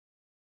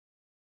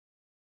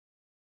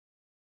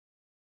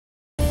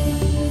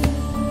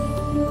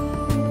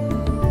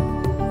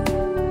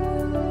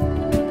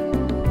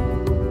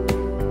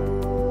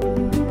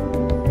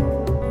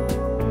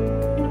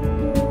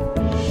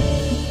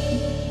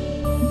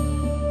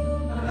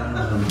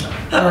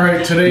All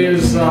right, today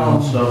is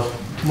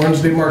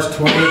Wednesday, March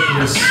 20th.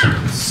 It is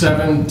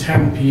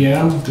 7:10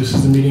 p.m. This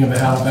is the meeting of the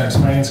Halifax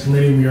Finance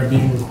Committee. We are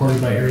being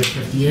recorded by Area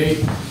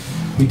 58.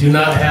 We do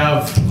not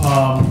have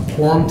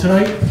quorum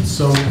tonight,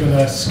 so we're going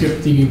to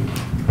skip the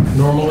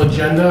normal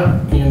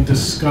agenda and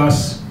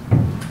discuss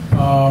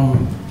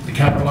the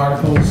capital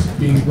articles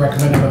being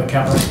recommended by the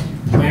Capital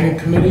Planning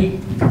Committee,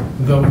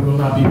 though we will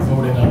not be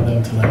voting on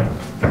them tonight.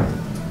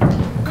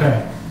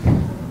 Okay.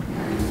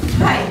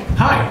 Hi.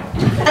 Hi.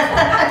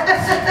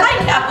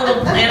 Hi,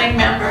 Capital Planning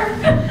member.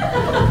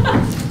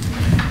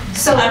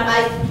 So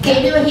I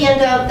gave you a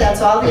handout,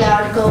 that's all the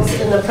articles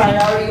in the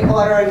priority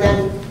order, and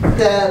then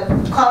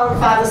the column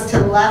farthest to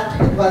the left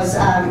was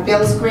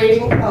Bill's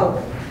grading.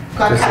 Oh,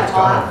 got cut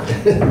off.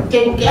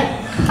 Didn't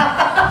get.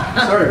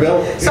 Sorry,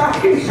 Bill.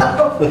 Sorry,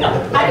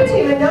 Bill. I didn't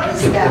even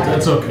notice that.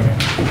 That's okay.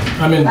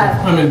 I'm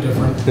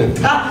indifferent.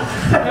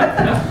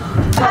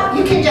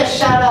 You can just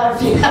shout out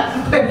if you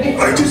have. I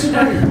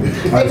disagree.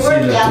 They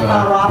weren't that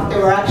far off. They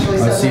were actually.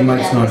 I see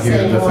Mike's not here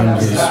to defend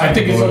his. I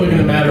think it's only going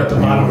to matter at the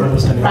bottom of the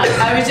list anyway. Right,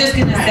 I was just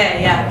going to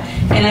say, yeah.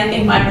 And I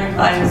think my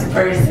reply was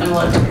very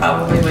similar to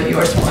probably what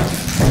yours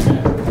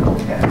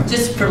was.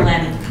 Just for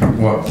Lenny.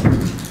 What?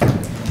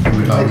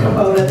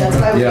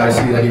 Yeah, I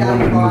see that you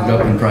wanted it moved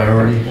up in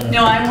priority.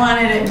 No, I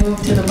wanted it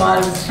moved to the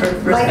bottom for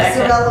respect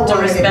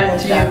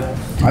to you.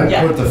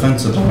 I'd put the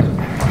fence above it.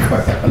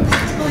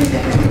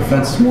 The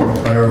fence is more of a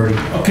priority.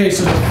 Okay,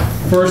 so the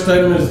first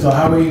item is the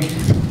highway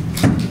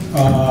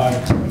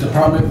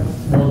department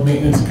road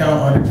maintenance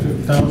account,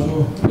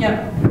 $150,000.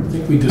 Yep. I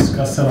think we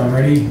discussed that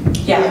already.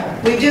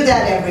 Yeah. We do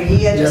that every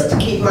year just to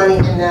keep money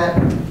in that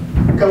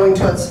going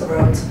towards the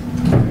roads.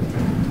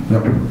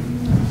 Yep.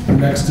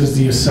 Next is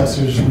the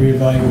assessor's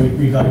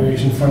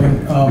reevaluation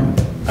funding.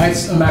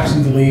 I'm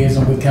actually the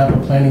liaison with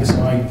capital planning,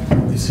 so I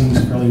know these things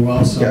fairly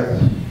well. So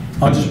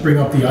I'll just bring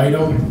up the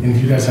item, and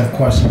if you guys have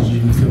questions, you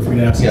can feel free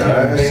to ask. Yeah,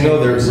 I know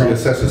the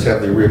assessors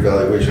have the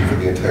reevaluation for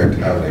the entire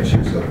town next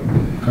year, so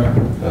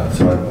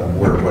so I'm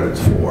aware of what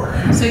it's for.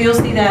 So you'll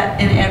see that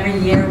in every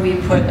year we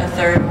put a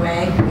third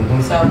away.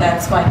 So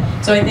that's why.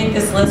 So I think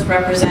this list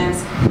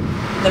represents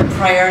the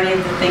priority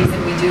of the things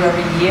that we do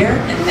every year,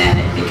 and then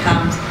it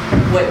becomes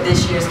what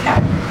this year's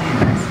capital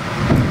plan is.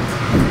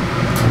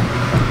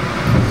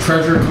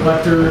 Treasurer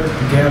collector,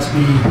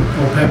 Gatsby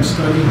OPEB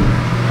study.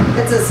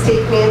 It's a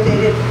state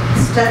mandated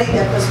study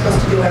that we're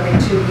supposed to do every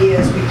 2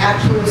 years. We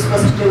actually were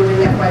supposed to do it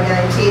in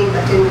FY19,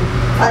 but didn't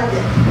fund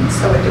it,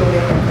 so we're doing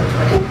it in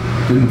FY20.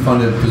 Didn't fund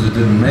it because it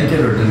didn't make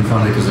it, or didn't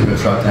fund it because it got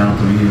shot down at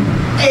the meeting?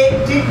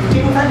 It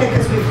didn't fund it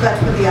because we forgot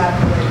to put the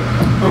article in.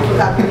 We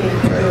forgot we needed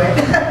to do it.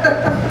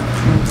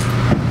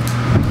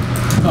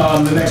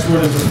 The next one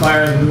is to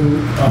fire the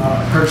new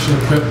purchase and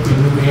equip the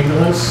new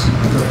ambulance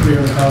for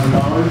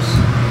 $300,000.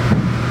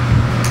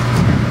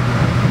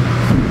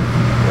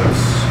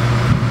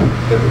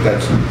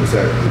 Is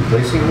that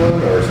replacing one,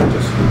 or is it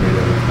just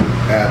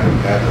add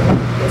one?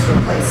 It's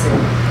replacing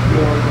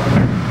the old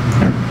one.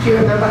 Do you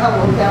remember how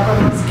old that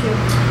one was, Kim?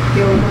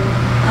 The old one?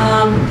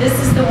 This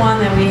is the one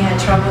that we had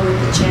trouble with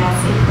the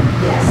chassis.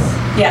 Yes.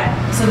 Yeah,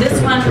 so this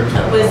one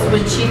was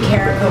when Chief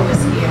Carrico was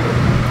here.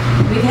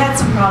 We've had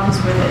some problems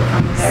with it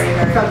from the very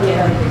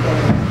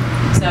beginning.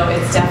 So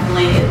it's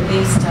definitely at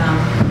least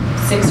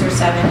 6 or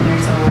 7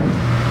 years old,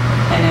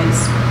 and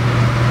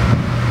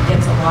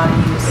gets a lot of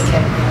use.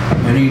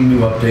 Any new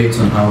updates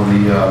on how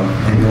the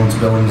ambulance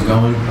billing is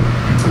going?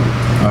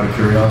 Out of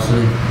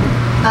curiosity.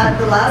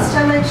 The last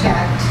time I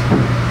checked,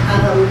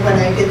 when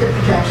I did the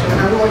projection,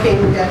 I'm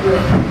looking that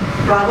we're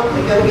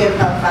probably going to get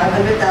about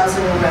 $500,000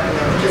 in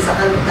revenue, which is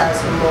 $100,000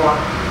 more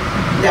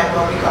than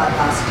what we got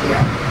last year,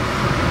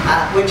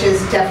 which is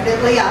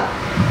definitely up.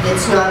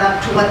 It's not up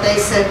to what they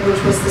said,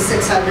 which was the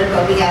 600,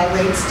 but we had a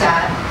late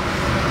start.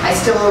 I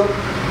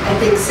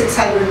think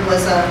 600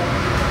 was a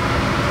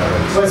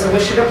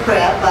wish and a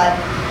prayer, but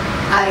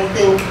I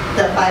think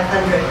the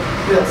 500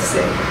 we'll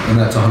see. And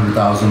that's 100,000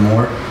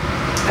 more?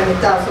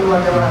 100,000 more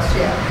than last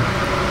year.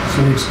 So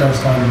the expense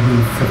line would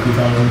be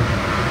 $50,000.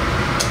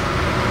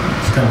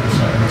 It's 10% or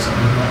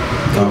something like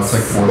that. No, it's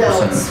like 4%. No,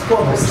 it's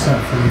 4%.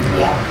 4% for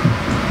the Yeah.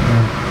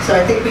 So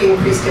I think we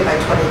increased it by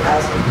 20,000.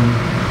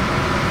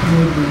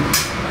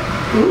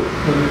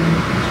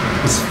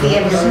 It's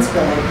The ambulance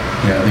billing.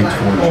 Yeah, I think it's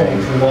 4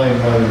 change.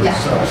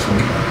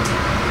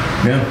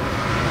 Yeah.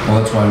 Well,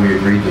 that's why we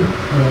agreed to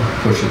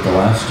push it the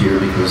last year,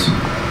 because it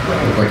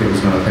looked like it was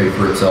going to pay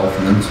for itself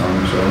and then some,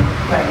 so.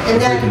 Right,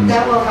 and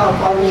that will help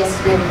on the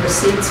estimated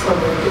receipts when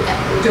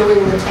we're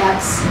doing the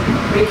tax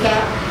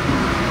recap.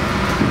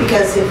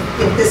 Because if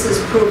this is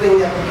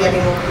proving that we're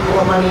getting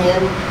more money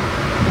in,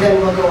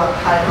 then we'll go up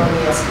higher on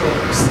the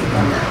estimated receipt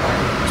on that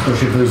line.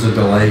 Especially if there's a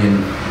delay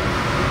in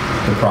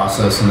the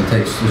process and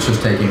it's just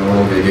taking a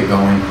little bit to get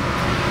going.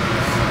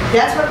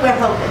 That's what we're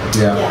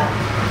hoping. Yeah.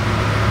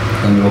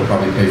 Then it'll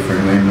probably pay for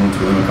your ambulance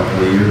within a couple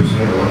of years.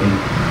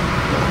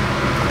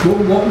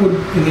 What would,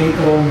 in the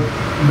old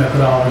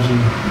methodology,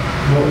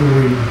 what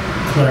were we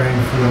declaring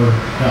for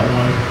that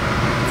line,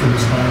 for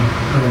this line,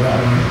 or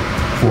that line?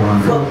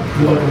 400. Well,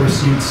 Local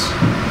receipts.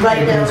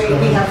 right now,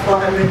 we have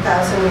 400,000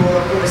 in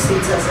local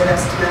receipts as an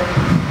estimate.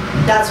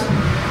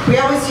 We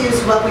always use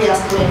what we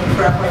estimated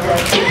for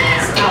FY19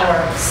 as our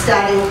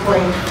starting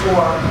point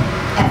for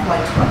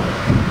FY20.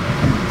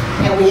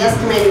 And we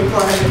estimated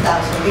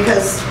 400,000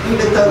 because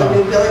even though the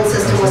new billing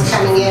system was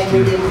coming in,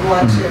 we didn't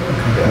want to,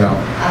 Yeah.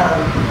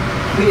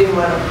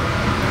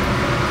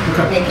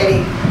 make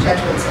any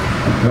judgments.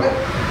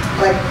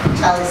 Like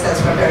Charlie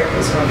says, we're very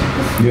concerned.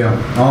 Yeah.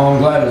 Oh, I'm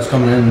glad it's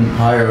coming in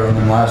higher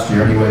than last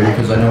year anyway,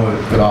 because I know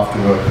it got off to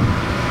a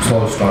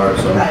slow start,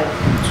 so Right.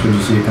 it's good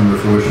to see it come to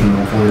fruition, and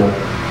hopefully it'll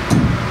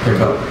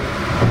pick up.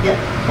 Yep.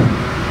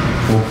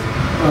 Cool.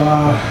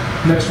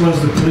 Next one's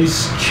the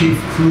police chief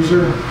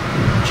cruiser.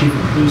 Chief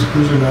of police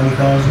cruiser,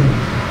 90,000.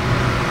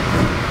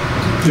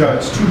 Yeah,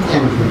 it's two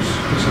cruisers.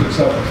 It's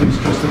not the police,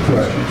 just the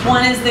police chief.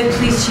 One is the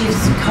police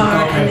chief's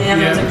car, and the Okay,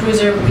 other is yeah. a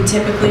cruiser. We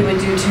typically would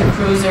do 2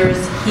 cruisers.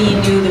 He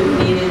knew that we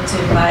needed to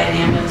buy an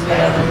ambulance with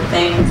other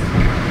things.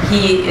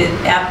 He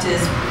upped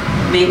his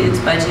maintenance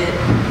budget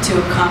to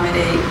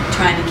accommodate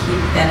trying to keep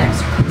that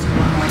extra cruiser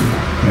one more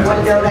year. Yeah. One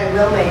note I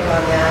will make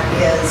on that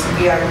is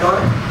we are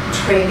not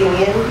trading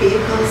in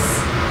vehicles,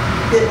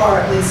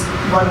 or at least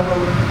one of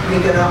them we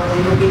do not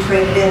believe will be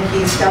traded in.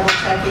 He's double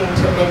checking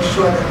to make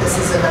sure that this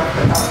is enough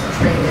without the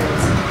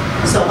trade-ins.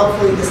 So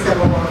hopefully this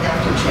number won't have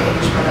to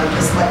change, but I'm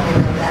just letting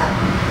you know that.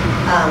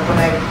 When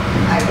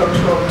I go to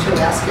him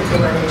to ask if there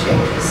were any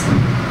changes,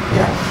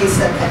 yeah, he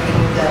said that he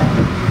knew that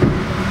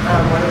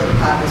one of the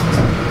departments was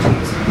looking to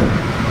use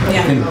it.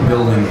 Yeah. I think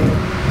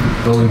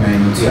building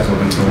maintenance is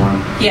looking for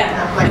one. Yeah,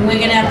 and we're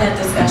gonna have that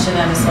discussion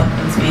at a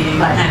selectmen's meeting,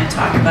 Right. kind of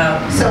talk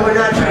about. So we're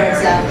not sure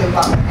exactly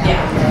what happened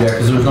Yeah. Yeah, there.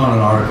 because there's not an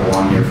article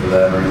on here for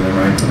that or anything,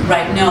 right?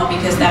 Right, no,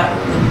 because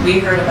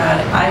we heard about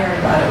it, I heard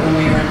about it when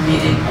we were in a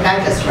meeting. And I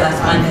just heard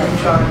Last one Monday. from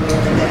John the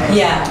other day.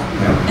 Yeah,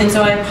 Yeah. and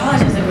so I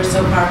apologize that we're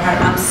so far apart.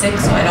 I'm sick,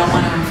 so I don't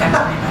want to infect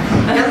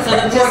anybody. So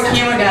the poor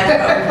camera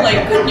guy,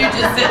 like, couldn't you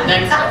just sit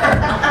next to her?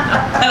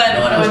 And I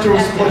don't want to Just do a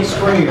infect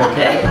split anybody. screen,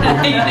 okay?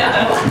 I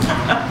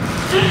know.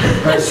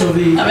 Right, so I'm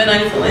in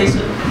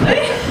isolation.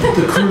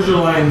 the cruiser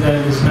line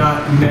then is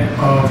not net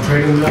of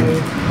trading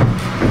value?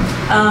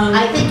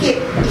 I think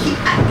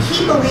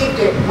he believed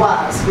it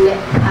was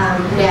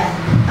net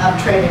of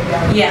trading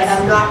value. Yes.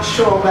 But I'm not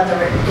sure whether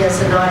it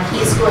is or not.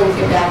 He's going to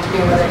get back to me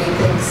whether he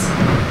thinks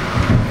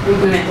we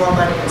need more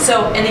money.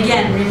 So, and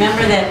again,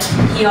 remember that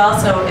he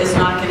also is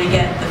not gonna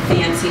get the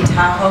fancy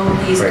Tahoe,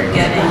 he's Right.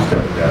 getting,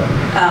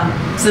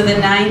 so the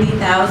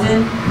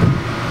 90,000,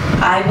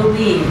 I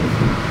believe,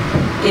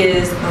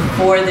 is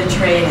before the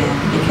trade-in,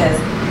 because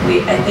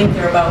I think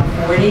they're about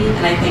 40,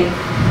 and I think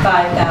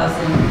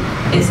 5,000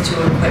 is to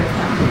equip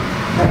them,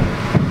 Right.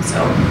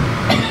 so,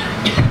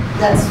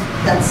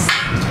 That's,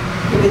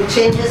 if it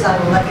changes, I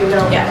will let you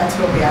know, but Yeah. that's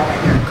where we are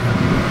right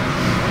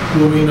now.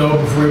 Will we know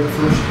before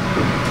April 1st?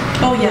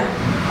 oh yeah,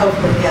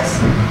 Hopefully, yes.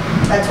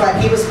 That's why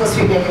he was supposed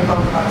to be making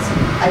phone calls.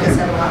 I just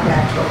haven't gotten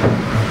back to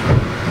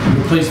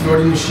him. Replace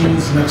voting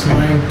machines, next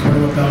line,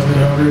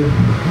 21,800.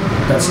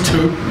 That's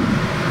 2.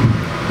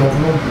 Both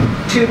of them?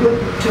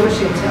 Two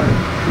machines,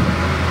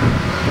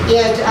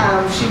 yeah.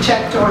 And she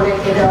checked on it.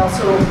 It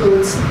also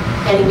includes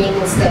any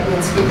maintenance that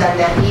needs to be done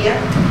that year.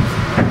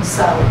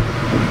 So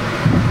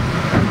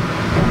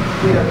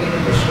we don't need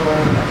additional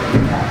anything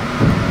for that.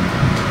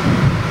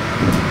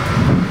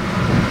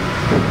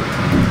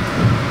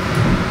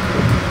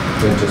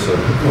 They're just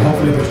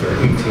hopefully they're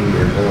 18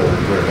 years old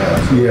right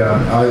now. So Yeah,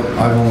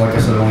 I've only, like I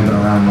said, only been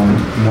around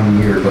one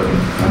year, but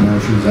I know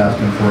she was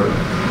asking for it.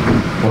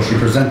 Well, she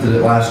presented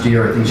it last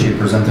year. I think she had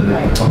presented it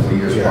a couple of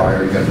years Yeah.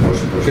 prior. You got to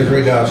push it. Because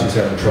right now she's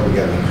having trouble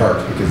getting the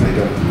parts because they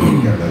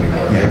don't get them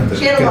anymore. They have to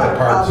She had a get lot the of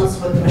parts.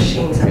 problems with the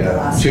machines at the Yeah,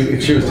 last.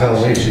 she was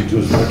telling me she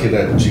was looking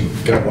at, she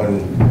got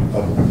one,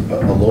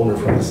 a loaner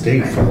from the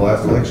state for the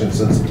last election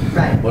since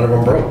Right. one of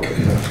them broke.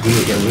 We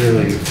were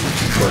really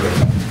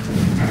working.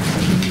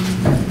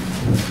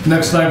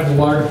 Next line for the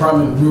water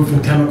department, roof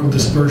and chemical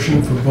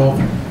dispersion for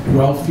both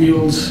well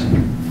fields,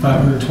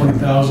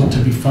 520,000 to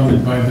be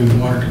funded by the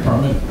water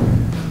department.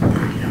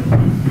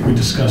 We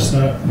discussed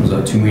that. Was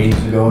that 2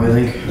 meetings ago, I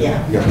think? Yeah.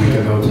 A week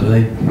ago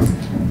today?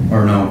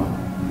 Or no?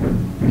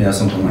 Yeah,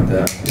 something like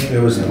that.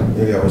 It was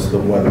the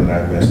one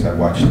that I missed. I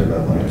watched it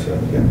online, so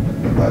yeah,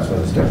 the last one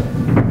is done.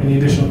 Any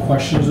additional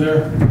questions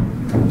there?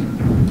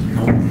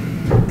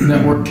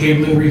 Network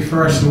cabling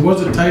refresh, there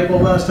was a typo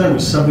last time, it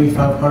was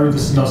 7,500,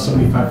 this is now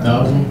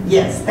 75,000.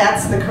 Yes,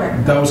 that's the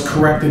correct. That was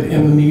corrected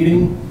in the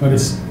meeting, but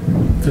it's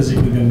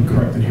physically been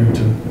corrected here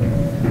too.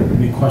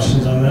 Any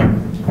questions on that?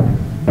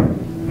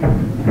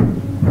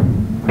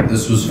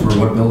 This was for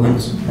what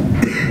buildings?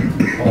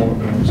 All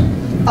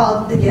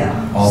the bills. Yeah.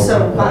 All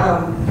So,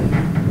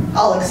 right.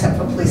 all except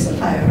for police and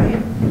fire,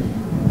 right?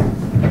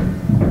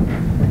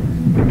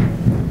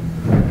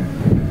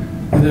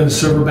 And then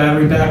server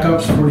battery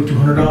backups,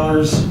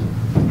 $4,200.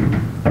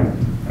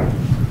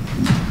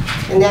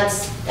 And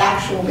that's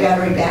actual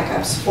battery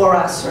backups for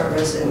our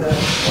servers in the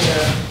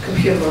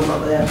computer room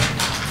over there,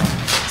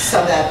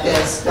 so that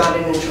there's not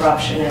an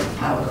interruption if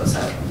power goes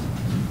out.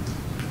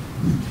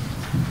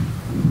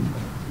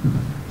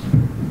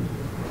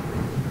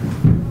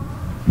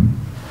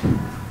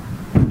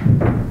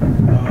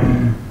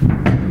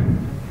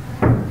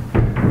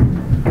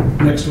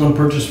 Next one,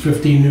 purchase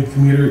 15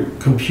 new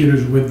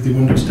computers with the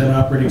Windows 10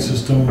 operating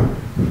system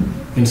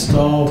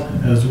installed,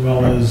 as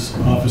well as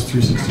Office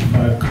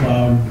 365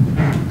 Cloud.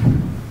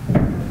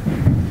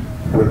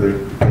 Were they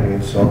getting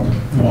installed?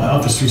 Well,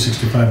 Office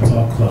 365 is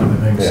all cloud, I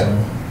think, so,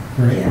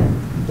 right? Yeah.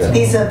 Yeah.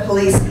 These are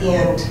police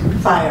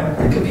and fire.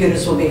 The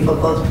computers will be for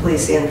both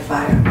police and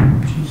fire.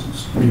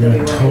 Jesus. We're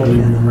gonna totally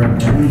regret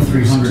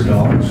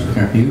 $2,300 for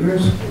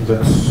computers?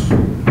 That's,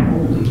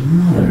 Holy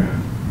mother.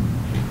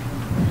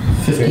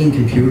 15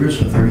 computers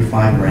for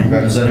 35 grand?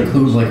 Does that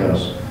include like a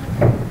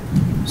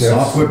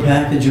software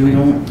package we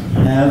don't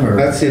have, or?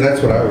 that's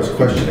what I was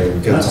questioning,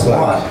 because That's it's a like,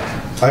 lot.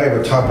 I have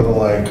a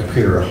top-of-the-line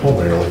computer at home,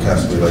 and it only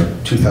costs me like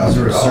 $2,000. Is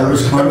there a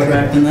service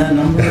contract in that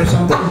number or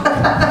something?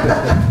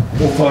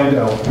 We'll find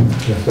out.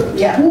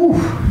 Yeah. I'm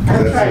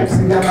That trying to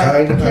seems remember.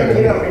 kinda Ken, high.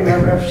 you don't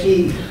remember what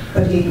he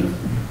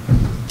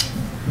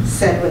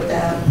said with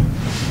that.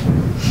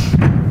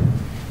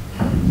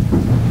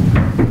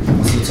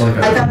 It's like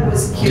I thought it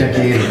was a cute.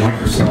 decade of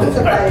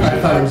Microsoft. I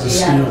thought it was a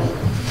steal.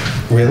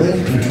 Really?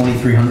 For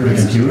 $2,300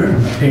 a computer?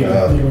 I paid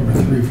over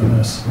 3 for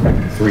this.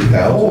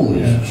 3,000? Holy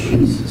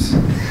Jesus.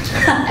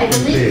 I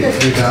believe that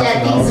these are,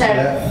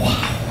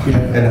 Yeah.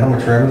 And how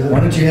much RAM is Why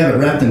it? don't you have it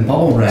wrapped in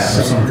bubble wrap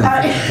or something?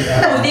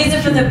 Oh, these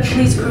are for the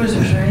police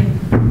cruisers, right?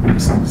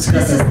 It's got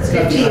This is the- the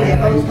 15 that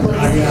both police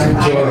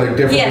and So fire. like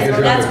different? Yes,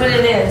 well, that's what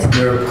it is.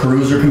 They're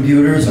cruiser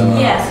computers?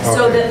 Yes,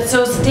 so Okay.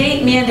 so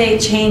state mandate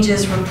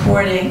changes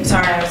reporting,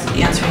 sorry, I was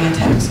answering a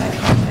text, I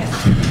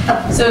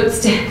apologize. So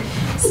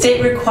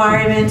state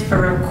requirement for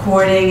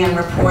recording and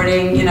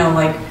reporting, you know,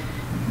 like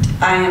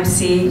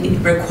IMC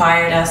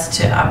required us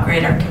to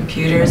upgrade our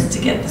computers to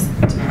get this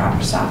to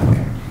proper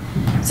software.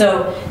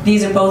 So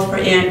these are both for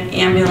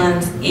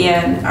ambulance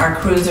and our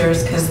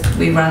cruisers, because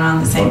we run on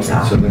the same Okay, so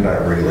software. they're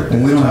not regular.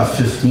 And we don't have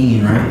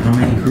 15, right? How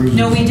many cruisers?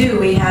 No, we do,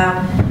 we have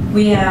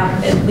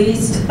at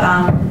least,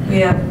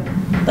 we have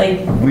like,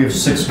 We have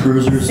 6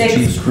 cruisers, Six.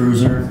 Chief's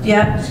cruiser.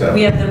 yep, So-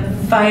 we have the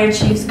fire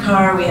chief's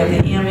car, we have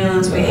the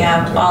ambulance, we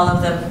have all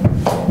of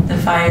the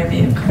fire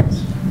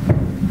vehicles.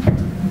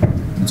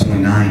 It's only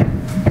 9.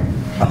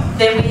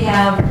 Then we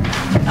have,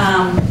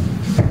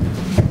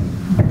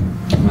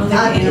 well, the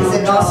animal Is it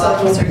control also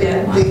officer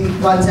did one. the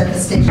ones at the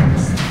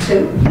stations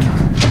too?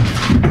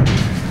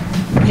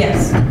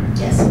 Yes,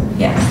 Yes.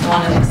 yes, the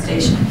one at the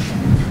station.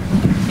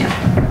 Yeah,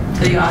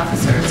 the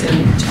officers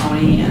and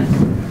Tony and,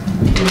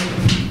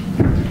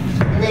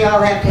 And they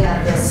all have to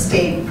have the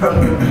state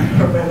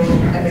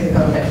programming, everything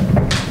on it.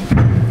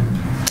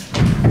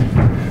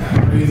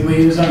 Are you the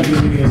liaison?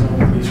 You're the liaison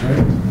with police,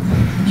 right?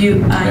 you,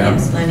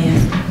 yes, Lynn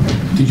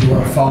is. Did you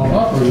want to follow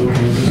up, or are you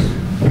okay with this?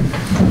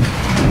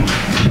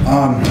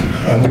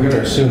 We're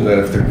gonna assume that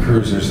if they're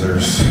cruisers,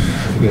 there's,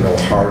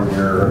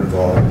 hardware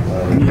involved.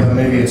 Yeah,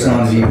 maybe it's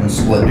not an even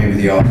split. Maybe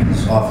the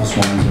office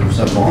ones are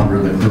several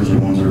hundred, the cruiser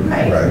ones are.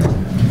 Right.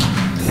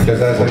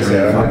 Because as I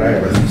said, I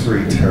have a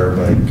 3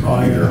 terabyte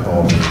computer at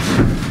home,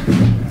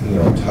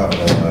 top of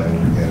the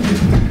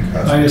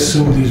line. I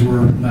assumed these were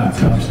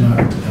laptops, not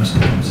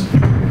desktops.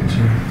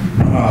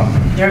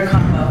 They're a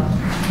combo.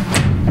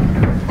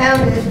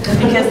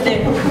 Because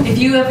if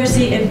you ever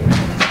see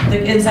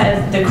the inside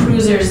of the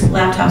cruiser's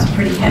laptop's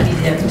pretty heavy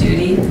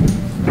duty.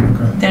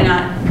 Okay. They're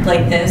not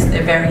like this,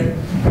 they're very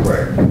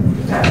Right.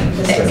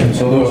 thick.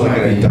 So those like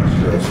might an be,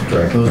 industrial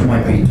strength. those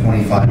might be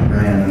 25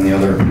 grand and the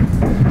other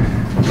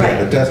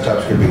Yeah, the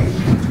desktops could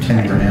be,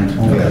 10 grand.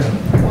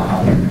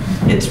 Wow.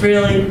 It's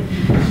really,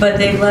 but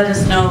they let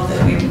us know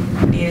that we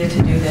needed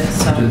to do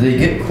this, so. Did they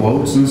get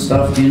quotes and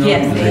stuff, do you know?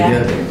 Yes, Did they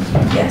have get-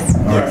 to. Yes,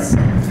 All right. yes.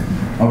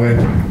 Okay.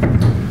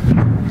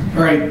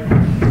 All right,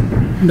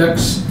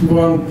 next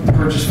one,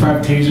 purchase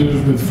 5 tasers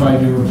with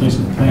 5-year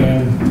replacement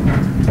plan.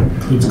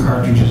 Includes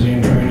cartridges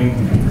and training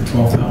for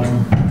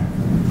 $12,000.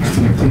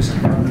 For the police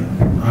department,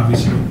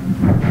 obviously.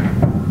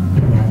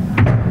 Well,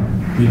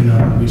 maybe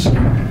not obviously.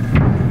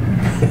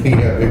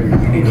 yeah, maybe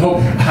we need Hope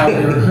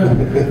higher.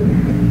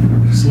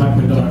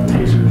 Selectmen don't have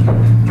tasers.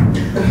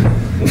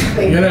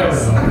 You never know.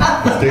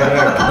 stay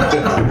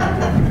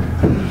back.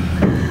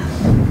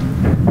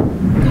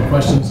 No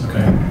questions?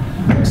 Okay.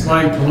 Next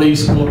line,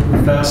 police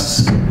bulletproof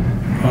vests for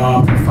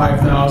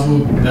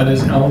 $5,000. That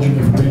is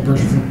eligible for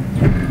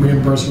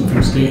reimbursement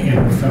from state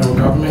and federal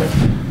government.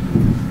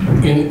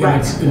 In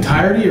its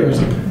entirety, or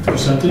is it a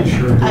percentage?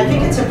 Or I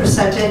think it's a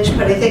percentage,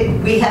 but I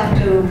think we have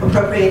to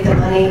appropriate the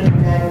money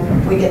and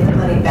then we get the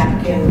money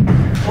back in.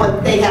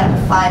 They have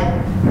to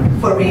file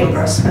for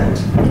reimbursement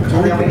and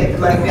then we get the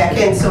money back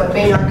in. So it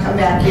may not come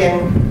back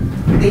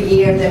in the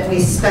year that we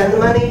spend the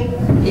money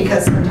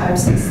because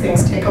sometimes these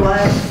things take a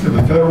while.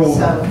 The federal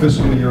So-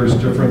 fiscal year is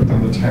different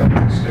than the town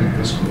and state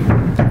fiscal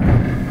year.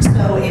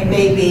 So it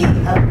may be,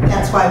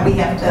 that's why we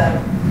have to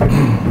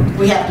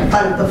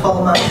fund the full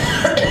amount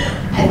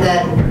and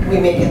then we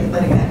may get the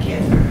money back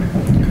in.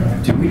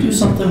 Did we do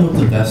something with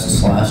the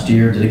vests last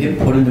year? Did it get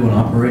put into an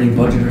operating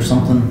budget or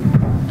something?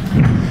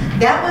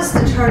 That was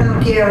the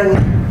turnout gear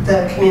and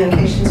the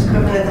communications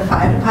equipment at the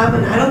fire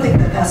department, I don't think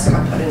that has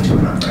got put into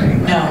an operating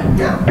budget.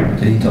 No.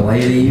 Did he delay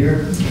it a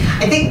year?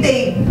 I think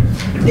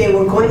they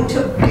were going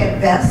to get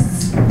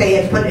vests. They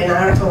had put an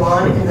article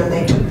on, and then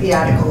they took the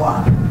article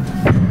off.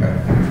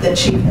 The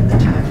chief at the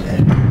time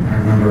did. I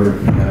remember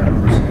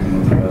something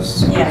with the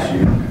vests last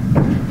year.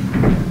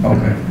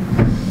 Okay.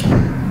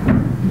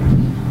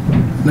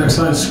 Next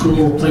line, school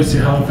will replace the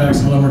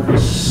Halifax Elementary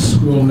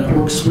School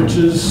network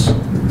switches for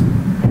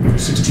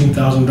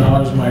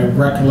 $16,000. My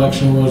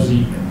recollection was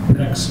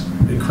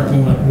correct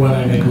me when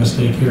I make a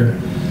mistake here.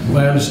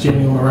 My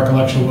understanding of my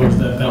recollection was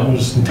that that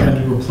was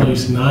intended to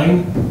replace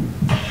 9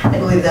 I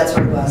believe that's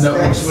what it was.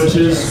 network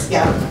switches.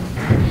 Yeah.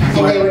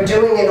 And they were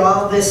doing it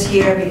all this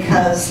year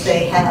because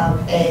they have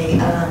a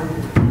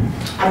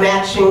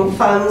matching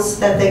funds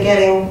that they're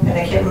getting, and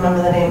I can't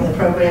remember the name of the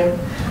program.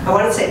 I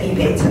want to say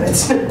Ebates, and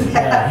it's not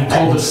Yeah, that. he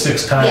told us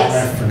 6 times, and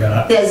I Yes.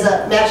 forgot. There's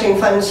matching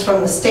funds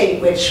from the state,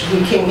 which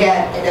we can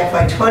get in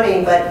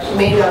FY20, but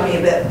may not be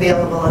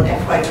available in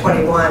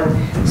FY21.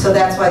 So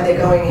that's why they're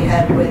going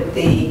ahead with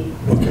the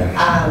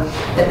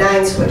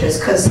 9 switches,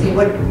 because it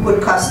would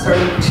cost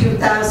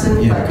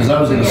 $32,000. Yeah, because I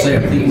was gonna say, I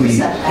think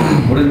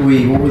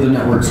what were the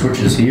network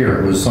switches here?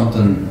 It was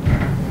something,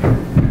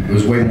 it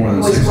was way more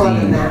than It was 16. more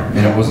than that.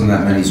 And it wasn't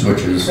that many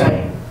switches.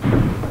 Right.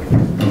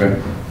 Okay.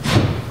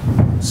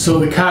 So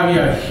the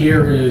caveat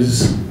here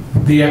is,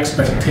 the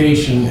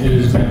expectation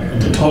is that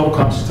the total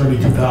cost is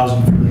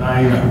 $32,000 for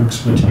 9 network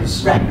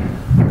switches. Right.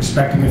 We're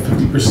expecting a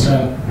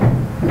 50%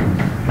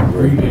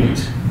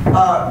 rebate.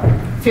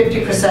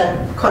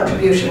 50%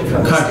 contribution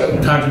from the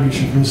state.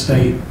 Contribution from the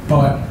state,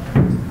 but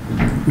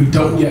we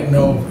don't yet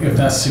know if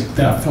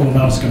that full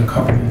amount is going to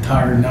cover the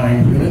entire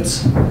 9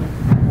 units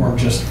or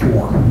just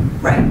 4.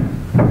 Right.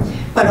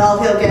 But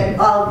all he'll get,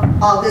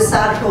 all this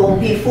article will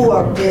be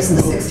for is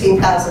the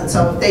 16,000.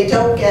 So if they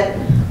don't get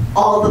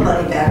all the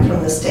money back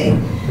from the state,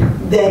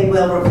 they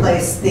will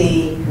replace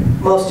the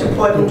most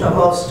important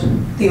or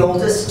the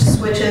oldest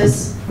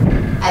switches.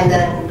 And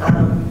then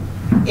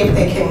if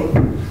they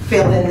can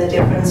fill in the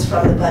difference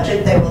from the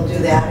budget, they will do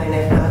that. And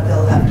if not,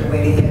 they'll have to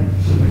wait a year.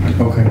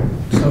 Okay.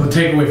 So the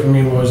takeaway for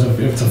me was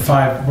if the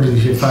 5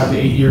 to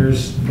 8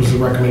 years was the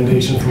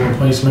recommendation for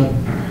replacement,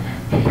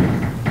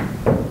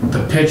 the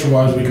pitch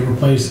was we could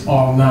replace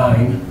all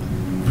 9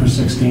 for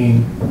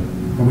 16,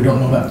 but we don't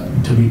know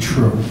that to be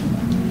true.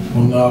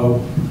 We'll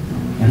know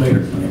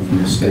later. From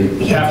the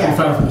state. After we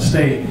find out from the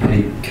state.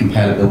 Any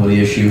compatibility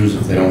issues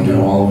if they don't do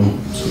all of them?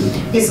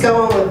 He's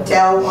going with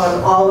Dell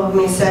on all of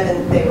them, he said,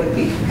 and they would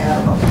be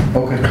compatible.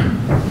 Okay.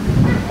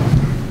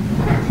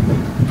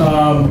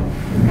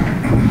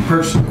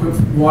 Purchase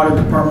equipment, water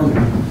department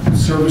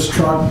service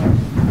truck,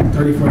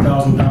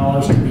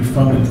 $34,000 to be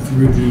funded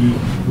through the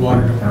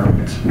water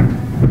department.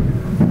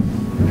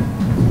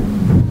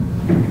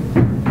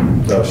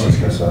 No, she's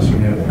got us.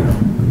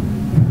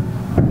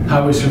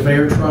 Highway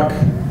surveyor truck,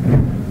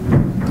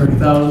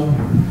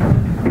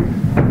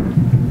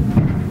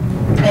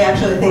 $30,000. I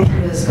actually think he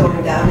was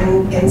going down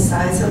in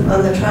size on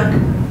the truck.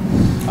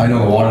 I know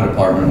the water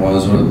department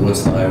was.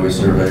 What's the highway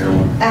surveyor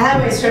one? The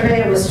highway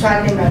surveyor was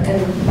talking about,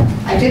 and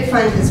I did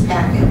find his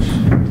package.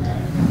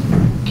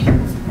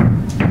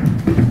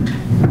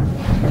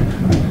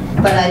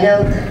 But I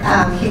know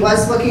that he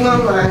was looking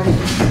online.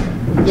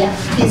 Yeah,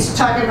 he's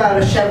talking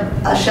about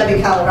a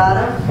Chevy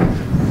Colorado,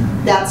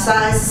 that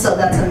size, so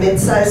that's a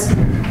mid-size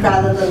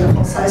rather than the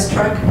full-size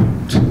truck.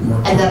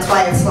 And that's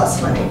why it's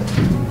less money.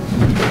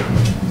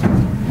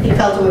 He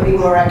felt it would be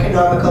more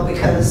economical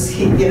because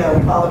he,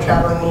 all the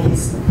traveling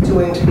he's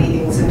doing to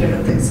meetings and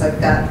different things like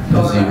that.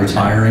 Is he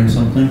retiring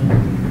something?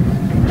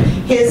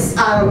 His,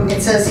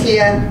 it says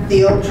here,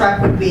 the old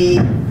truck would be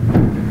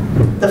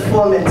the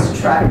foreman's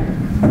truck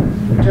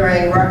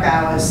during work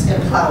hours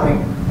and plowing.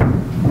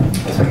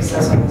 That's what he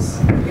says on his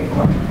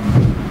paperwork.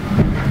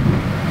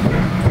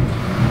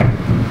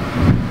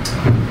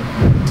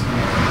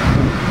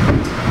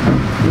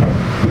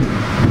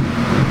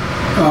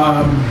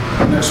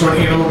 Next one,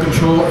 animal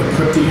control,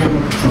 equip the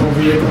animal control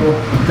vehicle.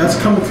 That's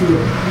coming through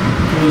the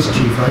police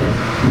chief, right?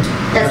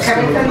 That's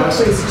coming the from the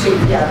request? police chief,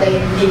 yeah,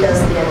 he does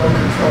the animal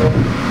control.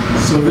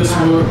 So this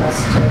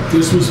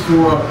was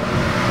for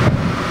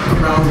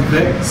Crown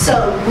Vic? So,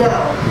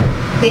 no,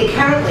 they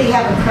currently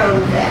have a Crown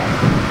Vic.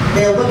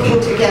 They're looking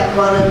to get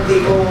one of the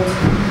old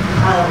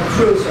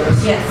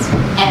cruisers. Yes.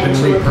 And And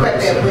to equip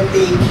repurpose it with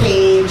the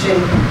cage,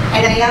 and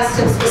I asked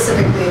him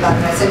specifically about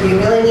it. I said, do you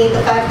really need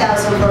the $5,000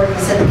 for it?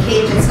 He said the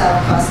cage itself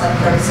costs like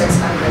 $3,600,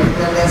 and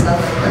then there's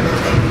other equipment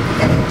they need to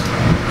get into.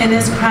 And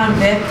this Crown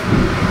Vic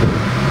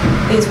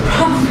is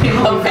probably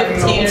about 15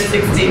 or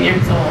 16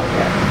 years old.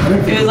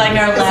 It was like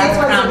our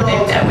last Crown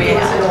Vic that we It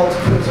was an had. old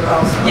cruiser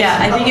also.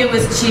 Yeah, I think it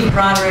was Chief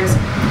Broderick's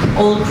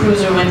old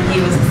cruiser when he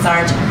was a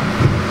sergeant.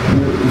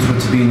 Is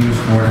what's being used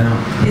for now?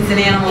 It's an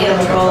animal Animal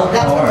control. control.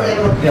 That's Oh, all what right.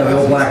 the animal Yeah, the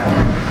old control black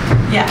one.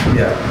 Yeah,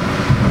 Yeah.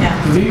 yeah.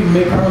 Do they even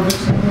make Crown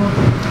Vics anymore?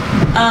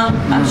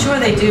 I'm sure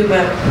they do,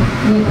 but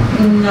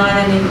not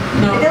any,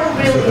 They no. don't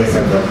really use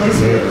them for police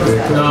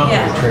vehicles. No.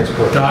 Yeah.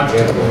 Transport Dodge.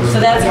 animals. So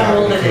that's how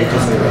old it is.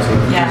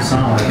 Doesn't Yeah.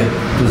 sound like it.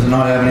 Does it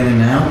not have anything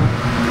now?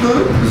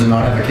 Does it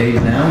not have a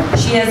cage now?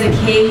 She has a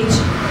cage,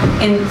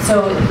 and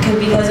so,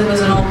 because it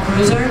was an old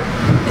cruiser,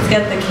 it's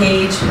got the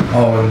cage,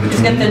 Oh, in it's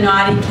got the between?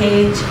 naughty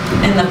cage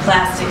and the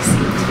plastic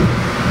seat.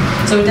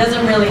 So it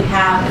doesn't really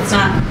have, it's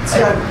not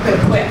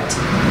equipped.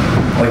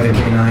 Like the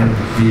K9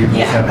 vehicles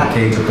Yeah. have a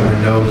cage at the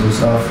windows and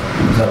stuff?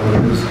 Is that what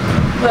it is?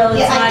 Well,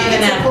 it's Yeah, not I think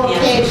even it's a full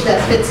that, cage that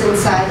fits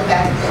inside the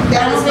back.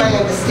 That was my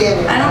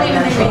understanding. I don't even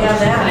think we have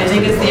that. I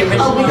think it's the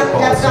Oh, we original. don't,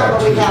 that's not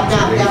what we have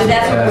now. But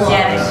that's what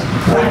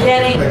we're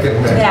getting. We're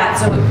getting that,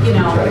 so, you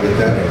know, Try to get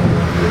that in.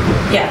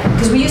 yeah.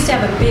 Because we used to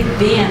have a big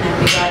van that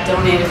we got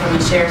donated from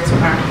the sheriff's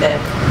department that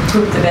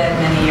pooped the bed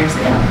many years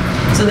ago.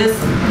 So this,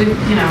 we've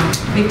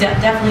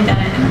definitely done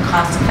it in a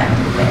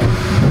cost-effective way.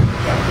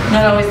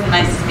 Not always the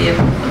nicest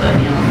vehicle for the,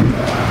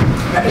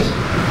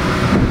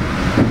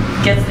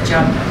 gets the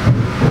job done.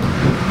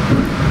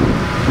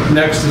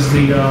 Next is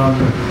the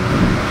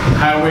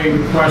highway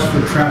request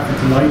for traffic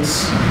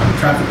lights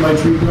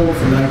rebuild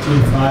for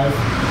 19.5.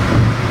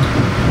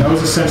 That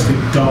was essentially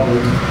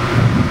doubled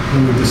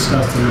when we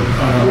discussed it on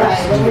our Right,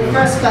 last when we meeting.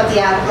 first got the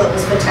article, it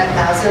was for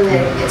 10,000,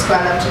 and it's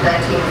gone up to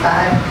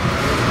 19,500.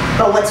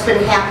 But what's been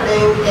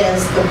happening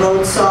is the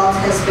road salt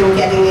has been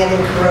getting in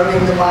and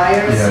corroding the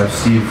wires. Yeah,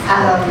 Steve.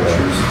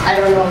 pictures. I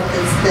don't know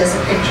if there's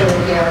a picture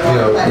in here or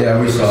not, but Yeah,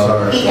 we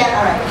saw it. he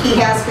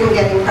has been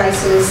getting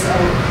prices,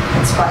 and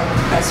it's fine,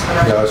 the price went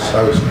up. Yeah,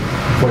 I was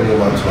pointing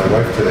them out to my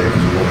wife today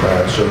because we went by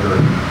and showed her,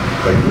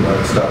 like, the one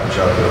at Stop and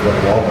Shop and the one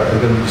at Walmart. And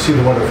then you see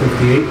the one at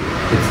 58,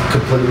 it's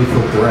completely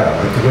flipped around,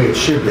 like the way it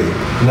should be,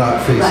 not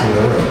facing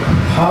the road.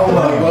 How,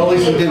 Well, at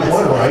least it did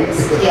one right.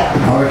 Yeah.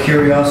 out of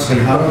curiosity,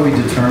 how do we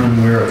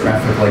determine where a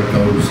traffic light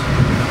goes?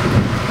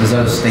 Is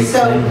that a state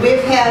So thing?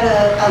 we've had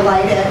a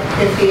light at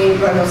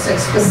 58,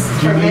 106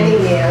 for many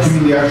years.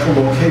 You mean the actual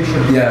location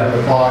of Yeah.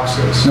 the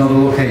boxes? No,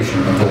 the location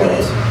of the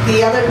lights.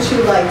 The other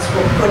two lights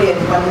were put in,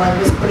 one light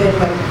was put in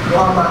when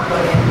Walmart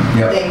went in.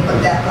 Yep. They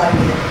put that light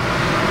in.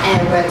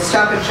 And when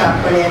Stop and Shop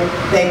went in,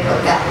 they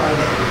put that light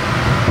in.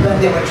 But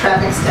there were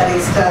traffic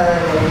studies done,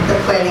 and the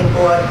planning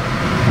board,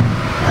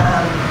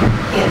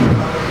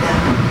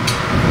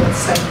 what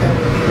sector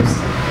we used.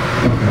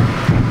 Okay.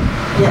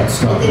 Yes.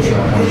 Stop and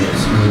Shop one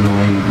is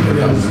annoying.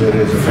 It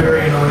is.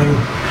 Very annoying.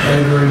 I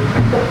agree.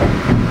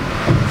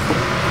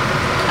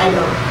 I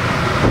know.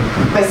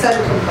 My son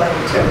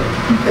complained too,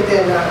 but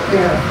then,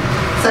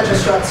 such a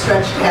short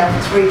stretch to have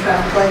 3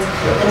 traffic lights,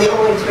 and the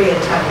only 3 in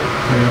town.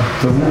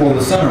 Yeah.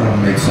 The center one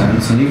makes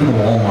sense, and even the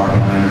Walmart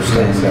one, I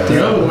understand. Yeah.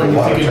 The other one,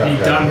 you think it'd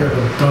be done here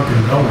with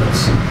Dunkin'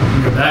 Donuts.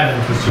 You get that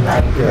interesting.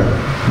 Yeah.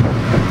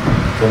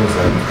 Things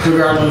like,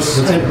 Regardless,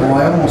 Well,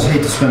 I almost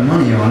hate to spend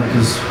money on it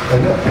because I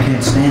know. I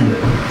can't stand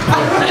it.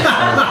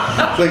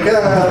 It's like,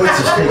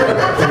 let's just take it.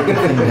 Take the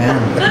thing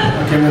down.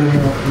 okay,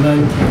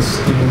 none can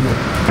stand it.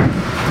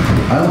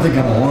 I don't think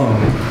I'm alone.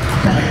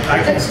 I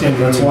can't stand it.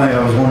 That's why I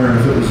was wondering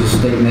if it was a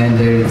state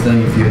mandated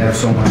thing, if you have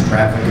so much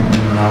traffic in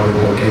and out of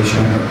the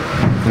location, or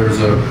if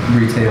there's a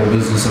retail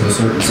business of a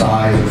certain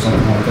size or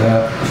something like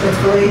that.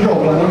 Truthfully. No,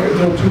 but look at,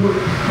 they'll do it,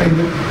 and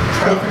the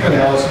traffic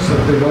analysis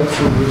that they went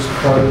through was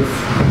part of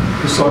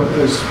the site,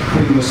 this,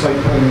 putting the site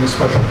plan and the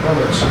special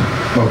permits.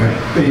 Okay.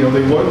 They they'll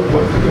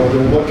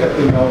look at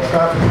the amount of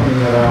traffic coming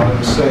in and out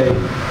and say,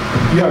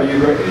 yeah,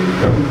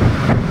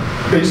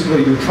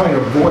 basically you're trying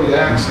to avoid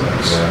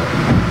accidents.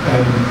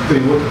 And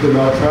they look at the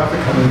amount of traffic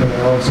coming in and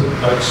out and say,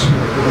 that's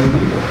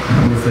illegal.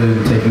 What if they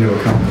didn't take into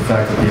account the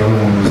fact that the other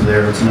one was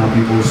there? It's now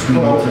people are speeding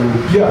through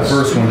the Yes.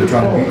 first one to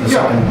try to beat the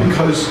second Yeah, one.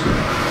 because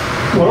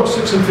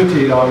 106 and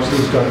 58 obviously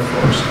was done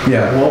first.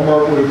 Yeah.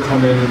 Walmart would have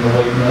come in the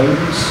late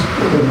 90s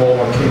when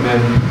Walmart came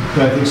in.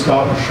 And I think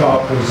Stop and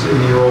Shop was in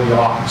the early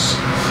aughts.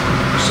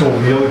 So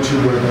the other two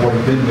would have already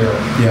been there.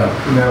 Yeah.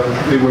 Now,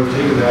 they would have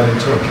taken that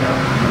into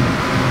account.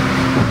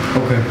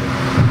 Okay.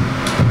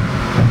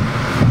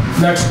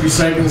 Next,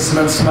 recycling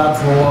cement slab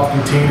for roll-off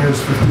containers,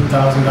 $15,000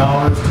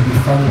 to be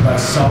funded by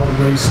Solid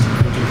Waste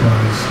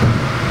Enterprise.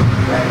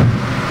 Right.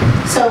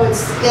 So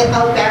it's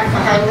out back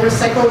behind the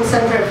recycling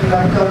center. If you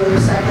want to go to the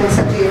recycling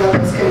center, you know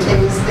those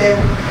containers there.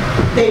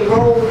 They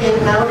roll in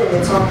and out, and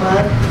it's all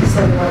mud, so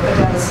they want to put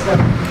down a slip.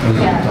 Was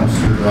it a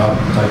dumpster drop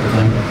type of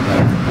thing?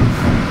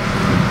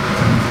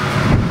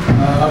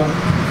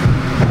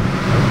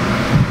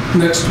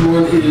 Next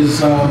one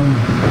is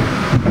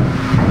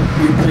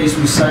replace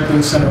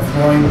recycling center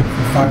flooring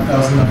for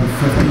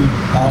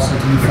 $5,950, also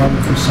to be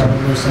funded through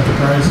Solid Waste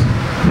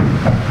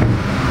Enterprise.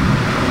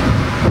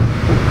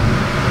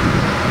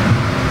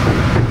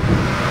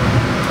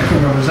 I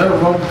can't remember, is that a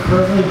rubber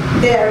currently?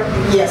 There,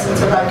 yes,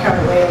 it's about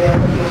currently, and they're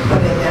looking to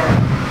put in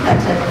that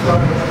type of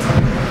flooring that's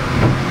up there.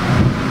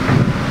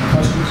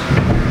 Questions?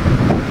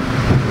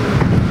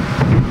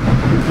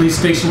 Police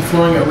station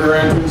flooring at rear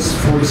entrance,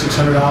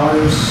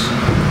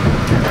 $4,600.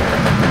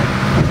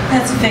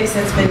 That's a fix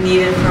that's been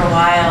needed for a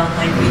while.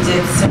 Like we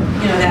did some,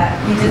 we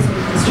did some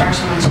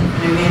construction when Chief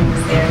Nubian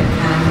was there to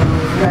kind of move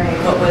Right.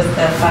 what was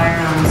the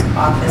firearms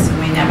office, and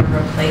we never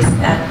replaced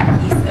that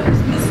piece that was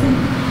missing.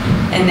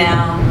 And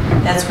now,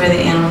 that's where the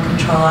animal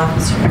control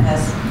officer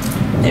has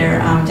their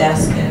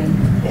desk and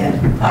Yeah,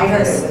 I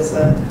heard it was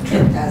a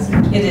trip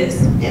hazard. it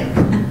is, Yeah.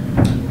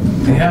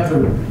 They have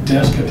their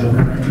desk at the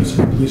rear entrance of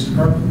the police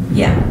department,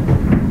 yeah.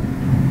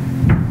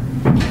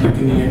 like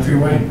in the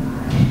entryway.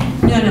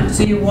 No,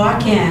 so you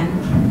walk in,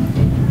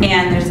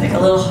 and there's like a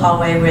little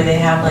hallway where they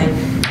have like,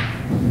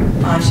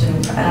 oh, I don't know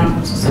if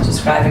I'm supposed to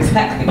describe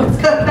exactly what's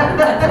going on.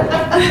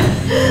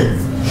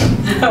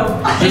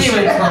 Just say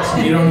Anyway, trust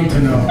me, you don't need to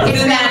know.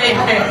 it's in that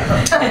area.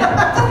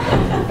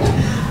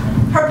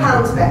 Her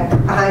pound's back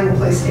behind the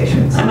police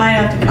stations. I might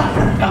have to go.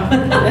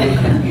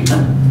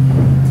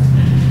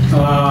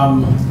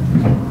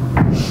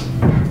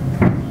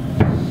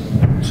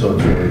 So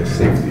it's really a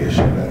safety issue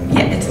then?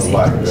 Yeah, it's a safety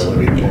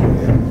liability issue, thing,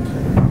 yeah.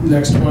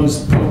 Next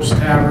one's Pope's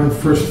Tavern,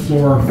 first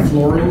floor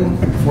flooring,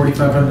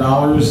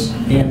 $4,500.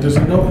 And there's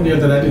a note in there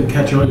that I didn't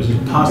catch earlier. Is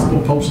it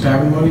possible Pope's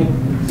Tavern money?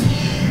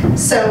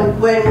 So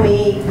when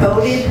we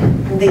voted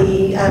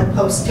the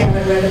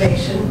post-Tavern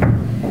renovation,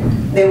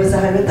 there was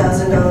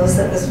 $100,000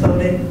 that was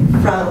voted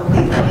from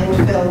the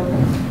landfill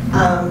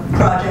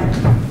project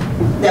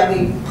that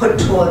we put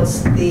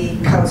towards the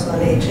Council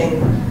on Aging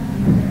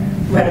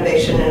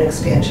renovation and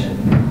expansion.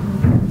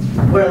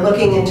 We're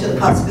looking into the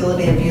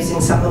possibility of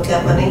using some of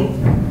that money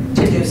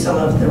to do some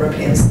of the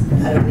repairs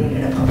that are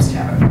needed at Pope's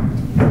Tavern.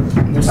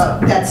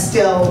 But that's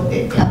still up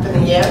in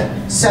the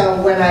air.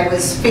 So when I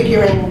was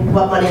figuring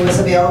what money was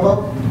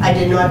available, I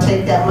did not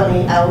take that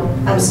money out.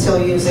 I'm still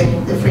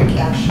using the free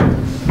cash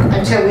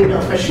until we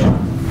know for sure.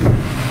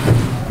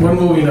 When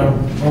will we know?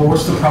 Or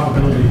what's the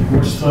probability?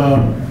 What's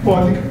the...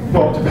 Well,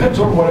 it depends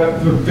on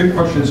what, the big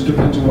question is,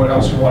 depends on what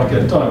else you want to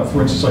get done.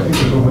 For instance, I think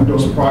there's a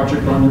Windows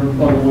project on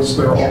the list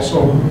there Yeah.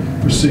 also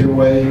for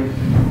COA.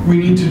 We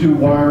need to do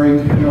wiring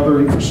and other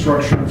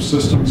infrastructure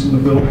systems in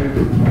the building.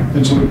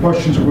 And so the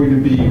questions are going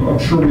to be, I'm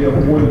sure we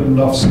have more than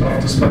enough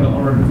stuff to spend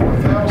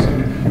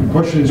 $104,000. The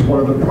question is,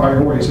 what are the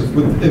priorities?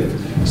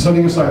 If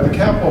setting aside the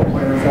capital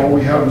plan, if all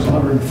we have is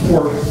 104,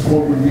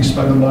 what would we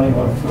spend the money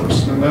on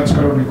first? And that's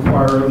going to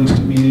require at least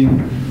a meeting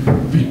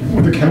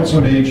with the Council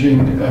on Aging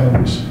and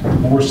the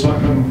Board of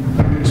Selectmen,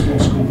 the Municipal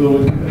School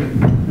Building Committee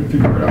to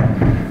figure it out.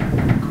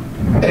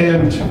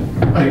 And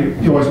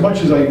as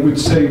much as I would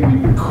say we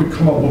could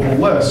come up with a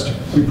list,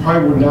 we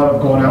probably would not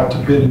have gone out to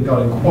bid and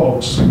gotten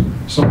quotes.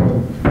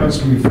 So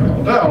as we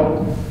found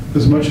out,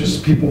 as much as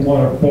people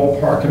want to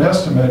ballpark an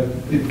estimate,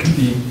 it can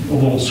be a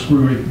little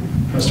screwy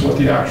as to what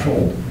the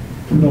actual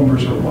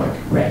numbers are like.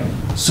 Right.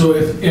 So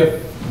if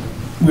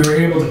we were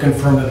able to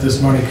confirm that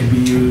this money could be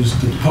used,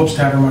 the Pope's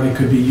Tavern money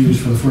could be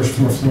used for the first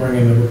floor flooring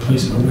and the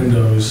replacement of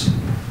windows,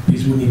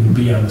 these wouldn't even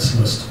be on this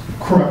list.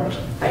 Correct.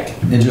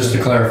 And just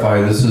to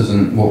clarify, this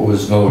isn't what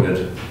was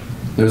voted.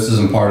 This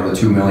isn't part of the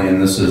 2 million,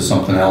 this is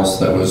something else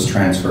that was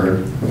transferred,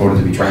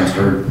 voted to be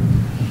transferred.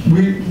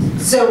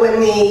 So when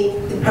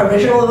the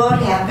original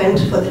vote happened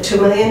for the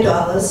 $2 million,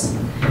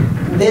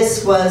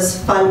 this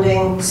was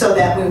funding so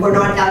that we were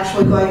not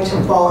actually going to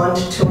bond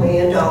 $2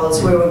 million.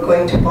 We were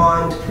going to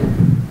bond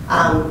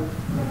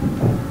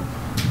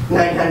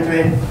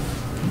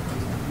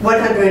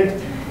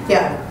 1,990,000.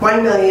 Yeah,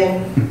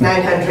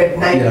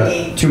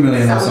 2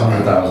 million less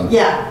 100,000.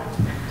 Yeah,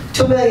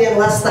 2 million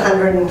less the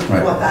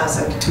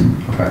 104,000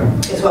 Okay.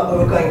 is what we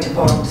were going to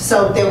bond.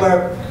 So there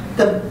were,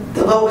 the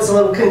vote was a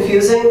little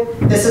confusing.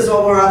 This is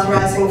what we're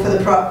authorizing for the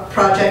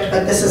project,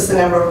 but this is the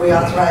number we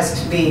authorized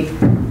to be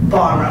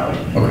borrowed.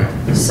 Okay.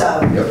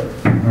 So,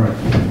 Yep. All right.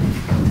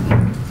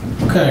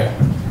 Okay.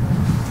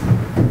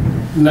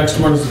 Next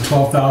one is the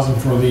 $12,000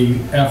 for the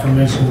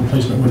aforementioned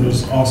replacement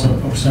windows, also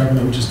at Pope's Tavern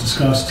that we just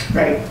discussed.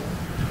 right.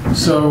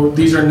 So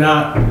these are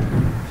not,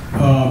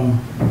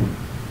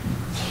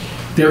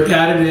 they're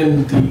added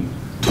in the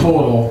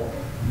total,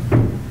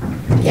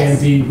 and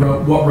Yes.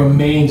 what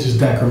remains is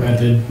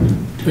decremented.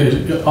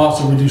 It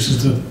also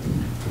reduces the,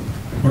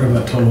 whatever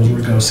that total is, where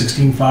it goes,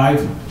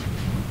 16.5.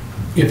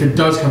 If it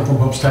does come from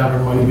Pope's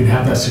Tavern money, we'd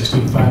have that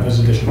 16.5 as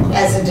additional cost.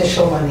 As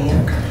additional money,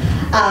 yeah.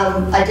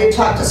 I did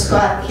talk to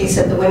Scott. He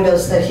said the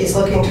windows that he's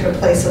looking to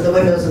replace are the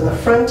windows in the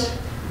front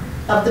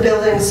of the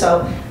building,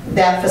 so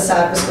that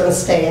facade was going to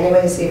stay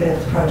anyways, even if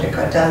the project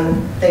got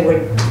done. They were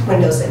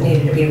windows that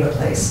needed to be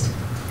replaced.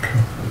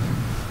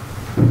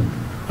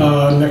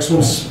 Next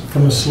one's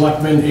from the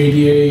Selectmen,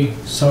 ADA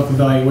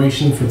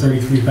self-evaluation for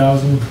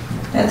 $33,000.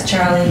 That's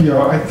Charlie.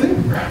 Yeah, I think,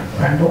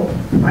 Randall,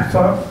 I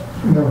thought,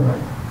 never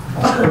mind.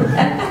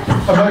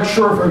 I'm not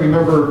sure if I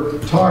remember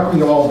talking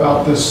to you all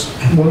about this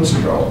months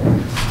ago.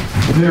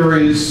 There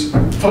is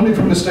funding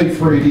from the state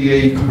for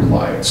ADA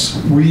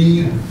compliance.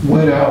 We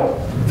went out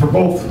for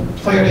both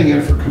planning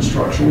and for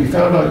construction. We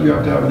found out you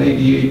have to have an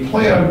ADA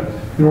plan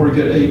in order to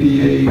get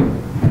ADA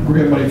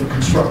grant money for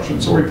construction.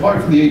 So we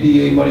applied for the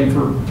ADA money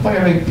for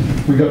planning,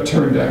 we got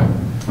turned down.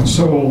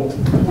 So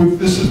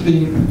this is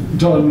being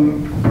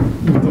done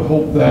with the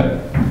hope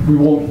that we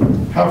won't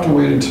have to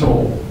wait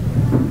until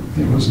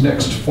it was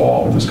next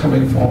fall, this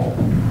coming fall,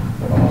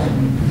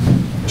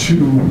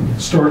 to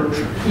start,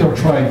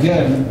 try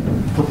again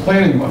for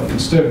planning money.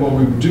 Instead, what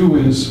we would do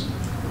is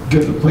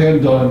get the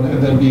plan done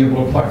and then be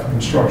able to apply for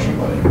construction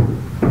money.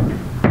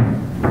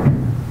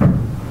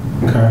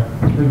 Okay.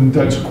 And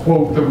that's a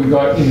quote that we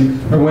got in,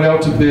 I went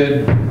out to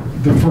bid,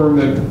 the firm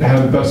that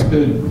had the best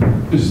bid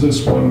is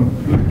this one,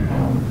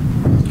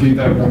 gave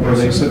that number, and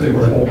they said they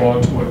would hold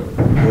on to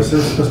it. Was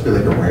there supposed to be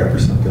like a ramp or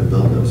something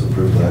built that was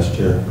approved last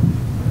year?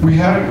 We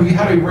had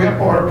a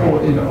ramp article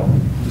in,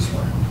 This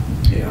one.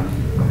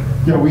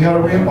 yeah, we had a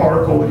ramp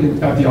article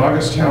at the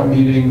August town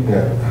meeting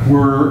Yeah.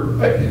 where,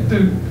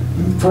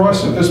 for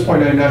us at this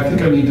point, and I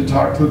think I need to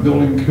talk to the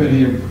building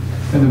committee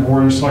and the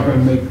board of selectmen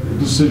and make a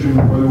decision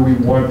whether we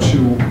want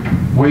to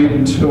wait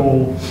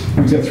until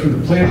we get through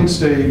the planning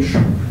stage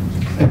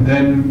and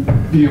then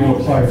be able to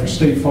apply for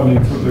state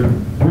funding for the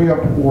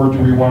ramp, or do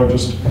we want to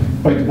just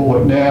bite the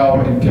bullet now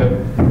and get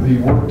the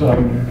work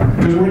done?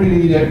 Because we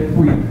need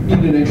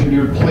an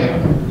engineered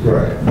plan.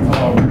 Right.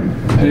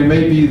 And it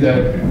may be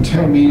that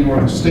town meeting or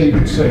the state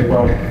would say,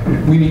 well,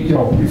 we need,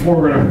 before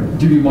we're going to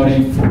give you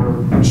money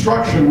for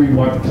construction, we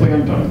want the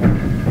plan done.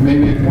 It may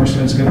make more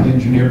sense to get the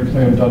engineered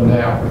plan done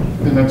now.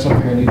 And that's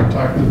something I need to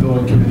talk to the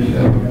building committee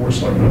and the board of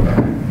selectmen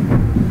about.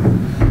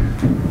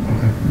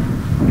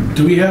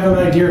 Do we have an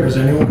idea, does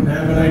anyone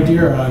have an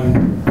idea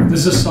on,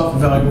 this is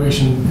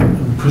self-evaluation,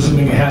 I'm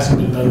presuming it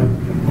hasn't been done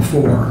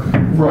before.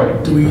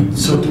 Right.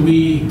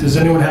 Does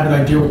anyone have an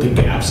idea what the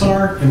gaps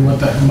are and what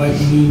that might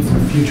mean for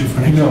future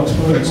financial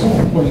No, that's the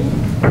whole point.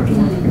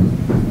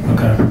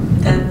 Okay.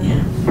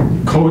 Yeah.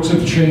 Codes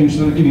have changed.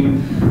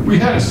 We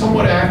had a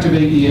somewhat active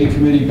ADA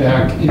committee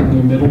back in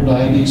the middle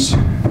 90s.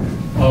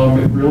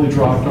 It really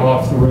dropped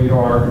off the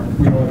radar.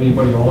 We don't have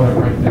anybody on it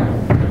right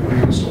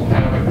now. We still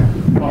have it.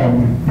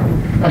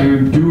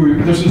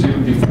 This is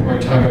even before my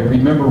time. I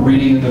remember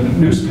reading in the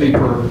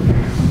newspaper.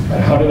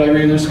 How did I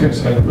read this?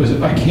 Because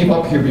I came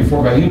up here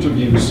before my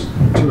interviews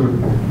to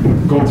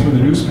go through the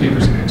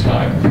newspapers at the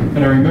time.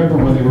 And I remember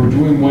when they were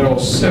doing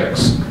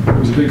 106, there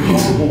was a big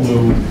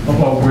hullabaloo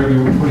about where they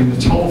were putting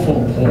the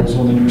telephone poles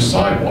on the new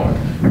sidewalk,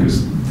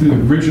 because the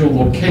original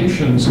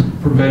locations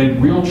prevented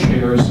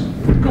wheelchairs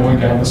from going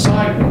down the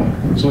sidewalk.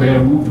 So they had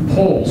to move the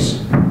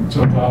poles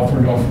to allow for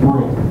enough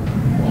room.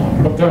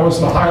 But that was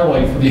the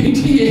highlight for the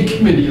ADA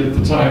committee at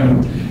the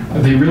time,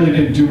 and they really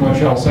didn't do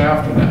much else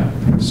after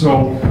that.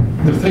 So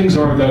the things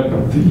are that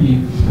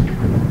the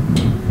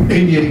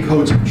ADA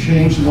codes have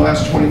changed in the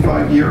last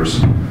 25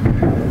 years.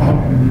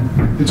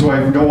 And so I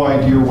have no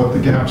idea what the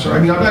gaps are. I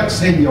mean, I'm not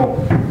saying,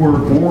 we're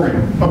boring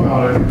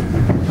about it,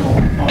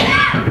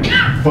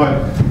 but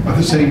at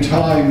the same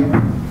time,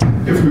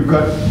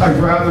 I'd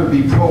rather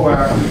be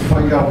proactive,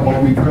 find out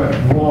what we've got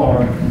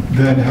wrong,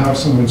 than have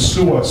someone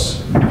sue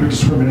us for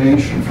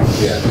discrimination for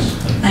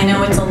this. I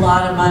know it's a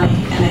lot of money,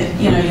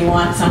 and you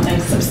want something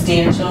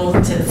substantial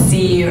to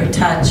see or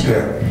touch.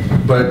 Yeah,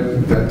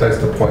 but that's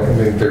the point. I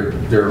mean,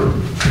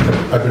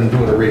 I've been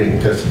doing a reading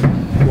because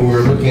when we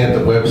were looking at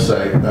the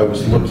website, I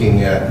was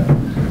looking at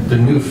the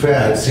new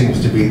fad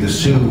seems to be to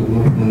sue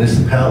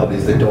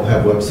municipalities that don't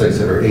have websites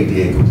that are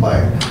ADA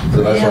compliant.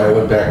 So that's why I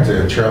went back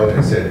to Charlie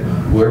and said,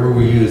 whoever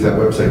we use, that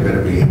website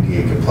better be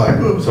ADA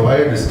compliant. So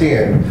I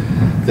understand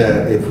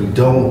that if we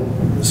don't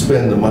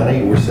spend the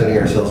money, we're setting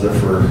ourselves up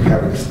for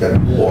having to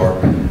spend more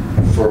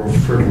for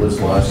frivolous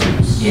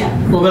lawsuits. Yeah.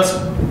 Well, that's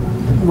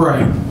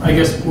right. I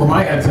guess where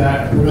my head's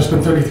at, we're gonna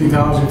spend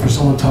 $33,000 for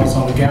someone to tell us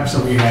all the gaps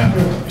that we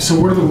have. So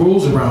what are the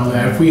rules around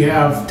that? If we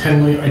have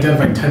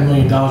identified $10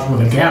 million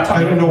worth of gaps.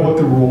 I don't know what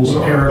the rules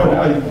are, but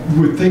I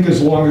would think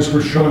as long as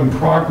we're showing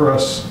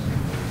progress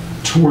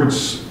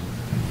towards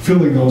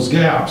filling those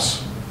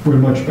gaps, we're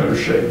in much better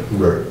shape.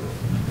 Right.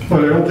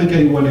 But I don't think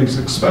anyone is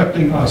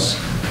expecting us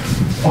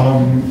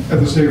at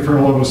the state fair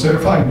level to say,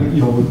 fine,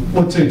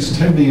 let's say it's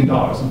 $10 million,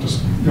 and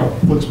just,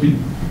 let's be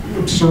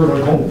absurd,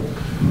 I hope,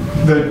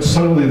 that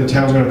suddenly the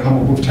town's going to come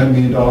up with $10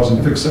 million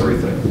and fix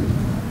everything.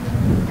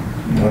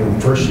 Not in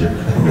the first year.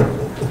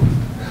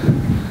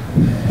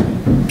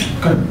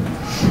 Okay.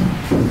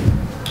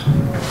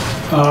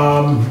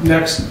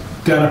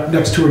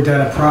 Next two are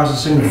data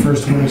processing. The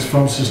first one is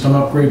phone system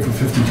upgrade for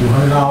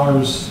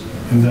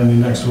 $5,200. And then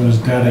the next one is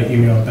data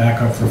email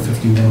backup for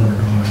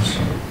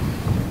 $5,100.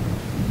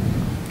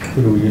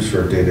 Who do we use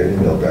for data and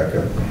email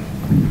backup?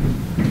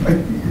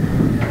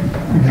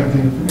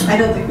 I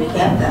don't think we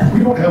have that. We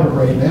don't have it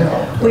right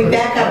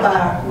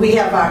now. We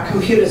have our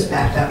computers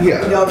backed up.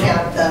 Yeah. We don't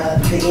have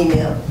the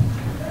email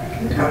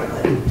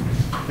currently.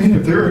 I mean,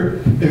 if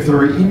there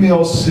are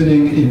emails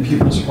sitting in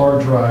people's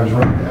hard drives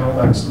right now,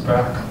 that's the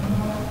backup.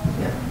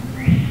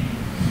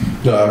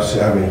 No, I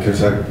mean,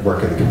 because I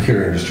work in the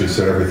computer industry,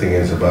 so everything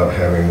is about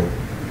having,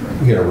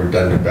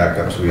 redundant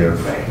backups. We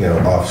have,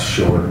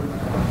 offshore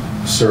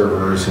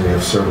servers, and we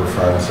have server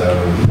farms down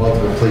in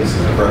multiple places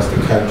across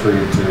the country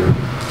to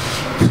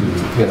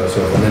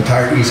so if an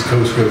entire East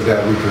Coast goes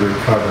down, we can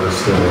recover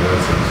still.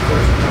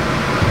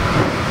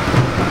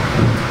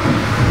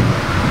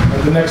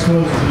 The next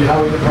one is the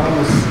highway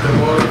department's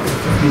devoted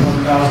for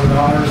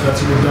 $51,000.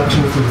 That's a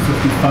reduction from the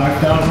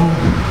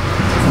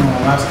 $55,000. from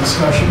our last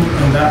discussion,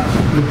 and that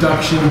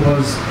reduction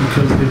was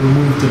because they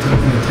removed an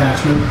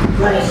attachment.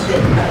 Right,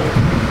 right.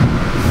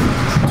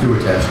 2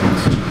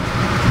 attachments.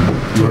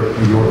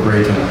 Your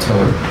brake and a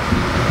tiller.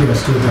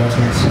 Yes, 2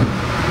 attachments.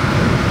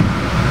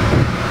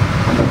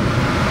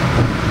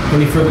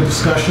 Any further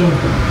discussion?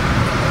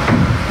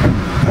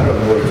 I don't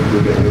know what to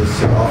do with this,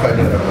 so I'll find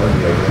out on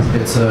Monday, I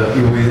guess. It's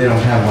they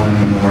don't have one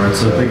anymore.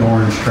 It's a big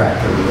orange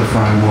tractor with a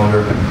front end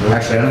loader.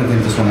 Actually, I don't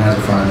think this one has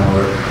a front end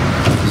loader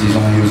because he's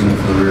only using it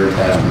for the rear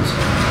attachments.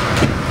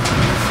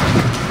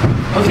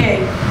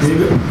 Okay,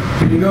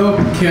 Here you go,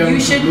 Kim. You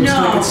should Looks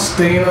know. like it's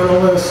staying on the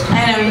list.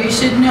 I know, you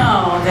should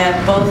know that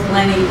both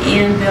Lenny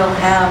and Bill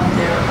have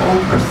their own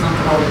personal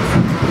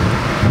Kubotas.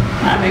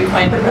 I've been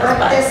quite But impressed not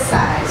by this it.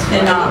 size.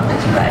 They're not,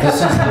 right? This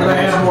is But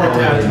I have more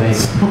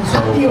attachments.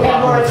 You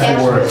have more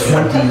For attachments.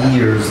 20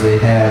 years, they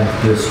had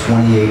this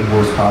 28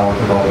 horsepower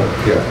Kubota.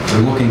 Yeah.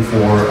 They're looking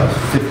for a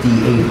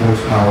 58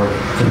 horsepower,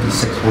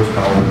 56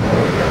 horsepower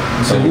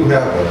Kubota. So you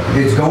have one.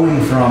 It's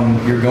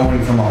you're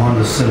going from a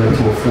Honda Civic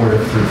to a Ford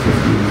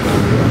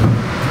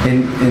F-350.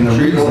 In the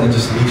Sure you don't want to reason,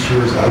 just lease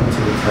yours out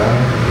to the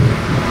town?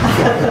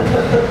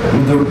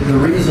 the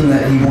reason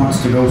that he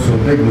wants to go so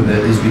big with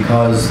it is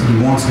because he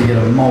wants to get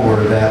a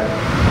mower that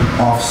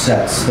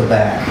offsets the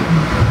back.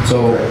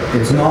 So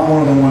it's not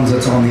one of the ones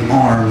that's on the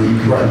arm that you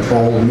can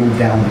control and move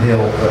down the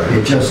hill.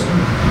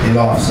 It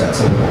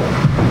offsets a little,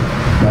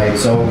 right?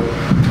 So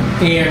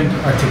And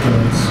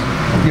articulates.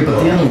 yeah,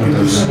 but the other one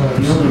does that.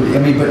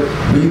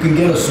 But you can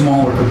get a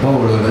smaller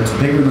Kubota that's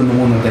bigger than the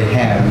one that they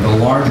had, the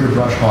larger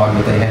brush hog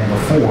that they had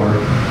before,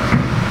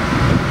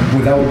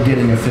 without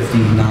getting a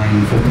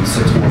 59,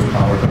 56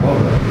 horsepower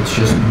Kubota. It's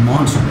just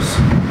monstrous.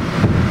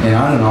 And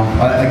I don't know.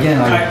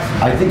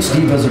 I think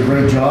Steve does a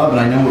great job, and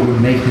I know it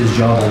would make his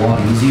job a lot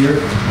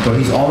easier, but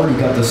he's already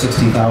got the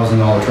 $60,000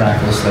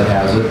 trackless that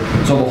has it.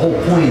 So the whole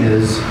point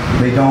is,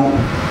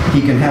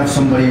 he can have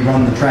somebody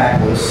run the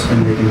trackless,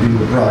 and they can do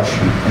the brush,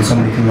 and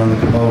somebody can run the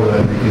Kubota,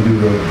 and they can do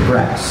the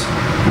grass.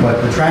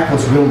 But the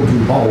trackless will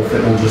do both.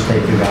 It will just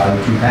take the guy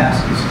 2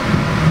 passes.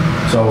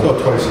 So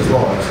Twice as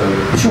long,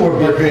 so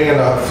sure, you're but paying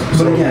off,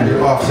 so again,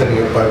 you're offsetting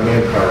it by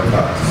manpower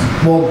costs.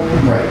 well,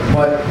 right.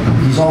 But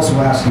he's also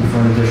asking for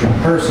an additional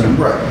person.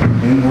 Right.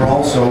 And we're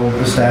also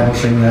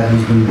establishing that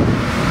he's been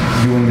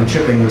doing the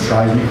chipping, which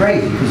drives me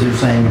crazy, because they're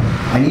saying,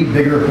 I need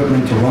bigger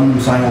equipment to run them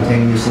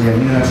simultaneously, I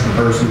need an extra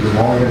person to do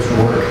all the extra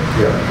work.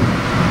 Yeah.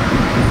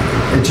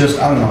 It just,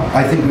 I don't know,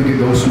 I think we could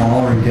go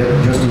smaller and get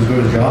just as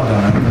good a job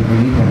done. I don't think we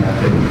need one that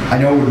big. I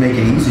know it would make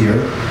it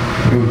easier.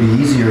 It would be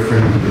easier for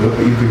him to do it,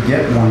 but you could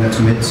get one that's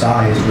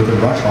mid-sized with a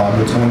brush hog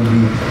that's going to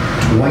be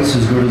twice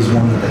as good as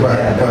one that they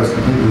had that was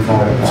completely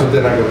falling apart. So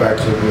then I go back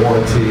to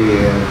warranty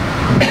and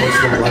what's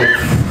the life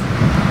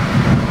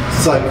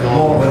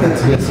cycle when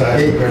it's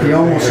mid-sized. He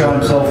almost shot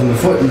himself in the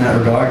foot in that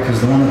regard, because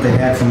the one that they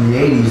had from the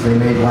 80s, they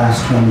made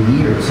last 20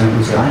 years, and it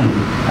was tiny.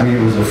 I mean,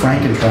 it was a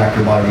Franken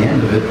tractor by the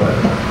end of it, but,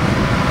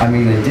 I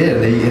mean, they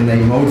did. They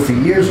mowed for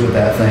years with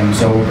that thing.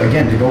 So,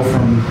 again, to go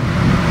from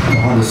the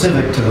Honda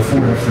Civic to the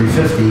Ford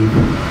F-350,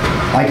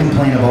 I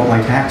complain about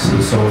my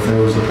taxes, so if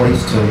there was a place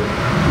to,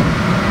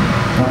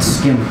 not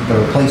skimp, but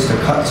a place to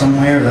cut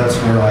somewhere, that's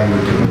where I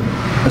would do it.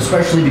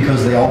 Especially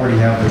because they already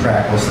have the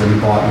trackless that he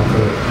bought with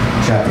the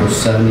Chapter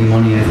 70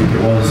 money, I think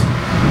it was.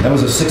 That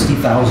was a $60,000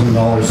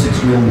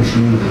 6-wheel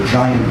machine with a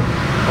giant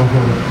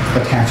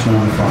attachment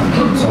on the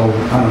front. So,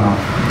 I don't know.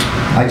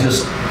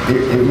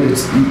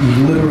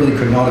 You literally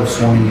could not have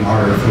swung any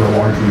harder for a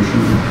large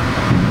machine.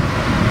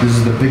 This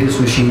is the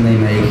biggest machine they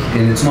make,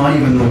 and it's not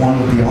even the one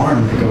with the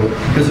arm that goes.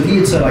 Because if he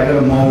had said, I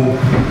gotta mow,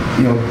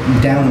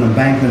 down an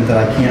embankment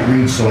that I can't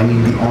reach, so I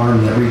need the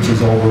arm that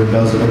reaches over and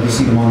does it, like you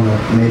see them on the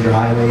major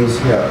highways.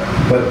 Yeah.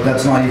 But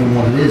that's not even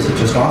what it is, it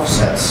just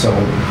offsets. So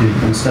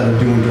instead of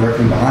doing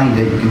directly behind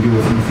it, you can do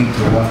a few feet to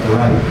the left or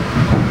right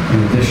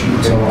in addition.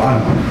 So I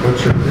don't know.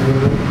 What's your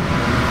opinion?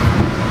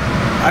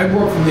 I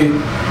work from the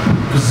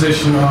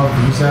position of,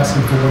 he's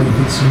asking for what he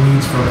thinks he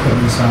needs for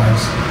equipment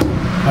size.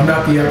 I'm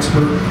not the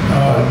expert,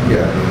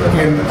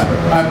 and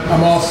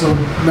I'm also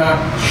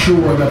not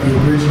sure that the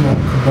original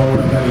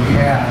Kubota that he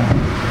had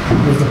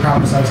was the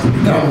proper size to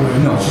begin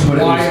with. No, which is but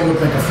why it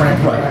looked like a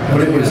Franken Right, tractor.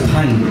 but it was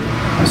tiny.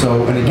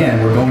 So, and again,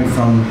 we're going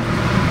from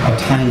a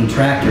tiny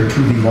tractor to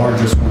the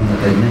largest one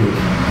that they make.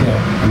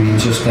 Yeah. I mean,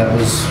 it's just, that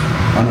was,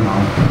 I don't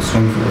know, a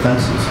swing for the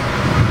fences.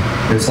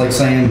 It's like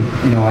saying,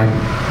 I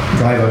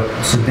drive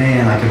a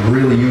sedan, I could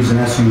really use an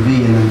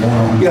SUV and then go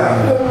on. Yeah,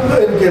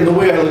 and again, the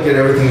way I look at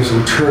everything is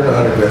return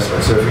on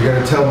investment. So if you're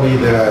going to tell me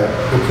that,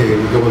 okay,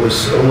 we go with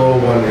a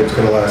low one, it's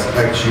going to last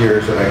X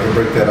years, and I can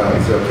break that out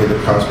and say, okay, the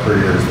cost per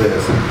year is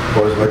this.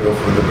 Or if I go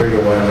for the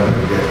bigger one, I'm going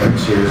to get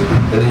X years.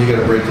 And then you're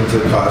going to break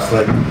into the cost,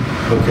 like,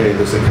 okay,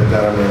 this is cut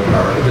down on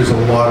manpower. There's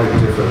a lot of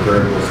different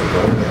variables that go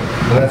in there.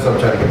 And that's what I'm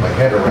trying to get my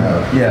head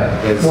around. Yeah.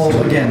 Well,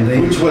 again,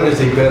 which one is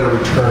a better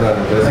return on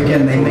investment?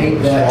 Again, they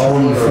made that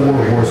 24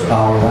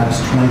 horsepower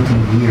last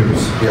 20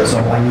 years. Yes. So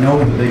I know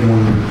the big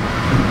one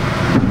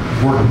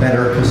work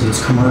better because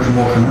it's commercial,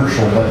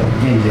 but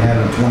again, you had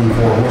a 24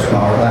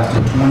 horsepower, it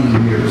lasted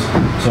 20 years.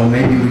 So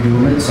maybe we do a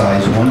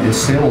mid-size one. It's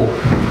still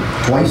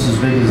twice as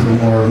big as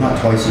or not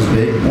twice as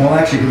big. Well,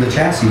 actually, the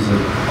chassis is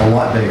a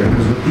lot bigger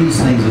because with these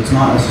things, it's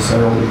not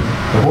necessarily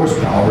the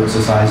horsepower, it's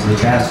the size of the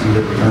chassis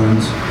that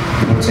determines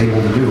what it's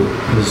able to do.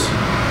 Because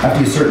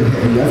after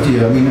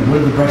I mean,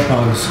 what are the brush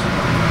hogs?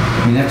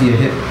 I mean, after you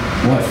hit,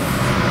 what?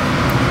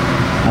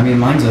 I mean,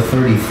 mine's a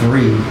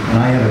 33, and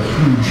I have a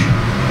huge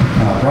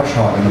brush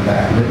hog in the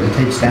back. It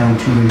takes down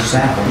 2-inch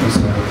saplings.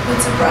 So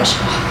What's a brush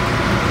hog?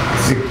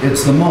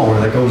 it's the mower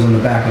that goes in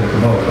the back of the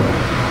Kubota.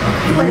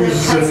 When it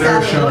Uses cuts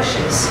down the inertia,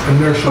 bushes.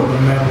 inertia with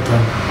a metal to,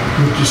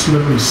 you just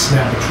literally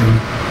snap a tree.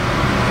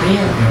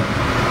 Really? Yeah.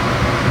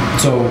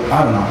 So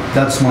I don't know.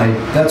 That's my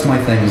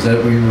thing is that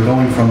we were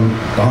going from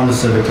the Honda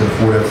Civic to the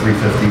Ford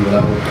F-350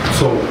 without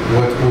So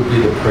what would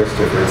be the price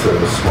difference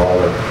of a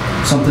smaller?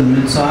 something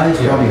mid-size,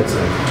 Yeah, probably that's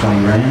it.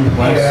 20 grand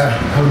less. Yeah,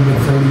 probably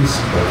mid-30s.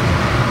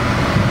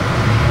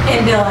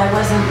 And Bill, I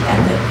wasn't at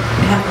the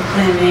capital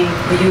plan meeting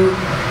where you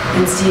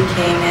and Steve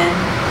came in.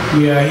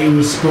 Yeah, he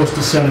was supposed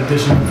to send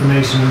additional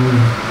information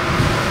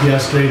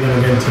yesterday, then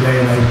again today,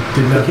 and I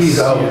did not He's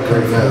see out it.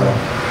 right now.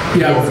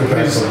 Yeah, He'll be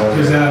back his on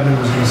Monday. admin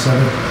was gonna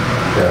send it.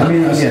 Yeah. I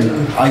mean,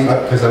 again,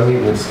 Because I'm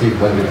meeting with Steve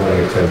Monday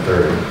morning at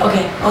 10:30.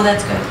 Okay, oh,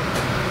 that's good.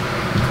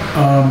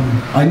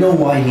 I know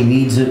why he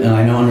needs it, and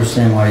I don't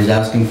understand why he's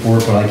asking for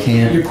it, but I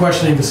can't. You're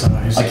questioning the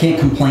size. I can't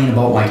complain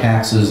about my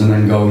taxes and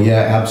then go,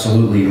 yeah,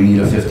 absolutely, we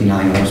need a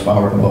 59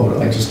 horsepower Kubota.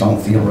 I just don't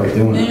feel right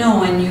doing it.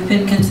 No, and you've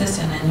been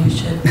consistent and you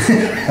should.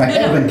 I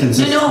have been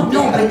consistent.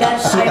 No, but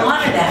that's, I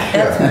honor that.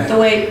 That's the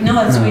way, no,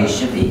 that's the way it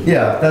should be.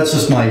 Yeah,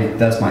 that's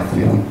my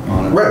feeling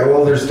on it. Right,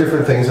 well, there's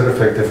different things that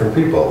affect different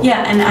people.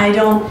 Yeah, and I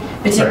don't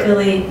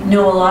particularly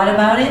know a lot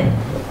about it.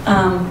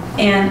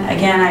 And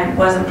again, I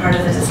wasn't part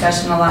of the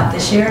discussion a lot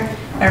this year.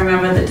 I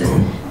remember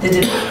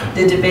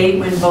the debate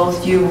when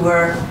both you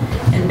were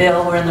and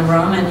Bill were in the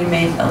room, and you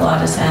made a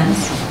lot of sense.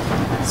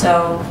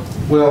 So,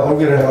 Well,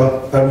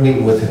 I'm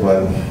meeting with him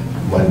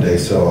on Monday,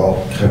 so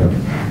I'll kind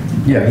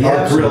of, Yeah,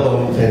 I'll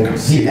grill him and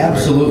see. he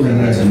absolutely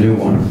needs a new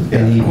one,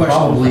 and he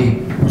probably,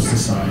 What's the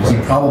size? he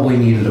probably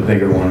needed a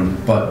bigger one,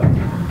 but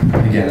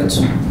again, he's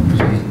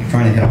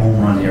trying to hit a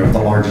home run here with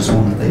the largest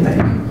one that they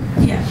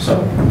make. yeah. So,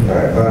 All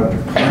right,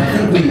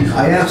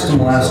 I asked him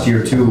last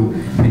year too,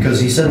 because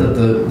he said that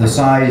the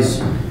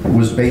size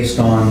was based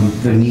on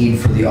the need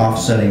for the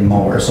offsetting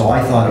mower, so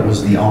I thought it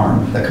was the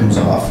arm that comes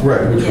off.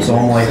 right, which Yeah. So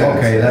I'm like, makes sense.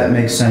 okay, that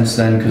makes sense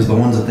then, because the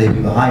ones that they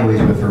do the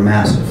highways with are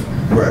massive.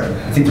 Right.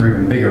 I think they're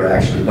even bigger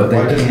actually, but they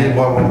Why doesn't he can't.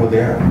 want one with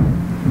the arm?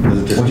 Does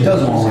it just- Well, he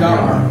doesn't want one He's on the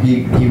got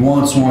arm. He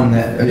wants one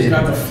that. He's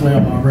got the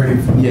flail already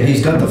for the... Yeah,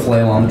 he's got the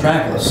flail on the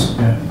trackless.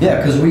 Yeah. Yeah,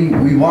 because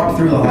we walked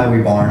through the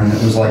highway barn and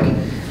it was like,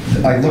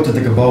 I looked at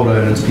the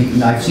Kubota and it's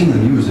beat, I've seen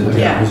them use it.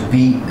 Yeah. It was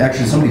beat,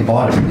 actually somebody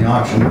bought it in the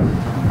auction,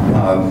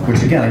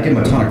 which again, I give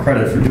him a ton of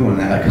credit for doing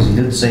that because he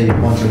did save a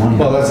bunch of money.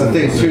 Well, that's the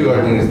thing too,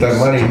 I mean, is that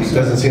money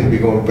doesn't seem to be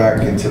going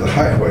back into the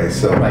highway,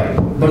 so. Right,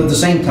 but at the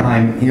same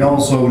time, he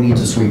also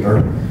needs a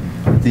sweeper.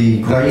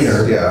 The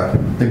grader, Yeah,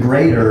 the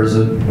grader is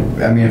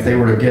I mean, if they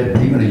were to get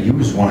even a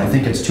used one, I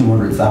think it's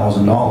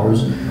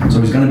 $200,000.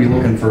 So he's gonna be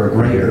looking for a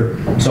grader.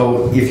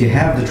 So if you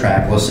have the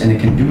trackless and it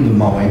can do the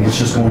mowing, it's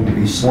just going to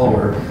be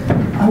slower.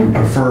 I would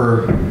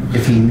prefer,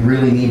 if he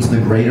really needs the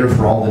grader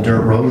for all the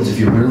dirt roads, if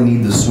you really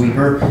need the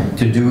sweeper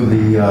to do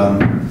the,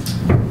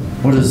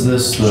 what is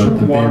this, the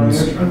Water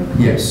bins? management?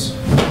 Yes.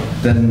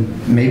 Then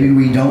maybe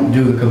we don't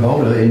do the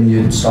Kubota and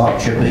you stop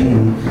chipping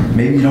and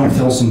maybe you don't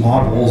fill some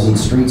potholes in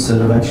streets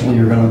that eventually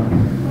you're gonna,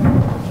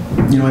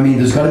 you know what I mean?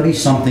 There's gotta be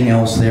something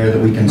else there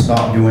that we can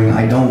stop doing.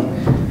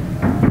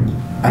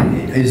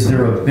 Is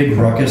there a big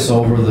ruckus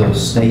over the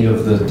state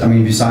of the, I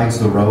mean, besides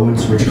the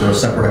roads, which are a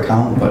separate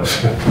account, but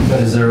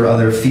are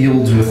there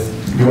fields with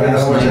you wanna know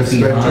how much I grass 9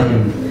 feet spent high?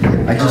 on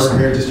And I just,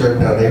 here, just driving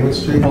down Haywood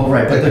Street? well,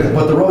 right,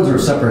 but the roads are a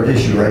separate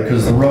issue, right?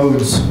 Because the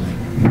roads,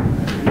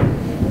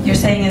 You're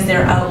saying is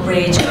there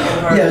outrage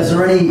over? yeah, is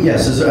there any,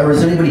 yes, or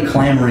is anybody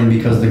clamoring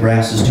because the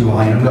grass is too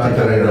high in a Not that I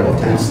particular area know,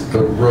 of town? it's the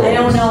roads. I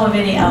don't know of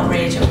any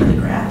outrage over the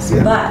grass,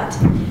 Yeah. but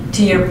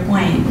to your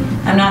point,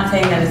 I'm not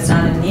saying that it's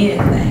not a needed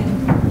thing,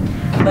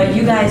 but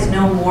you guys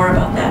know more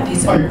about that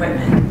piece of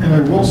equipment. And I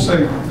will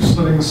say,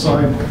 setting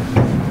aside,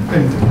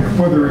 and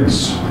whether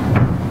it's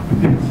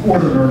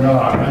important or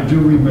not, I do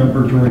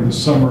remember during the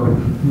summer,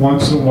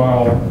 once in a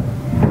while,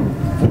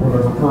 for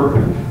whatever,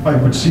 I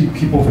would see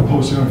people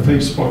posting on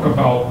Facebook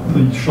about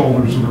the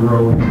shoulders of the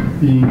road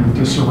being in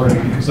disarray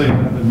because they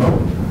haven't been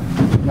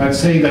mowed. Not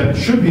saying that it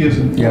should be as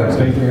important as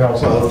anything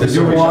else. Well, if there's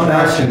so You're much on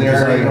action there,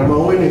 action, I'm gonna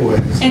mow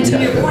anyways. And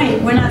to your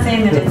point, we're not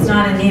saying that it's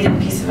not a needed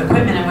piece of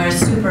equipment, and we're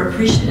super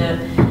appreciative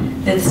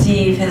that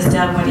Steve has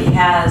done what he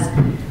has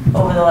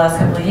over the last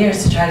couple of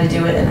years to try to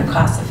do it in a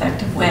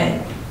cost-effective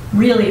way.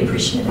 Really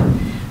appreciative.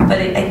 But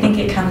I think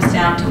it comes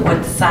down to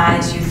what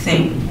size you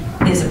think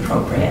is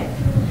appropriate.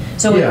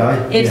 So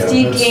if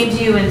Steve came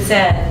to you and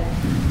said,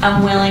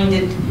 I'm willing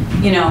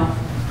to, you know,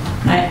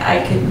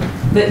 I could,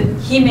 but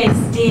he may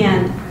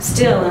stand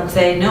still and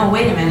say, no,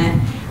 wait a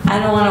minute, I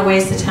don't want to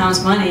waste the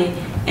town's money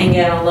and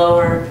get a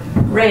lower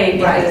rate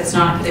because Right. it's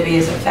not going to be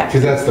as Because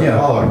effective. that's the Yeah.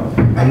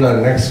 problem. I'm not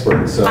an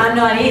expert, so. I'm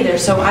not either,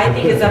 so I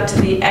think it's up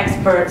to the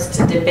experts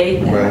to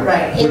debate that.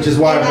 Right. Which is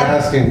why I'm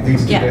asking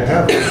these two Yeah. to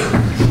have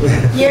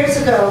it. Years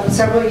ago,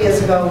 several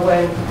years ago,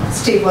 when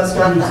Steve was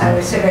not the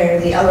highway surveyor,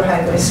 the other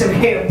highway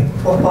surveyor,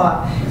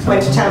 Bob,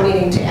 went to town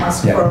meeting to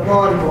ask for a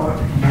lawnmower,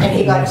 and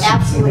he got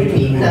absolutely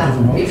beaten up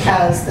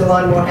because the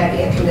lawnmower had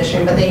air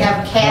conditioning, but they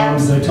have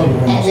cabs, They told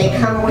me and they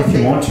come with If it.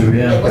 you want to,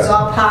 yeah. It was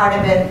all part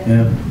of it.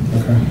 Yeah.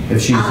 If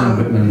she's in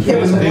Whitman. There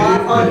was a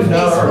lot on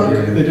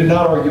Facebook. They did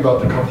not argue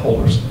about the cup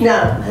holders.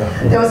 No,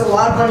 there was a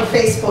lot on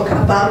Facebook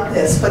about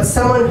this, but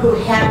someone who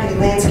had a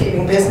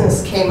landscaping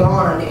business came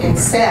on and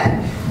said,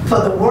 for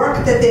the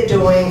work that they're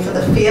doing, for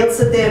the fields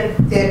that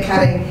they're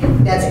cutting,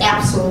 that's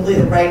absolutely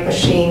the right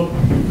machine.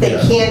 They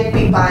can't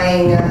be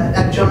buying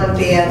a John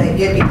Deere that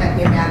you'd be cutting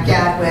your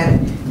backyard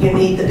with. You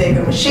need the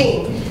bigger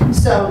machine.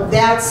 So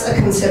that's a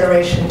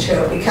consideration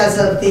too, because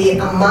of the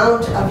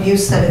amount of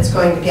use that it's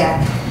going to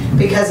get.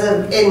 Because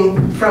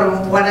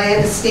from what I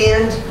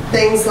understand,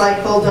 things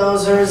like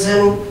bulldozers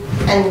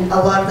and a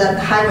lot of the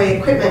highway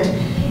equipment,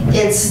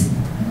 it's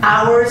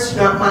hours,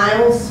 not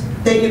miles,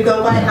 that you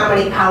go by, how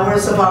many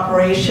hours of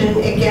operation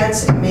it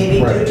gets, and maybe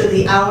due to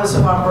the hours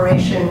of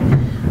operation,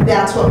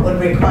 that's what would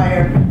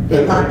require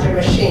a larger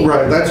machine.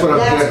 Right, that's what I'm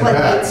That's getting what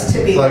at. needs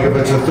to be. Like if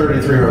it's a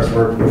 33 hours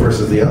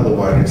versus the other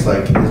one, it's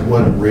like, is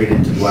one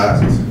rated to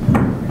last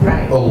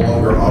Right. a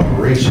longer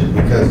operation?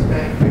 Because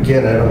Right.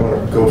 again, I don't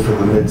want to go for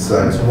the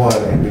mid-size one,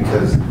 and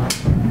because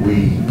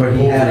we But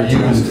he had it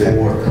used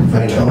overused for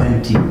I know.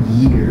 20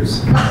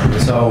 years.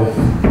 So,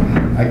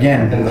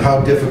 again, And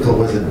how difficult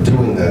was it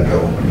doing that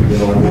though? You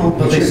know what I mean? well,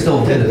 but they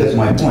still did it, is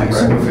my point.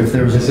 So if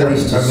there was Is a there,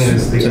 place to... I mean,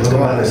 is the to other go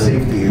one a out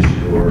safety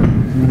issue or,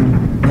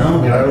 No.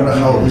 I mean, I don't know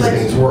how these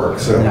things work,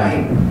 so.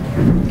 Right.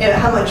 Yeah,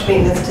 how much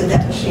maintenance did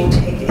that machine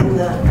take in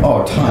the?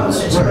 Oh, tons.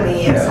 over the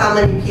 20 years? Yeah. How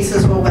many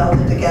pieces were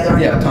welded together?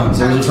 Yeah, tons.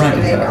 It was a How much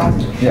were they Frankenstein.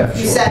 welded? Yeah, for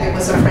You sure. said it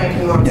was a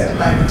Frankenmonster Yeah.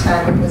 by the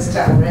time it was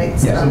done, right?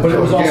 Yeah, but it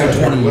was also Again,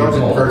 20 years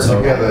welded old, parts so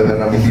together,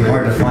 then I'm it'd be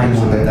hard to find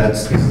one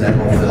that's that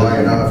old.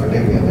 flying off and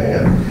hitting a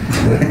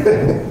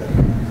man.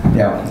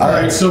 Yeah. All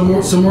right, so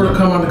more to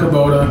come on the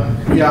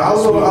Kubota. Yeah,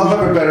 I'll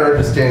have a better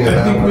understanding of I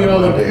that think we one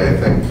all- on Monday, I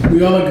think.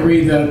 We all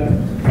agree that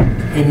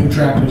a new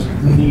tractor is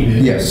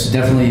needed. Yes,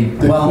 definitely.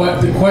 The Well,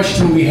 the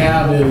question we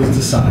have is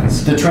the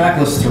size. the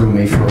trackless threw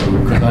me for a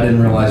loop because I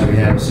didn't realize we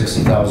had a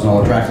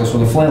 $60,000 trackless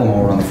with a flail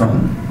mower on the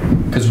front.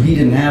 Because he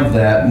didn't have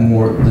that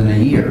more than a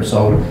year,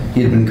 so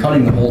he had been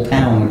cutting the whole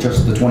town with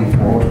just the 24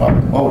 horsepower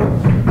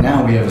Kubota.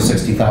 Now we have a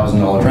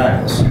 $60,000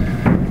 trackless.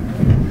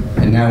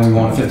 And now we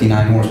want a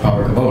 59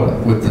 horsepower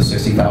Kubota with the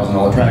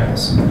 $60,000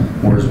 trackless.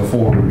 Whereas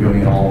before we were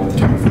doing it all with the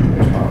 24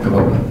 horsepower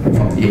Kubota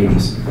from the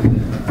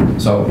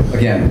 80s. So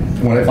again,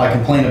 what if I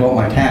complain about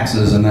my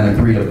taxes and then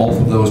agree to both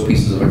of those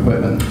pieces of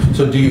equipment?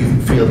 So do you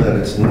feel that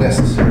it's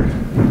necessary?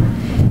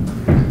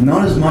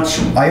 Not as much,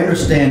 I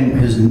understand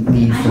his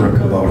need for a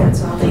Kubota.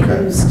 That's all they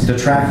Okay. used. The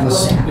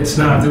trackless It's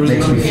not, there was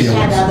makes me no, feel, It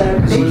had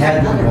other- he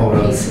had the other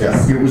Kubota,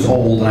 pieces. it was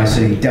old, and I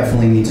said he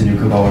definitely needs a new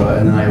Kubota,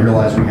 and then I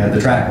realized we had the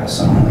trackless,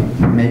 and I'm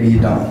like, maybe you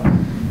don't.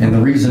 And the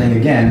reasoning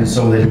again is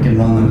so that he can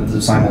run them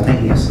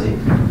simultaneously.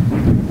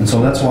 And so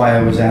that's why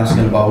I was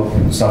asking about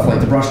stuff like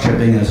the brush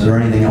chipping, is there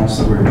anything else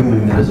that we're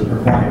doing that isn't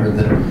required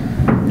that,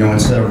 you know,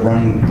 instead of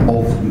running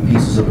both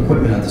pieces of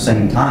equipment at the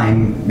same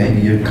time, maybe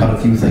you'd cut a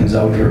few things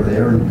out here or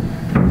there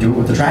and do it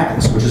with the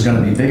trackless, which is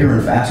gonna be bigger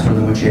and faster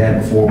than what you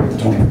had before with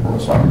the 24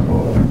 horsepower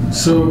Kubota.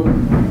 so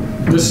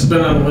this has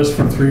been on the list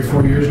for 3 or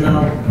 4 years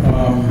now.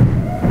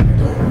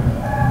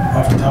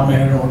 Off the top of my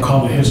head, I don't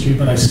recall the history,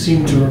 but I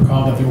seem to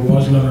recall that there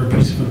was another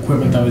piece of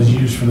equipment that was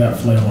used for that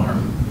flail arm.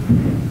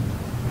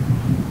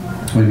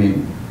 What do you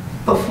mean?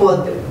 Before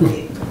the.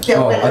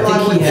 Oh,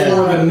 I think he had-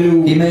 Before the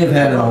new, He may have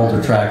had an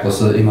older trackless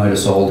that he might have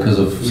sold because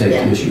of safety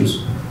Yeah.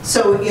 issues.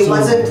 So it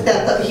wasn't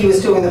that he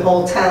was doing the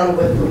whole town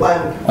with the one.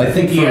 I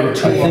think He had-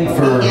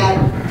 Yeah.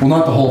 well,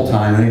 not the whole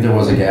time, I think there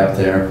was a gap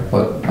there,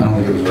 but I don't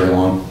think it was very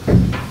long.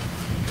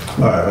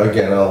 All right,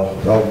 again,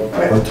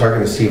 I'm talking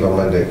to Steve on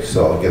Monday,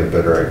 so I'll get a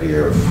better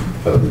idea of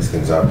how these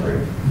things operate.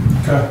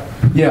 okay.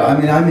 Yeah, I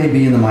mean, I may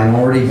be in the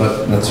minority,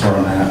 but that's where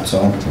I'm at,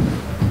 so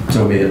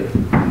be it.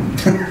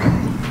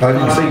 I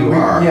didn't say you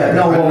are. Yeah,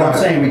 no, well, I'm not-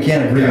 saying we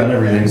can't agree on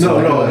everything. so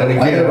No, and I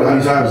again, gotta at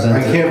least present I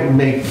it. can't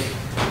make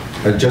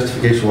a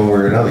justification one way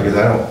or another, because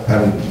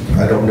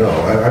I don't know.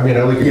 I mean,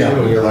 I look at you Yeah.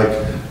 and you're like,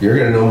 you're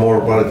gonna know more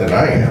about it than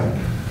I am.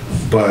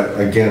 But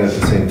again, at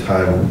the same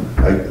time,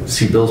 I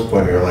see Bill's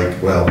point here, like,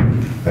 well,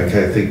 I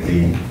kind of think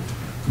the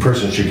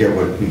person should get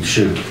what he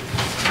should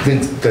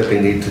think that they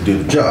need to do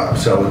the job.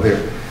 So there,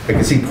 I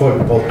can see both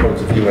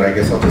points of view, and I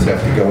guess I'll just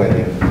have to go in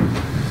and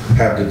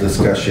have the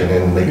discussion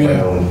and make my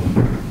Yeah. own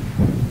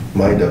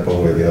mind up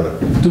one way or the other.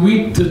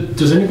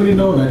 Does anybody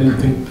know, and I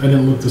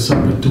didn't look this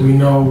up, but do we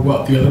know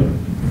what the other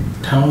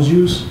towns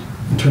use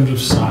in terms of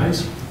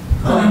size?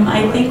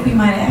 I think we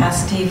might have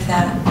asked Steve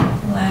that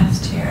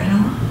last year. I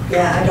don't.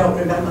 Yeah, I don't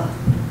remember.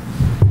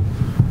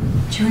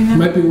 Do you It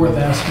remember? might be worth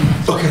asking.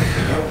 Okay.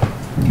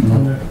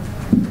 On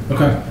that.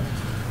 Okay.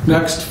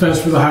 Next,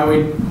 fence for the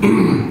highway,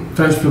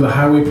 fence for the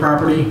highway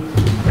property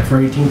for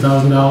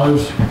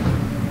 $18,000.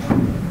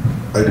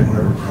 I don't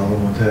have a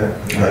problem with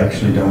that. I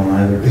actually don't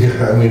either.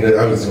 Yeah, I mean,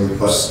 I was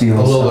a Stealing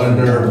little stuff and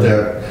unnerved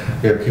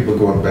dumping. that, yeah, people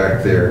going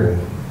back there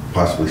and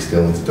possibly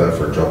stealing stuff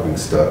or dumping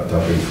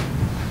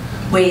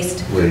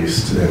Waste.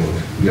 waste, and,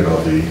 you know,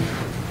 the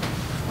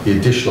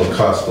additional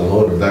cost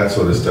alone of that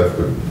sort of stuff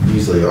would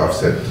easily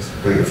offset just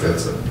putting a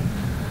fence up.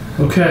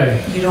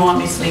 Okay, You don't want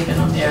me sleeping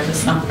up there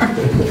this summer.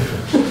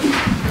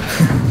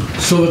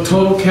 so the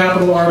total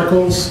capital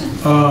articles,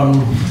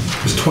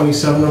 there's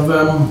 27 of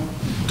them.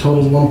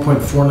 Total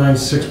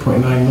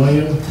 1.496.9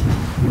 million. I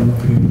don't know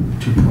if we can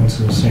do 2 points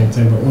in the same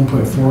thing, but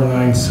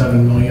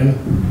 1.497 million.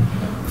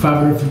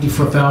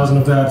 554,000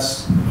 of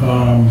that's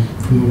from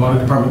the water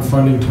department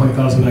funding,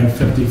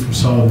 20,950 from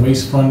solid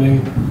waste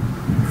funding,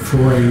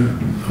 for a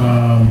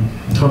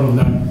total of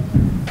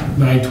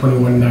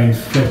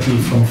 921,950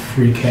 from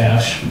free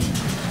cash.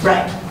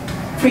 Right.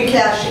 Free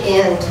cash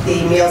and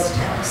the meals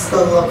tax, the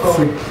local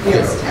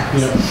meals tax.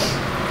 Yeah.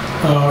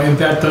 And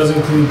that does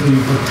include the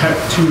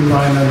two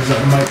line items that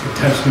might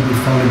potentially be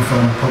funded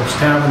from Pope's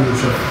Tavern,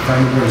 which are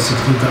primarily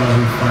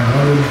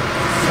 $16,500.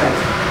 Right.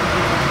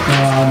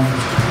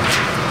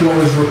 What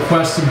was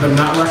requested but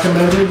not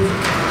recommended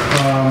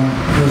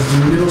was the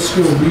middle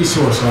school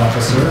resource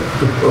officer.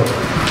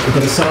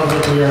 But it sounds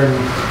like we are.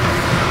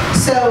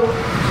 So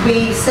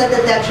we said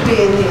that that should be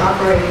in the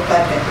operating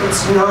budget.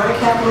 It's not a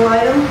capital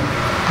item.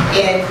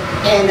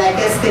 And I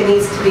guess there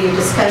needs to be a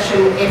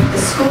discussion, if the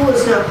school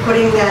is not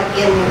putting that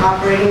in the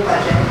operating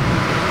budget,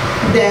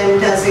 then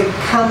does it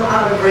come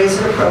out of raise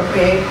and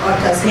appropriate, or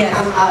does it Yes.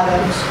 come out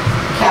of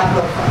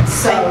capital funds?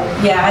 So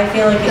Yeah, I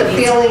feel like it the needs.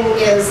 feeling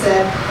is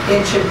that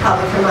it should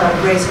probably come out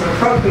of raise and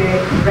appropriate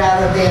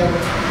rather than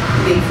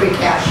the free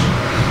cash.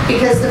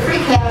 Because the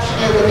free cash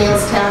and the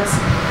meals tax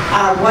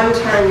are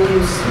one-time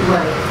use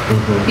money.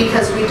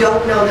 Because we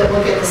don't know that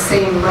we'll get the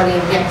same money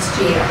next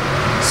year.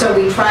 So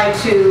we try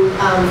to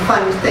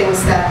fund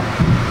things that,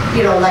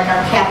 you know, like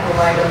our capital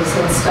items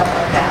and stuff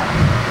like that.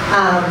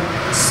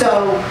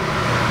 So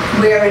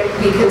where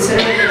we consider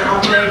it an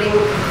operating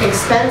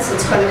expense,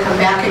 it's going to come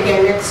back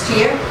again next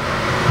year.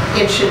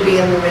 It should be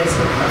in the raise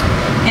and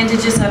appropriate. And to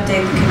just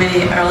update the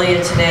committee, earlier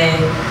today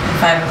at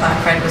 5 o'clock,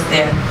 Fred was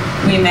there.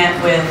 We met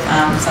with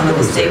some of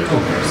the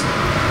stakeholders.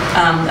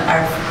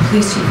 Our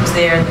police chief was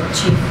there, the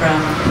chief from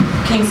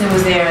Kingston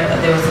was there,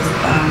 there was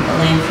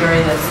Elaine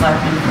Fury, the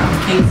selectman from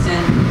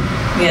Kingston.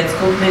 We had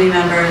school committee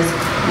members.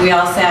 We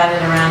all sat at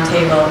a round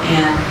table,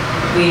 and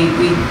we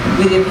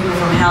had people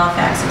from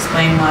Halifax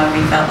explain why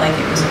we felt like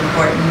it was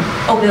important.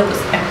 Oh, Bill was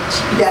there.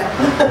 Yeah.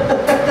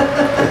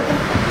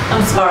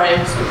 I'm sorry,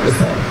 I'm super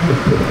sick.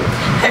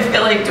 I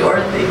feel like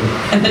Dorothy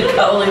and the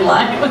Cowley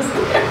line was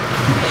there.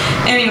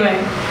 Anyway,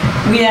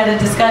 we had a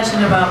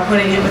discussion about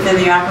putting it within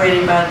the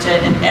operating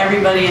budget, and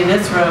everybody in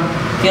this room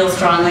feels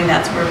strongly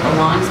that's where it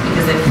belongs,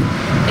 because if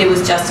it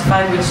was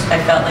justified, which I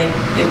felt like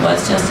it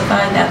was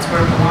justified, that's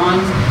where it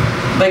belongs.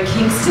 But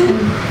Kingston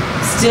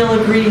still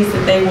agrees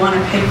that they want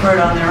to pay for it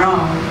on their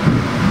own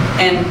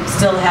and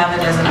still have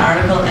it as an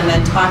article, and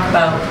then talk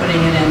about putting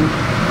it in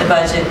the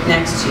budget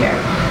next year.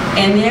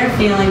 And their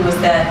feeling was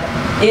that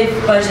if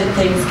budget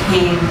things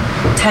came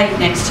tight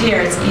next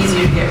year, it's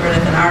easier to get rid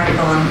of an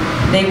article, and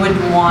they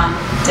wouldn't want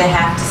to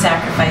have to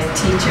sacrifice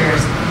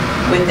teachers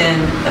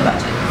within the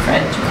budget.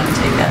 Fred, do you want to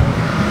take that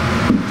over?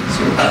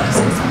 You were about to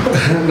say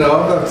something. No,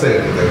 I'm not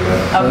saying anything, man.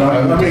 Okay.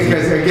 I mean,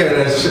 because again,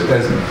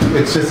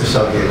 it's just a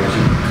shell game, as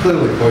you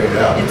clearly pointed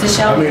out. It's a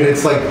shell I mean, game.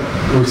 it's like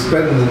we're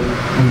spending,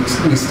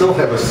 we still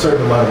have a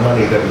certain amount of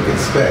money that we can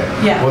spend.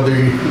 Yeah. Whether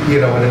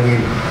you know what I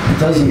mean? It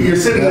doesn't. You're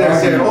sitting that there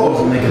saying, argument oh,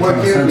 doesn't make a why ton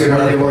of can't sense. you?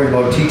 What are they worried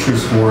about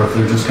teachers for if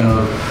they're just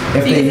gonna,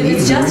 if they Because if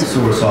need it's the just-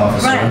 resource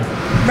officer?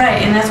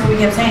 Right, and that's what we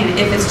kept saying.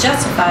 If it's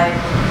justified,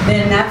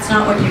 then that's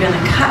not what you're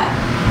gonna cut.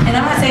 And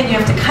I'm not saying you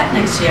have to cut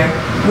next year.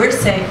 We're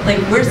saying,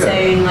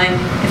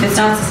 if it's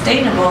not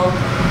sustainable,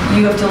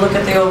 you have to look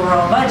at the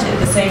overall budget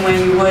the same way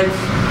you would.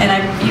 And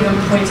I even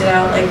pointed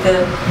out, like,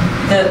 the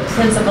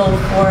principal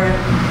for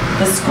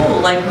the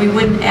school, like, we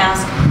wouldn't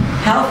ask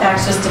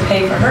Halifax just to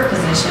pay for her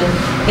position.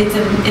 If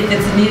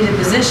it's a needed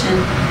position.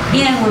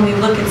 And when we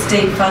look at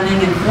state funding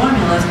and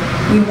formulas,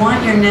 we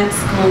want your net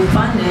school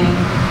funding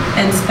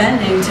and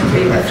spending to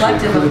be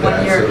reflective of what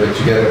So that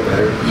you get it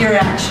better. you're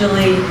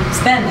actually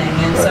spending.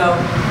 And so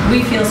we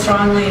feel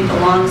strongly it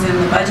belongs in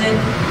the budget.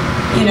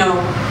 You know,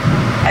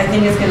 I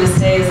think it's going to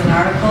stay as an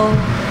article.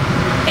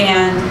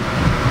 And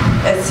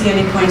as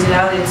Sandy pointed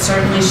out, it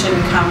certainly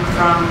shouldn't come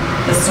from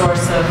the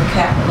source of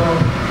capital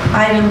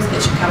items.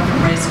 It should come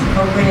from raise and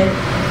appropriate.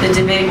 The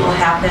debate will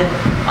happen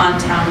on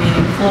town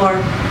meeting floor.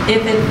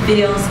 If it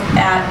feels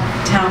at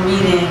town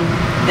meeting,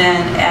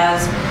 then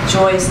as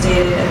Joy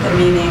stated at the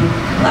meeting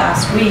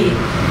last week,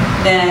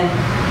 then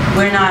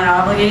we're not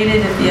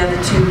obligated if the other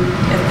two,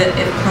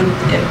 if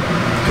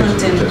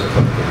Clinton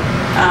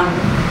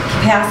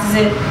passes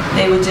it,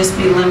 they would just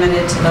be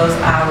limited to those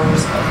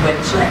hours of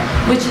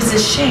which is a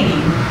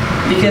shame,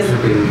 because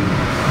Should be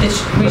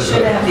We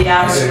should have the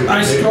hours.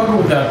 I struggle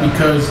with that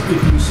because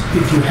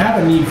if you have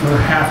a need for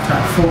a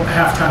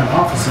half-time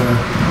officer,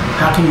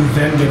 how can you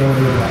then get away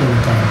with a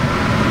quarter time?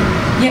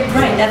 Yeah,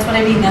 right, that's what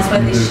I mean, that's why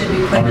they should be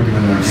put. Arguing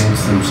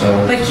against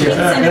themselves. But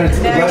Kingston And is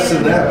it's very. less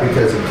than that,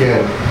 because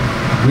again,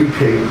 we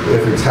pay,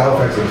 if it's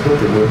Halifax and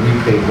Clinton, we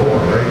pay more,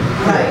 right?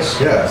 Right.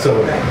 Yeah,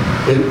 so, I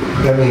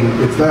mean,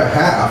 it's not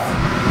half,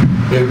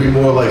 it'd be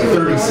more like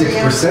 36%.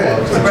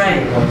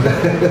 Right,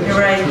 you're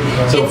right.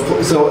 So,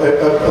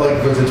 like,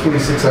 if it's a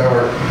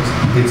 26-hour,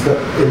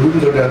 it wouldn't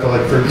go down to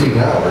like 13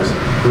 hours,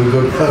 it would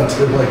go down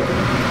to like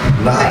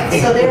 9. Right,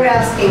 so they're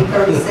asking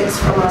 36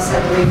 from us, I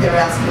believe they're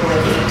asking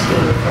like 18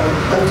 from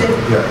Clinton.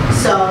 Yeah.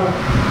 So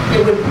it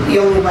would be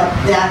only like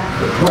that.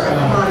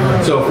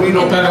 Right. So if we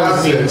don't That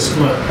pass was being it,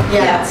 split.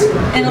 Yeah.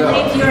 And the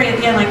late period,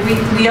 again, like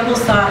we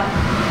almost thought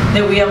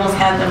that we almost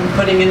had them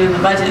putting it in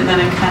the budget and then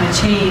it kind of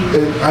changed.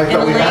 I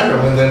thought we had them,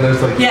 and then there's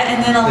like. Yeah,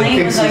 and then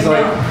Elaine was like, Kingston's no,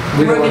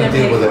 we we're don't want gonna to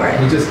deal pay with for it.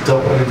 it. We just don't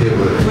want to deal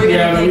with it. We're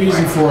Yeah, gonna the pay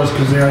reason for it. for us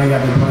because they already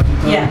got their budget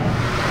done. Yeah,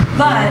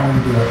 but They don't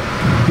wanna do it.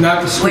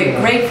 Not the school. we're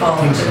grateful,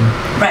 Kingston.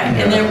 right,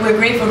 and we're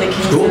grateful that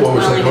School Kingston's board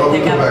was willing like, well, to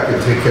we'll pick go back up and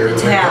take care the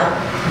of it. tab.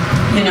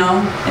 You know,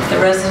 if the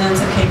residents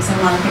of Kingston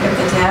want to pick up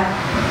the tab,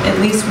 at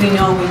least we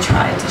know we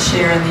tried to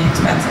share in the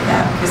expense of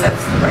that, because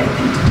that's the right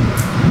thing to do.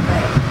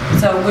 Right.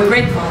 So we're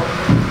grateful,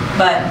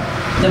 but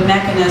the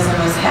mechanism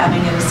is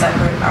having it a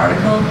separate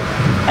article.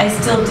 I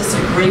still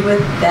disagree with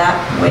that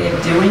way of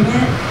doing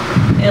it.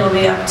 It'll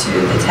be up to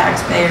the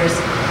taxpayers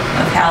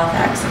of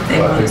Halifax if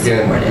they want But to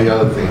again, support the it.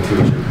 other thing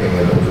too is you're paying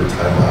an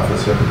overtime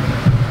officer.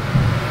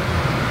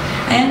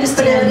 I But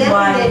understand evidently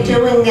why. they're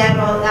doing that,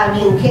 I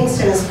mean,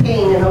 Kingston is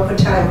paying an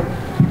overtime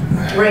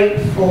rate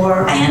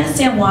for I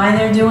understand why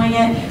they're doing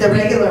it. the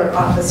regular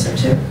officer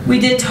too. We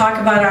did talk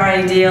about our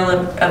ideal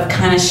of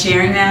kind of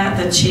sharing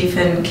that. The chief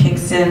in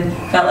Kingston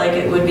felt like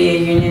it would be a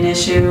union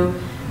issue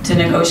to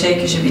negotiate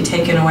because you'd be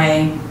taking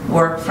away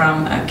work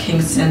from a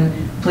Kingston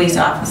police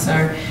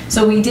officer.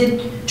 So we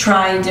did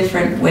try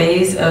different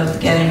ways of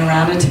getting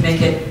around it to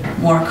make it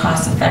more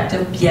cost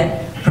effective,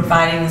 yet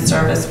providing the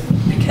service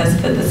because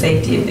of the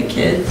safety of the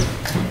kids.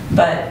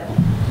 But,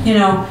 you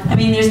know, I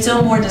mean, there's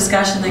still more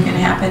discussion that can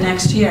happen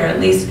next year. At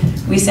least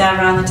we sat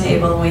around the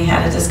table and we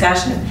had a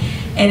discussion.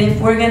 And if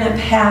we're gonna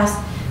pass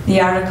the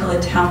article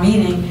at town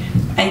meeting,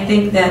 I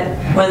think that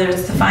whether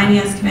it's the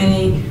finance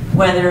committee,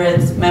 whether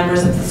it's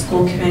members of the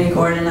school committee,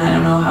 Gordon, I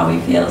don't know how he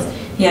feels,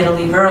 he had to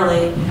leave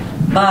early,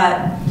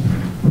 but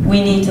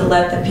we need to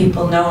let the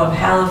people know of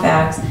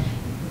Halifax.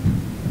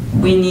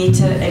 We need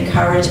to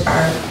encourage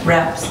our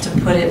reps to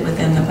put it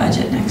within the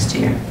budget next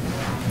year.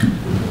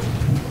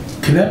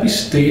 Can that be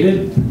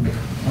stated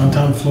on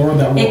town floor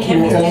that It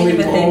can be we're stated,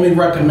 but they- only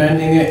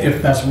recommending it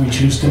if that's what we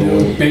choose to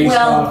do, based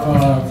Well, off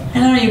of? I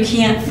don't know, you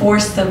can't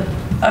force them,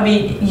 I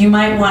mean, you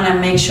might want to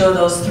make sure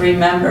those 3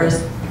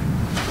 members,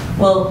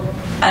 well,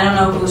 I don't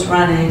know who's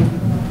running,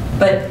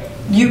 but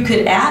you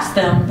could ask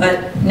them,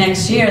 but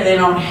next year they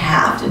don't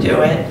have to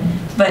do it.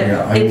 But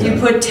Yeah, I if you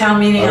would. put town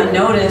meeting on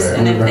notice,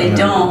 and if they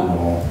don't,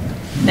 Well,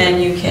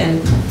 then you can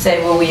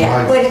say, well, we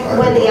have.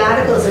 When the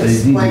article's They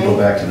need to go explained,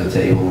 back to the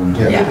table and.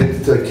 Yeah.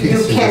 It's the you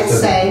Kingston can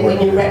just doesn't say, work.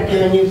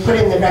 when you put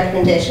in the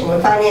recommendation,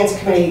 when finance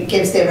committee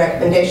gives their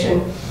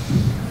recommendation,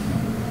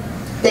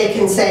 they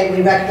can say,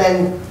 we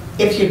recommend,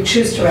 if you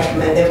choose to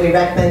recommend it, we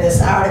recommend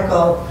this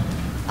article,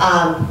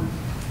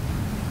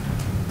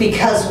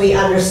 because we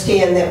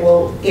understand that it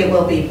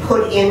will be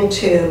put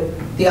into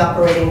the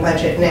operating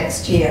budget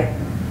next year.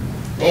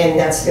 And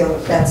that's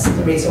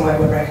the reason why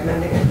we're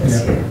recommending it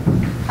this Yeah. year.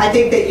 I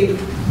think that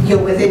you're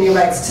within your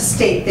rights to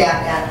state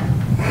that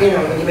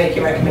when you make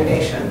your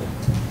recommendation.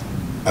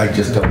 I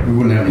just don't, We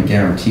wouldn't have any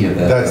guarantee of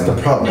that. that's the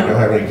problem, I don't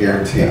have any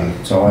guarantee. Yeah,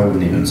 so I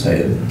wouldn't even say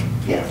it.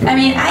 Yeah. I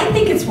mean, I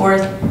think it's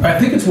worth, I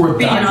think it's worth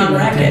Being on documenting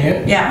record,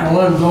 it. yeah. I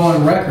want to go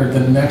on record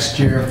that next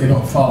year, if they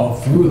don't follow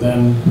through,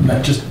 then I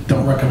just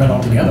don't recommend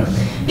altogether.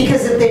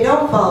 Because if they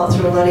don't follow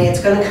through, Lenny,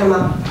 it's going to come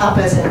up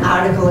as an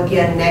article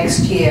again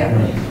next year.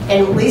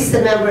 And at least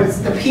the members,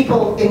 the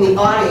people in the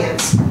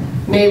audience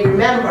may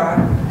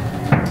remember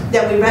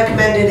that we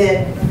recommended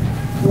it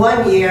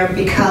one year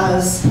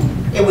because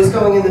it was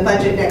going in the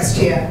budget next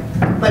year.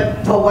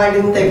 But why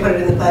didn't they put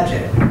it in the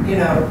budget? You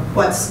know,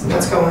 what's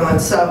going on?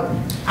 So,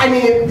 I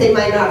mean, they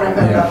might not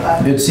remember, Yeah.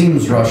 but It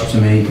seems rushed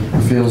to me.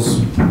 It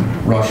feels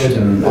rushed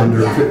and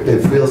under.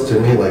 It feels to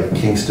me like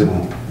Kingston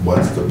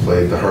wants to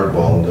play the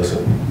hardball and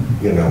doesn't,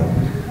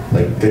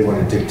 like they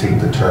want to dictate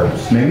the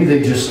terms. Maybe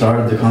they just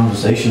started the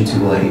conversation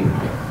too late.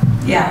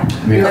 yeah.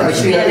 I mean, I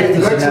see, it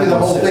doesn't that's the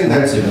whole thing,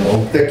 happen 6 months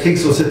ago. that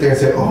Kingston will sit there and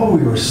say, oh,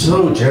 we were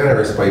so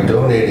generous by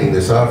donating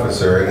this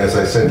officer, and as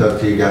I sent out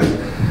to you guys,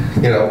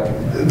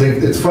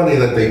 it's funny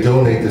that they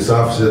donate this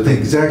officer the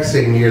exact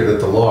same year that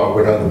the law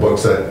went on the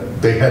books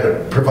that they had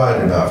to provide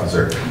an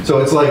officer. So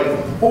it's like,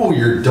 oh,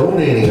 you're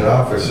donating an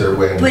officer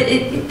when... But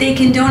they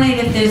can donate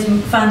if there's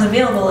funds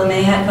available, and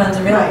they had funds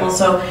available. Right.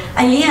 So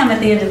I am,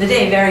 at the end of the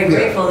day, very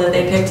grateful that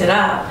they picked it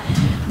up.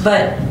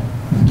 But,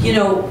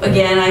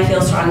 again, I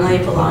feel strongly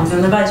it belongs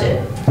in the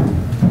budget.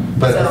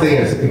 But the So- thing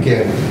is,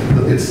 again,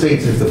 it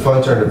states if the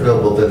funds aren't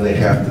available, then they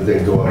have to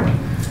then go up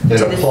and To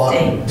the apply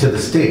state. to the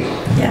state.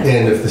 Yeah.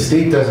 And if the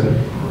state doesn't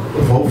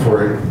vote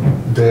for it,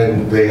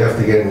 then they have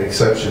to get an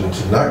exception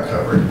to not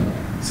cover it.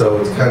 So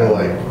it's kind of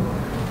like,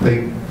 they,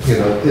 you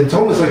know, it's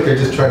almost like they're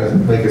just trying to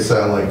make it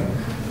sound like,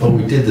 oh,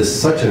 we did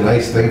this such a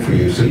nice thing for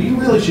you, so you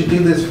really should do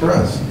this for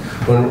us.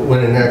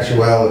 When in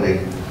actuality,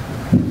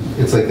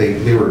 it's like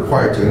they were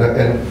required to.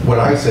 And what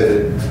I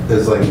said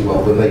is like,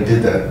 well, when they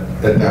did that,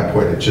 at that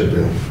point, it should have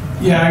been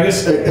Yeah, I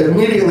guess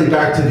immediately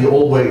back to the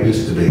old way it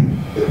used to be,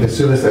 as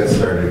soon as that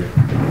started.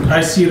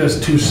 I see it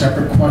as two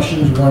separate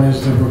questions. One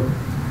is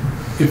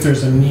if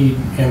there's a need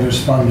and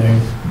there's funding,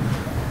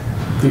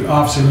 the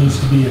officer needs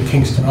to be a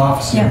Kingston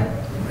officer. Yeah.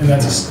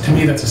 And to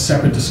me, that's a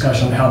separate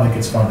discussion on how that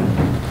gets funded.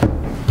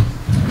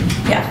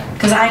 Yeah,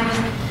 because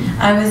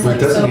I was But like,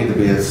 it doesn't so, need to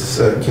be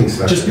a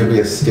Kingston officer, it can be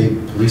a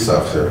state police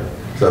officer.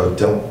 So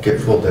don't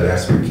get fooled that it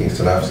has to be a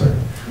Kingston officer.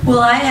 well,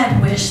 I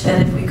had wished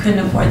that if we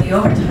couldn't afford the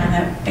overtime,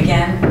 that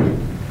again,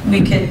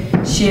 we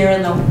could share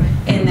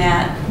in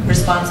that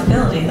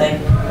responsibility. Like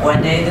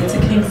one day that's a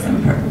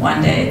Kingston,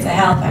 one day it's a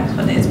Halifax,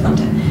 one day it's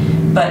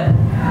Plimpton. But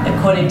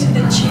according to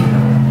the chief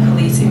of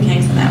police in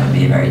Kingston, that would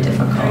be a very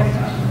difficult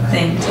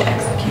thing to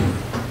execute.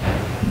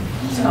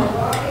 So,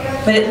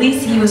 but at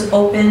least he was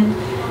open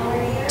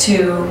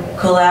to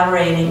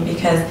collaborating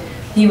because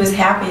he was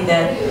happy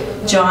that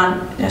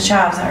John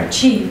Shavs, our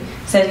chief,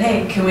 said,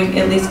 hey, can we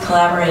at least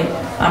collaborate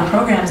on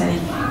programs? And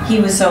he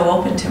was so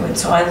open to it.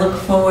 So I look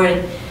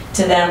forward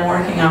to them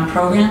working on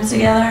programs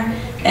together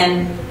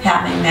and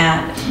having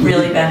that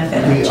really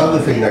benefit our The chief. other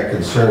thing that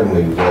concerned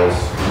me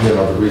was, you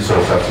know, the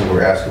resource officer, we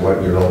were asking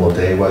what your normal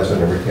day was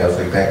and everything else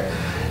like that.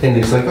 And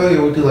he's like, oh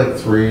yeah, we do like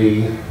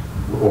 3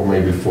 or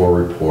maybe 4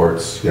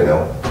 reports, you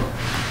know.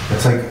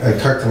 It's like, I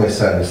talked to my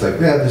son, he's like,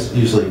 yeah, there's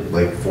usually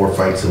like 4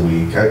 fights a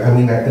week. I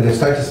mean, and it's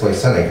not just my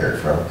son I heard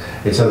from,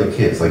 it's other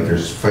kids, like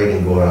there's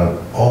fighting going on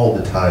all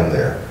the time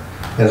there.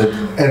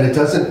 And it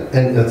doesn't,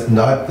 and it's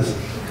not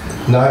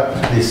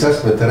the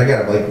assessment that I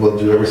got. I'm like, well,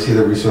 do you ever see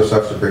the resource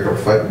officer break up a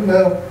fight?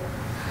 No.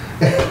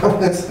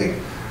 It's like,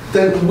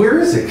 then where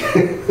is it?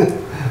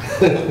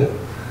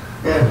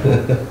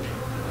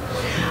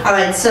 All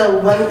right, so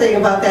one thing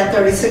about that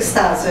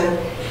 36,000,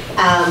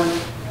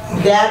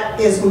 that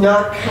is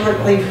not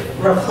currently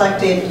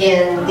reflected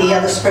in the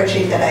other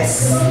spreadsheet that I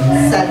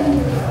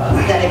sent,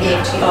 that I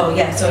gave to you. Oh,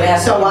 yeah, so it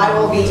has. So I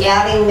will be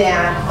adding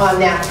that on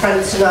that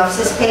front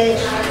synopsis page,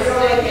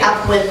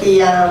 up with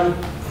the,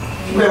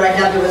 where I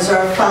have the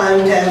reserve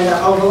fund and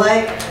the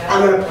overlay.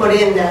 I'm gonna put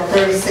in that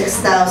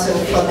 36,000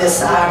 for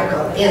this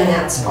article in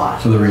that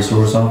spot, For the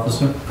resource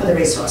officer? for the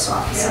resource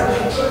officer.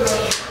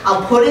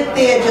 I'll put it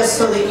there just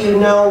so that you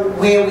know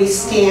where we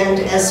stand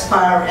as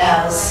far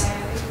as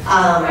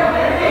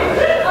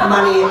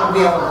money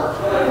available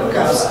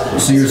goes.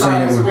 So you're As far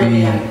saying as where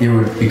we are. it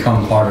would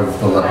become part of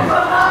the levy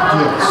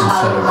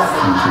instead of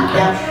from free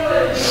cash?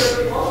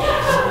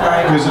 All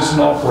right. Because it's an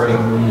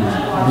operating.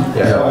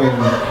 Yeah.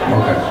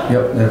 Okay.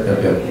 Yep.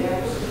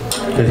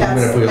 Because even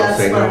if we don't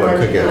say no, it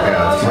could get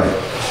passed.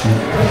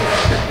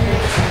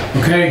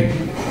 Okay.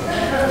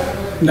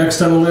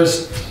 Next on the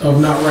list of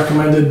not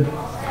recommended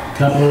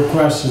capital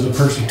requests is the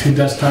purchase of 2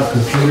 desktop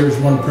computers,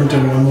 1 printer,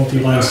 and 1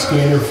 multi-line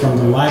scanner from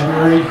the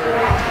library.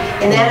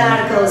 And that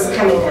article is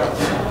coming out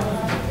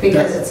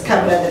because it's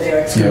covered under their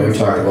expense. Yeah, we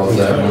talked about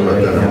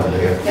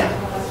that.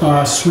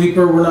 Yeah.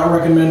 Sweeper, we're not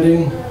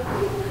recommending,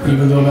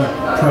 even though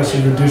that price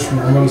is reduced from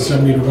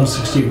 170 to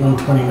 168,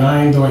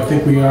 129, though I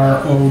think we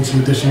are owed some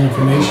additional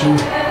information.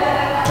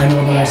 I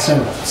know that I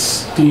sent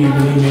Steve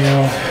an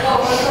email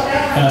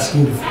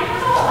asking to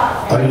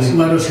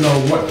let us know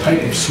what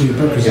type of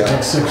sweeper, because it's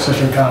like 6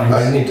 different kinds.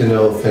 I need to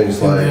know things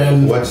And like,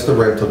 then- what's the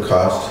rental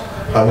cost?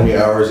 How many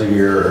hours a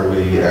year are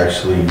we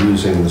actually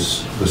using the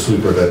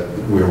sweeper that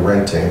we're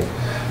renting?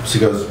 She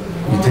goes,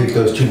 you take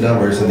those 2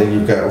 numbers and then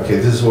you've got, okay,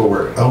 this is what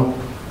we're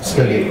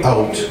spending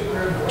out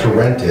to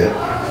rent it.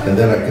 And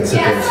then I can sit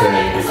there and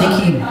say, I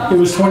think It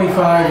was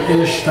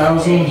 25-ish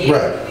thousand.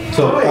 right.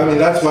 So, I mean,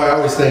 that's why I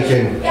was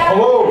thinking,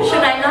 Hello?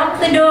 Should I knock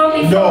the door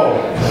before? No.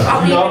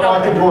 I'll Do leave not it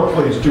lock the open. door,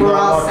 please. Do We're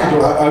not all lock the set.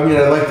 door. I mean,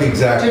 I like the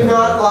exact. Do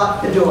not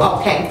lock the door.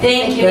 Okay,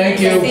 thank you. Thank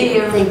you. Nice to see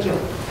you. Thank you.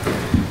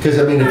 Because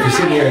I mean, if you're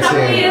sitting here and How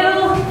are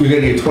saying, you? you're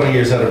gonna get 20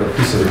 years out of a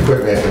piece of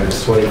equipment and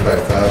it's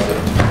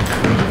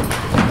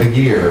 25,000 a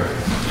year,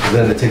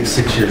 then it takes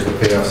 6 years to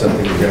pay off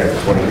something you're gonna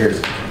have 20 years,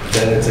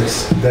 then it's a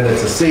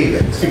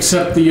savings.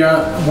 Except the,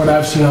 what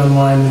I've seen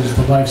online is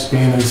the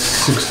lifespan is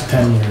 6 to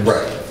 10 years.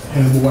 Right.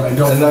 And what I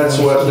don't. And that's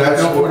what-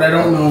 What I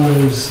don't know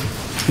is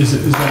that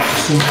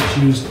assumed it's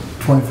used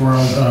 24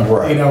 hours,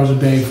 Right. 8 hours a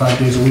day, 5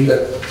 days a week?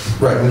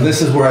 Right, and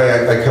this is where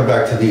I come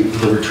back to the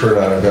return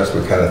on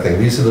investment kind of thing.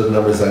 These are the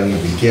numbers I need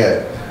to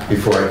get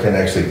before I can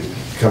actually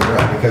come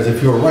around. Because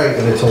if you're right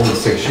and it's only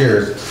 6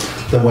 years,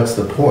 then what's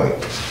the point?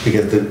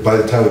 Because by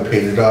the time we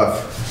paid it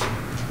off,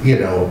 you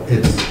know,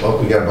 it's, well,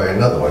 we gotta buy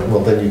another one.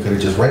 Well, then you could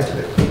have just rented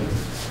it.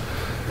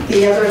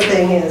 the other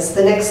thing is,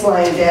 the next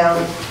line down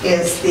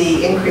is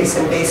the increase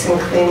in basin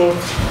cleaning.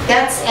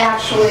 That's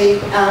actually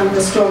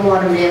the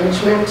stormwater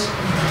management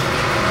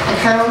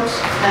account.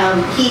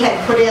 He had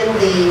put in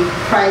the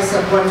price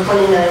of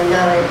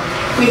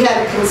 $129.9. We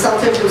had a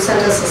consultant who sent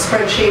us a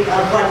spreadsheet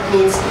of what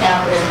needs to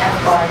happen in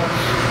FY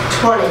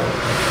 '20.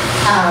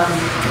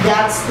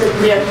 That's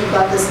where he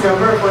got this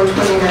number of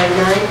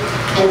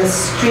 $129.9, and the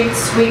street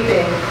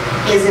sweeping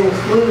is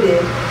included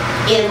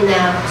in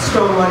that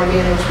stormwater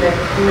management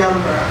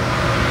number.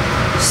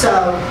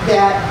 So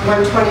that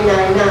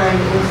 $129.9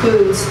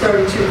 includes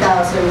 $32,000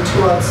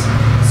 towards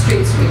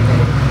street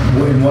sweeping.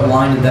 And what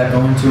line did that go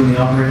into in the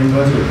operating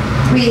budget?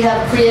 We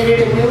have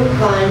created a new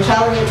line.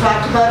 Charlie had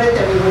talked about it,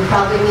 that we would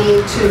probably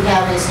need to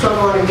have a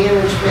stormwater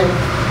management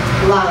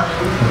line,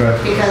 Okay.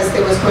 because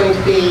there was going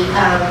to be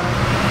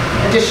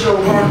additional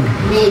work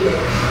needed.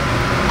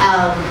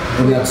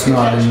 And that's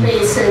not Catch in,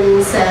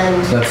 basins and...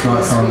 that's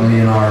not currently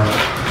in our,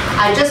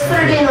 I just put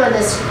it in on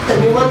this, the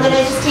new one that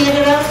I just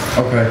handed out.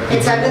 okay.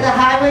 It's under the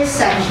highway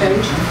section.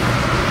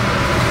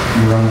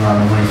 We're running out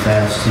of money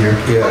fast here.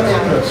 Yeah. on that.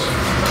 Yes.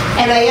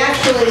 And I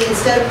actually,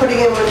 instead of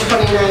putting in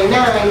 $129.9,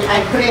 I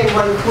put in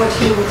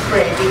 $114.3,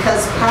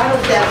 because part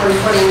of that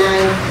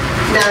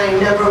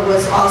 $129.9 number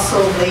was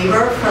also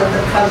labor from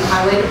the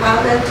highway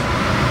department.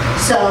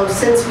 So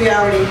since we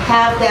already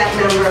have that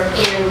number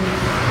in,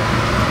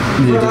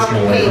 The we're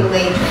additional already paying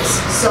labor. wages.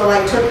 So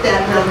I took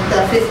that number,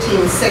 the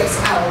 15.6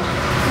 out,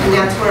 and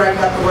that's where I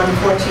got the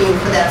 114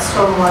 for that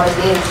stormwater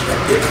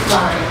management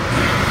line.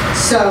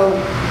 So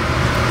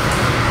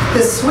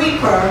the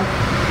sweeper,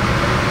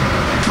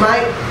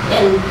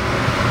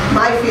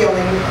 my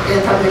feeling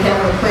from the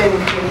capital planning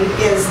committee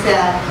is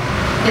that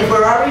if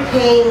we're already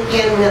paying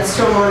in the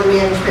stormwater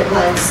management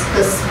lines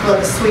for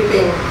the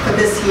sweeping for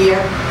this year,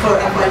 for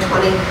FY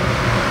 '20,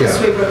 the Yeah.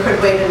 sweeper could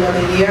wait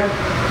another year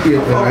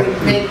before we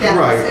make that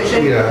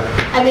decision. Yeah.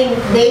 I mean,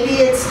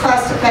 maybe it's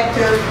cost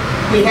effective.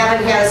 We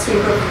haven't had a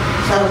sweeper,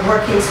 a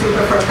working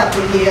sweeper for a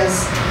couple of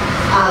years.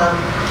 And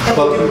we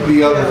But do-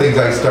 the other things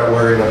I start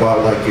worrying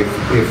about, like if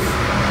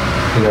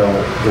you know,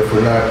 if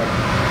we're not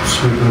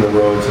sweeping the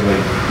roads and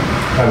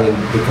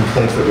the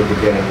complaints that we've been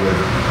getting with,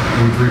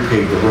 we've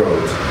repaved the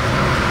roads.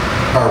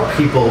 Are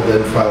people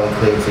then filing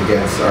claims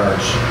against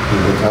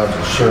the town's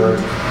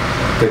insurance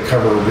that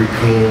cover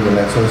repainting and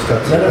that sort of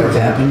stuff? Has that ever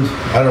happened?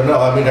 I don't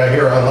know. I mean, I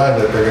hear online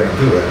that they're gonna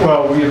do it.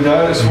 Well, we have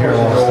not, as far as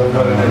I know,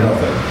 done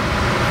anything.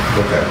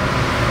 Okay.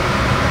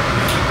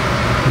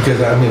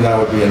 Because, I mean, that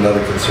would be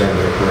another concern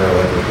that we're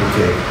like,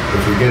 okay,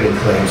 if you're getting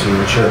claims, your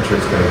insurance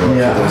rate's gonna go up.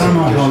 Yeah, so I there's don't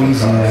know how additional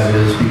easy costs. that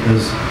is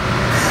because,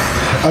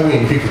 I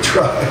mean, you could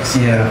try.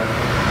 yeah,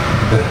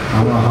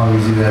 I don't know how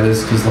easy that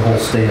is because the whole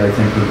state, I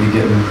think, would be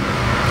getting,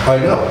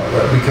 I know,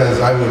 because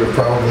I would have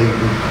probably,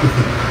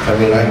 I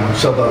mean, I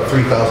shelled out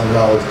 $3,000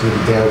 due to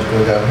damage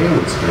going down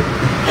Haywood Street.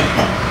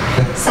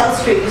 South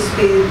Street used to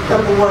be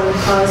 #1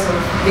 cause of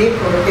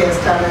vehicle repairs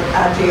down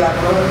at RG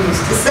Automotive, we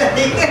used to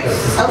say.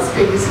 South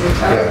Street used to be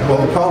Yeah, terrible.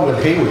 well, the problem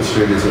with Haywood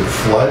Street is it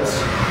floods,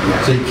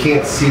 so you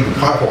can't see the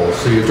potholes.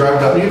 So you're driving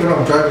down, even if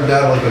I'm driving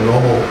down like a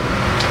normal,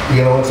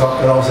 you know, it's all,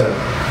 and all of a sudden,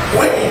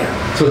 wham!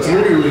 So it's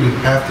literally, you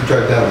have to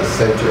drive down the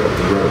center of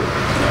the road.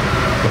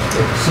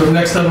 So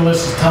next on the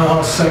list is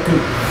townhouse second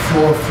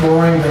floor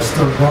flooring, that's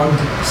the run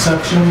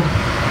section.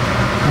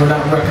 We're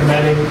not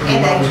recommending the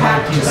And I amount of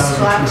talked to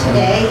Scott 19,200.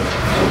 today,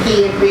 and he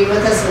agreed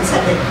with us and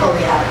said they'd pull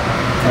the article.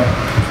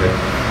 Okay.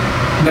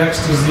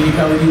 Next is the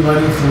LED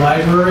lighting for the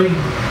library.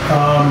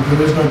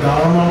 There is no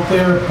dollar amount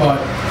there, but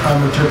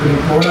I'm interpreting,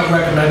 we're not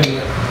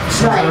recommending it.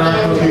 So Right, there are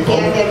and other people-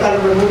 again, they're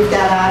gonna remove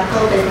that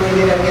article, they believe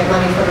they're gonna get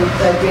money from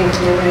the Green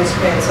Communities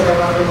Grant, so they're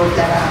gonna remove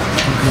that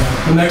article.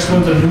 The next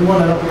one's a new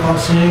one I don't recall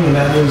seeing, and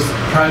that is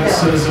private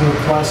Yeah. citizen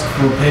request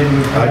for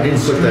paving. I didn't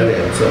put that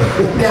in, so.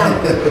 Now,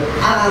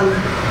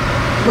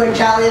 when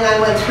Charlie and I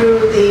went through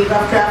the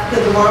rough draft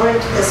of the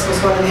warrant, this was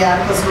one of the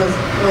articles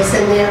was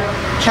in there.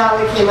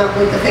 Charlie came up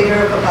with the figure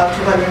of about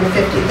And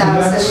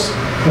 $250,000,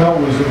 that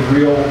was a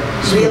real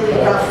really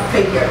spitball, rough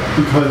figure.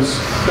 because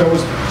that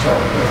was,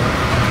 sorry,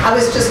 I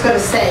was just gonna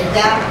say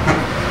that,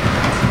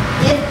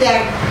 if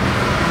that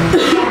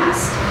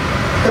passed,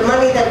 the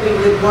money that we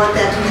would want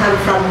that to come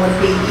from would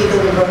be either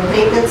the road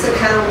maintenance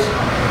account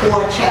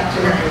or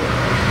Chapter 90.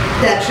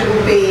 That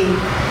shouldn't be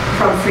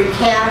from free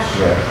cash.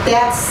 Yeah.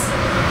 That's,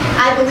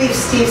 I believe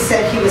Steve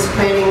said he was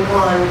planning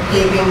on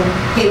paving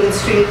Haywood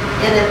Street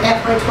in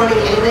FY '20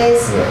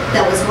 anyways. Yeah.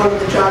 That was one of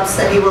the jobs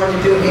that he wanted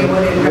to do,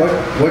 Haywood and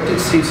What did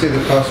Steve say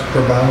the cost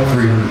per mile?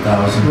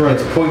 300,000. right.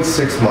 It's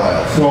 0.6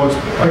 miles. Well,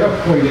 I got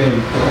 .8.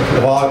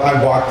 Well,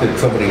 I walked it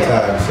so many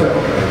Yeah. times, so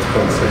it's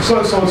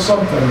 0.6. So it's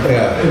something.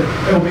 Yeah.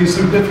 It'll be a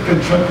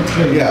significant chunk of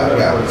change. Yeah,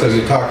 whatever it so is.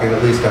 you're talking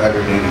at least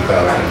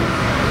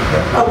 180,000.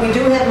 We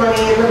do have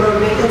money in the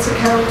road maintenance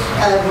account.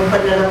 We're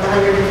putting another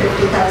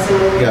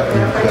 $150,000 in Yeah,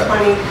 yeah. FY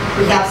 '20.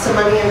 We have some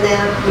money in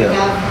that. We Yeah.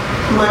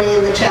 have money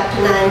in the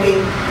Chapter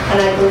 90, and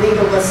I believe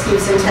it was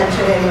Steve's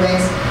intention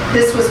anyways,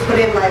 This was put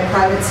in by a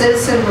private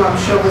citizen who I'm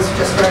sure was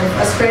just very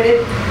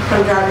frustrated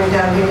from driving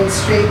down Union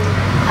Street.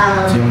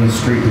 It's the only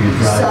street where you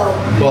drive. So-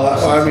 Well,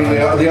 I mean,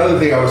 the other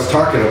thing I was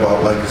talking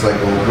about, like, is like,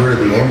 well, where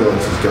do the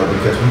ambulances go?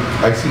 Because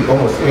I see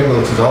almost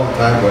ambulances all the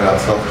time going out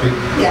South Street.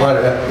 Yeah.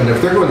 But, and if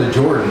they're going to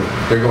Jordan,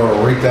 they're going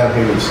right down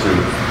Haven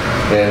Street.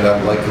 And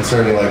I'm like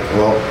concerning, like,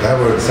 well, that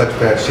road is such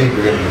bad shape,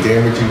 you're going to be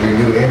damaging your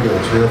new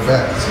ambulance real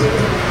fast.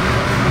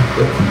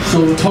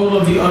 So the total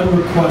of the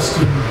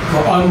unrequested,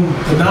 or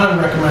the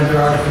non-recommended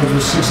articles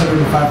was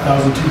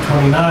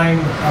 $605,229.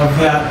 Of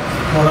that,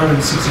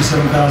 $167,900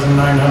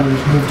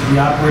 is moved to the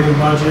operating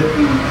budget.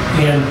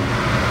 And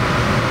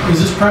is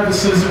this private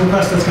citizen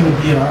request? That's going to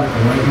be an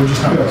article, right? We're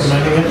just not Yes.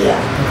 recommending it? Yeah.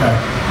 Okay.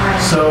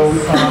 So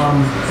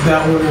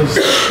that one is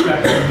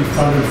expected to be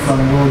funded from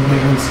road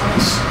maintenance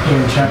in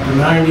Chapter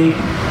 90.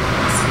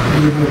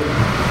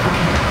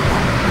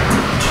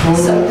 So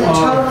Total the of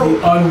total-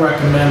 the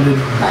unrecommended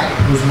Right.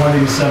 was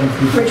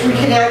 187,359. Which we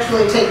can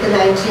actually take the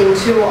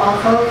 19.2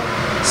 off of,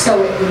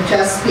 so it would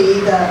just be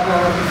the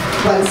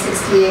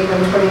 168,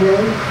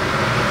 129.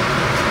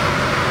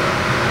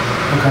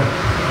 Okay.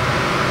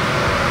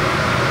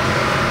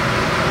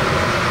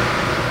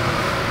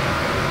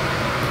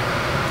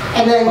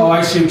 And then, Oh,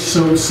 I see.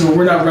 So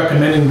we're not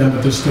recommending them,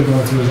 but they're still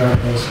going through his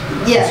articles.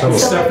 yeah, So- so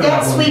if Separate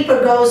that one.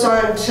 sweeper goes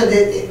on to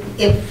the,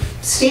 if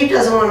Steve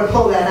doesn't want to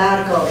pull that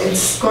article,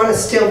 it's going to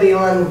still be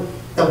on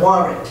the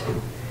warrant,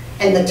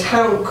 and the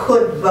town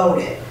could vote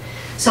it.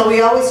 So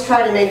we always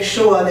try to make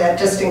sure that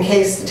just in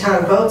case the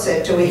town votes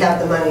it, do we have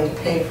the money to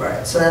pay for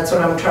it? So that's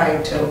what I'm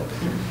trying to,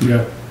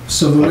 Yeah.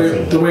 So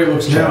the way it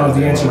looks now,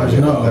 the answer is That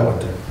no. one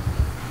too.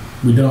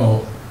 We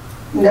don't.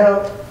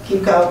 no,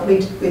 keep going,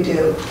 we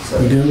do. So-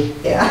 We do?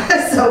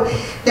 Yeah, so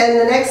then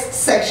the next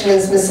section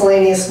is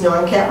miscellaneous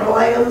non-capital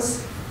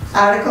items,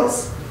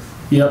 articles.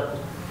 Yep.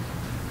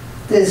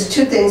 There's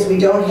two things we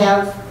don't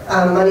have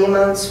money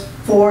amounts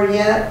for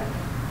yet.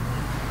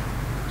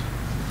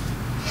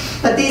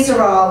 But these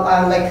are all,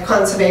 like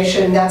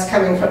conservation, that's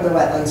coming from the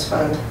wetlands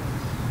fund.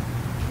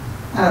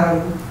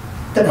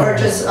 The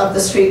purchase of the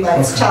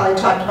streetlights. Okay. Charlie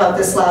talked about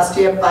this last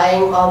year,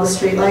 buying all the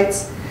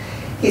streetlights.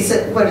 He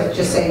said, what did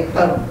you say,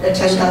 about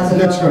 $10,000?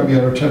 It's going to be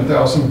under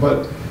 10,000,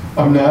 but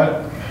I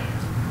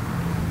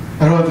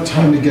don't have the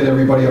time to get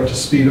everybody up to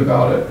speed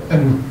about it,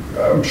 and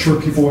I'm sure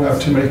people will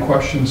have too many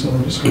questions, and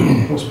I'm just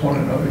going to postpone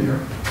it another year.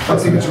 I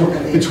think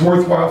it's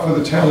worthwhile for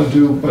the town to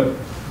do, but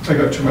I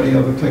got too many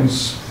other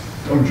things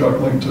I'm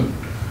juggling to,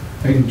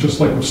 and just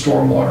like with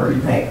stormwater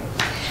even. Right.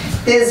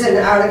 There's an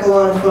article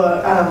on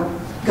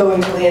for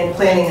going to land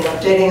planning and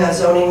updating our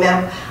zoning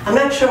map. I'm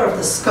not sure of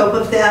the scope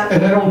of that.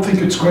 And I don't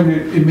think it's going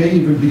to, it may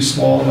even be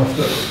small enough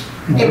that.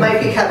 It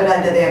might be covered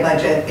under their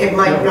budget. It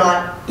might Yeah.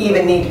 not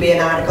even need to be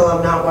an article.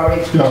 I'm not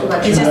worried too Yeah.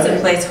 much It's just about a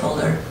it.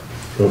 placeholder.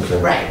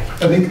 Okay. Right,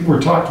 I think we're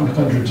talking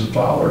hundreds of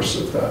dollars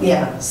if that.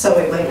 yeah, so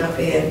it might not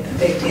be a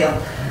big deal.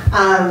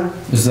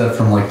 Is that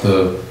from like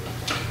the,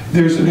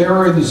 There's an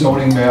error in the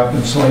zoning map,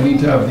 and so I need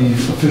to have the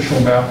official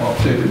map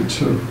updated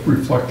to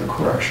reflect the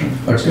correction.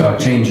 a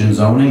change in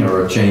zoning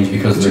or a change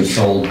because they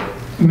sold?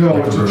 No,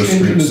 like it's the a River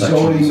change in the Street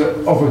zoning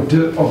sections? of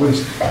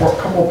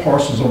a couple of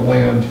parcels of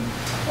land.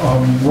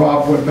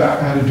 Rob went back,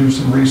 had to do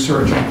some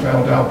research and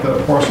found out that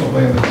a parcel of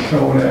land that's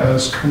shown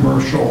as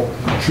commercial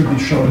should be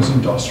shown as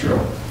industrial.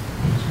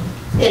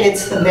 And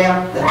it's the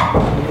map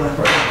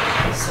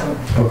that, so,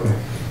 Okay.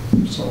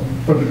 So,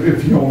 but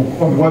if, you know,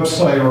 on the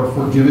website or if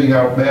we're giving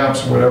out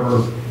maps, whatever,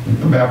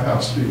 the map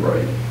has to be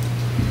right.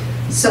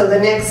 so the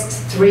next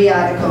three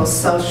articles,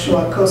 South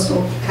Shore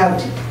Coastal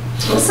County,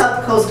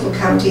 South Coastal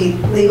County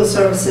Legal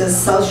Services,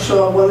 South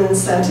Shore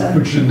Women's Center.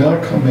 Which did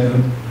not come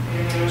in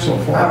so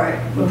far. All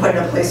right, we're putting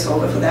a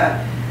placeholder for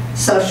that.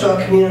 South Shore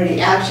Community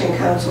Action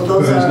Council, But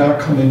those it has are, not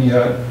come in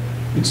yet.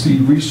 It's the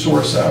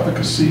resource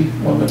advocacy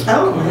one that.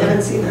 oh, I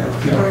haven't seen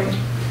that. Yeah. All right.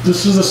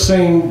 This is the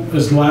same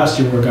as last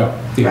year where it got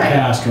Right.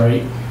 passed,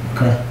 right?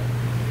 Okay.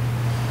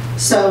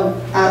 So,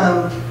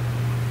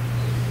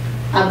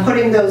 I'm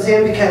putting those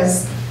in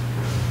because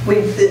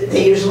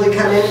they usually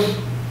come in.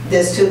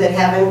 There's two that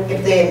haven't.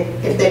 If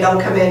they don't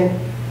come in,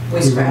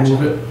 we scratch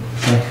remove them. it?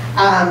 Okay.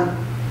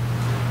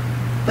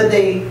 But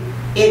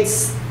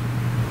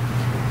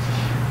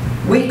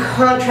we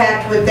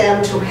contract with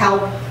them to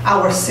help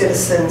our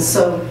citizens.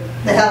 So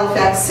the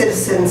Halifax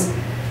citizens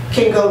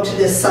can go to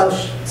this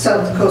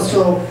South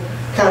Coastal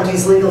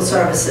County's Legal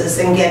Services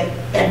and get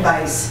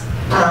advice.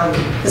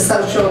 The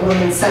South Shore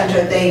Women's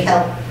Center, they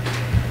help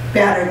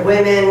battered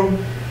women,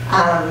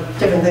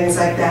 different things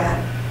like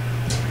that.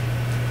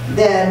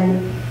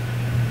 Then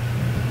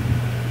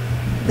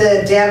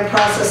the data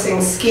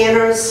processing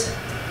scanners,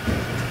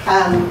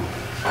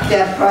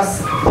 data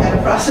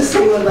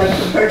processing would like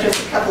to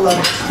purchase a couple of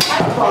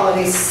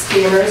high-quality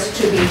scanners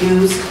to be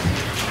used.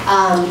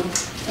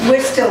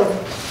 We're still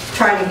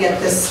trying to get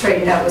this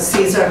straightened out with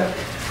Caesar.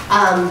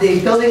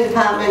 The building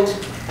department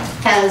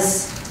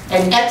has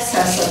an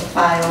excess of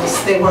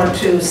files. They want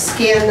to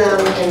scan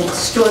them and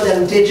store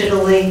them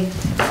digitally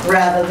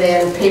rather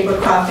than paper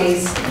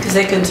copies. Because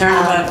they're concerned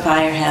about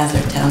fire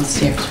hazard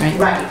downstairs, right?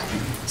 Right.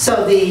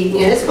 So the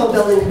municipal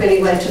building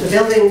committee went to the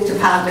building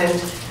department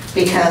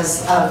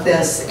because of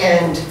this,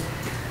 and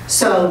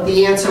so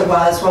the answer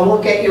was, well,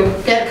 we'll get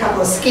a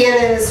couple of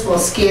scanners, we'll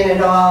scan it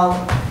all,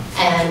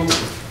 and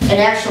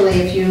actually,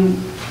 if you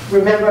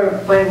remember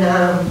when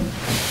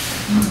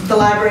the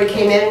library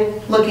came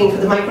in looking for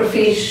the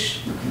microfiche,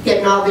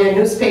 getting all their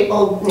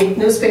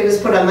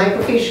newspapers put on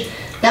microfiche,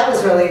 that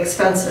was really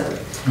expensive.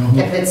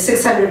 If it's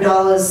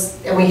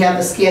 $600 and we have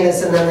the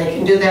scanners and then they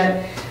can do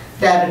that,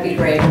 that'd be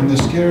great. And the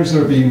scanners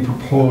that are being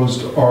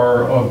proposed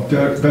are of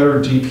better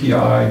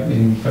DPI,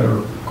 meaning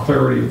better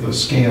clarity of the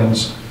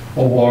scans,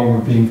 along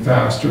with being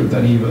faster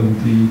than even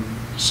the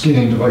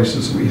scanning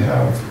devices we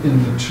have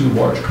in the 2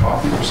 large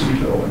copiers in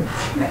the building.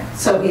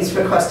 So he's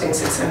requesting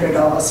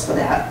 $600 for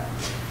that.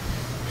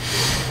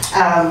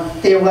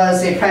 There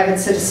was a private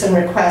citizen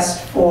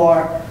request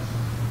for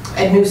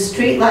a new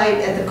street light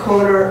at the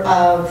corner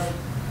of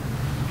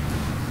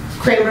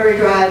Cranberry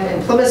Drive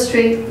and Plymouth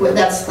Street.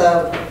 That's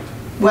the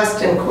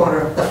western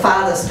corner, the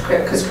farthest,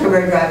 because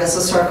Cranberry Drive is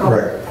a circle.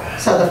 Right.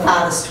 So the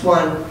farthest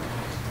one.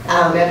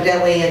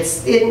 Evidently,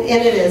 it's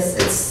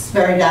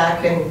very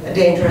dark and a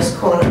dangerous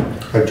corner.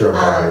 I drove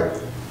by.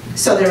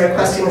 So they're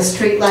requesting a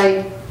street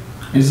light.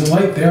 Is the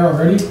light there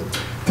already?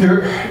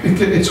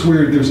 It's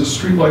weird, there's a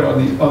street light on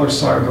the other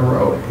side of the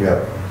road.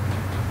 Yeah.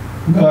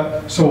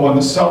 So on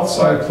the south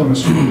side of Plymouth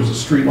Street, there's a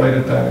street light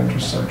at that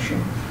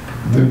intersection.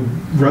 The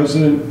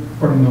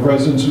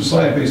residents who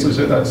saw it basically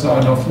said that's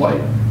not enough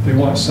light. They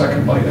want a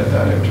second light at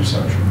that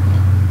intersection.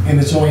 And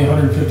it's only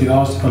 $150 to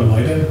put a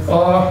light in?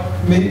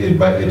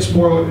 It's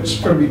going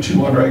to be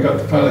 200. I got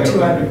the finally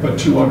got it, but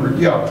 200.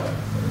 Yeah,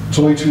 it's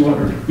only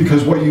 200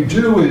 because what you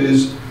do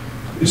is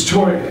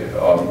 200.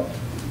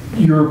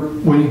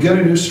 When you get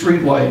a new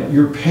street light,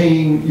 you're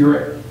paying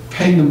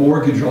the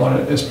mortgage on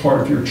it as part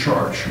of your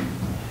charge.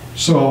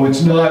 So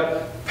it's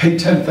not pay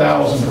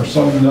 $10,000 or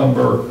some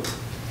number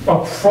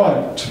up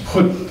front to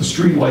put the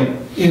street light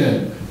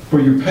in.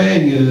 What you're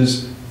paying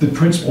is the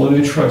principal and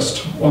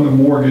interest on the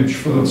mortgage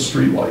for the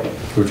street light,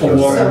 Which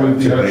along with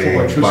the actual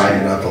electricity.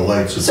 buying out the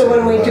lights. So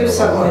when we do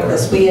something like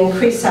this, we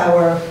increase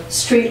our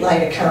street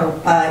light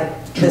account by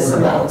this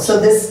amount. So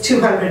this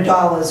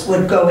 $200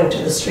 would go into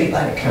the street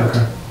light account.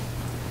 Okay.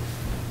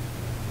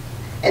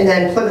 And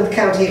then Plymouth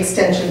County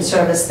Extension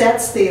Service,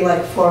 that's the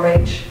like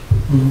 4-H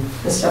and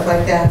stuff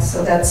like that,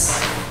 so that's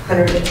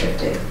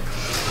 $150.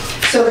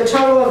 So the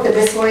total of the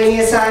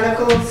miscellaneous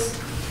articles,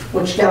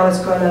 which now has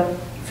gone up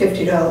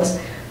 $50,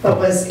 but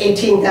was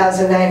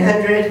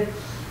 $18,900,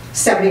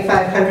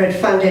 $7,500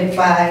 funded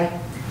by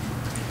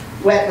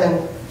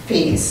wetland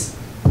fees.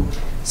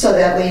 So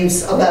that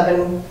leaves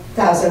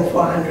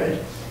 $11,400.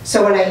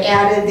 So when I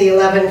added the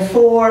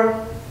 11,400,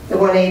 the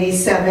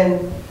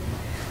 187,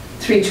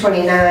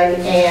 329,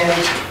 and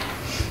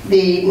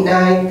the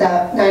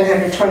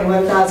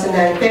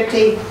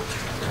 921,950,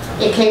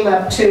 it came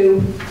up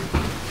to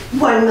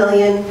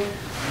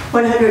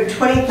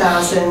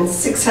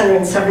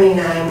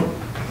 $1,120,679.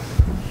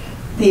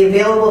 The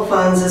available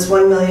funds is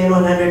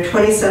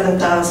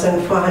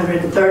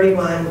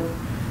 $1,127,431.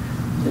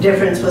 The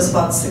difference was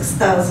about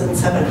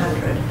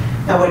 $6,700.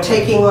 Now we're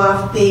taking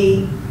off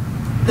the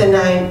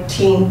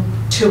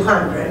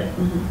 19,200,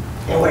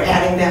 and we're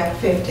adding back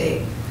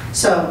 50.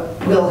 So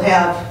we'll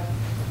have,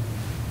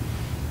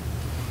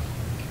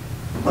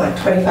 what,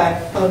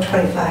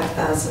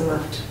 25,000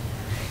 left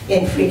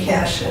in free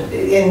cash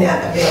in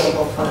that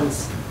available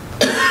funds.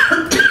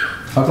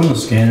 How come the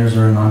scanners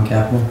are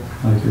non-capital,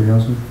 out of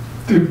curiosity?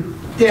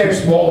 They're too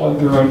small and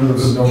they're under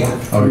the number. Yeah.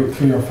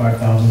 3 or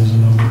 5,000 is the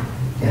number.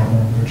 Yeah.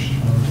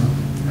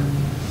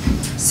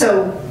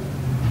 So,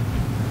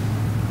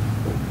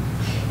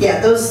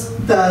 yeah, the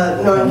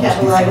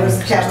non-capital items,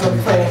 the capital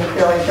planning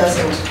really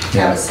doesn't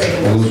have a say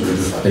in Those are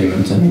just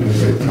payments anyway,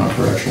 right? They're not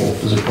for actual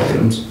physical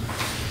items.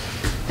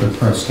 They're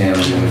per scan,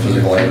 only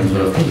physical items,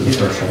 but if there's a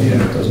threshold,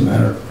 it doesn't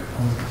matter.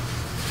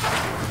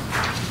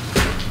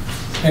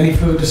 Any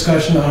further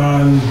discussion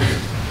on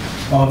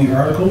all the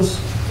articles?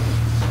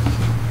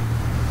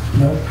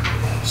 No?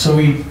 So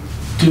we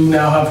do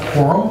now have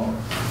quorum.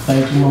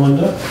 Thank you,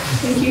 Melinda.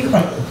 Thank you.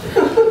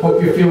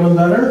 Hope you're feeling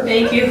better.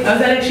 Thank you. I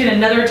was actually in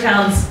another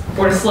town's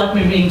Board of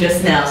Selectmen meeting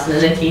just now, so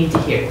then I came to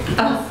here.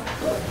 Oh,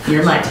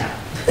 you're my town.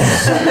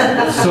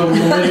 So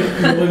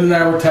Melinda and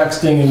I were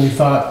texting, and we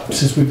thought,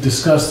 since we've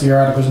discussed the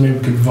articles, maybe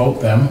we could vote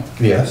them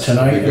Yes.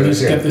 tonight. Good At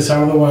least idea. get this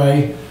out of the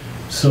way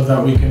so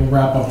that we can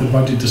wrap up the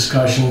budget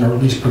discussion, or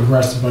at least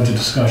progress the budget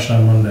discussion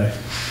on Monday.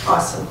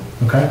 Awesome.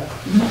 Okay?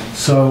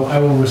 So I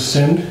will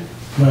rescind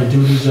my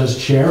duties as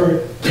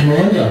chair to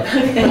Melinda.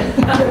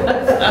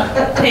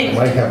 Thank you.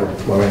 Might have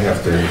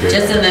to.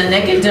 Just in the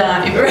nick of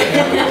time,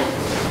 right?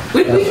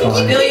 We That's can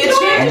fine. give you a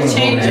chair I'm to gonna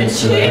change vote your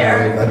against it. chair.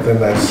 Then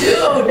that's. Dude, I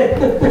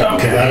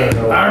don't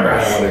know. All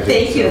right.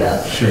 Thank you,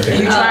 though. Sure.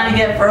 you're trying to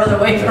get further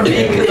away from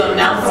me because I'm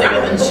now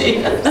sicker than she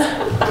is.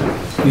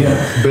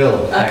 Yeah.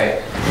 Bill, All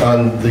right.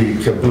 on the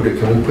Kabuta,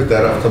 can we put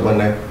that off to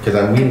Monday? Because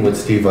I'm meeting with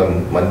Steve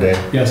on Monday,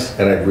 Yes.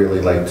 and I'd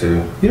really like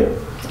to Yep.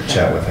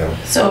 chat with him.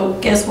 So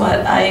guess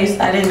what? I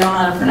didn't know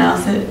how to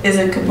pronounce it. Is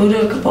it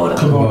Kabuta or Kubota?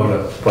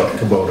 Kubota. But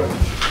Kubota.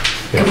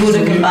 Yeah.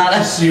 Kabuta Kubota.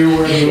 Just so you're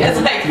aware,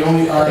 It's like, the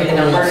only article.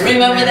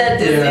 remember that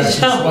Yeah, Disney it's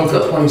show? one for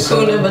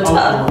 27. Kuda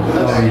Matata.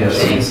 Oh,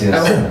 yes,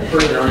 yes.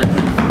 Put it on it.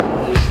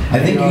 I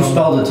think you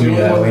spelled it to me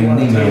that way in an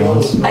email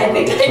once. I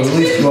think I So at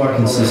least you are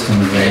consistent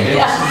with that.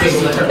 Yeah.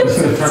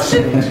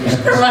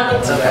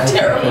 Right.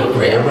 Terrible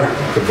grammar.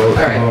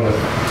 Kubota. All right.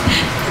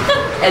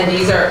 And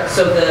these are,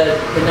 so the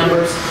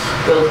numbers,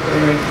 Bill,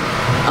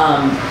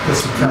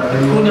 This is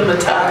currently. Kuna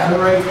Matata.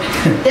 Right.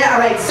 Yeah, all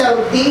right,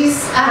 so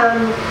these are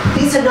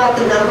not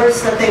the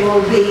numbers that they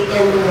will be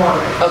in the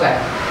warrant. okay,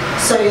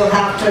 So you'll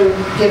have to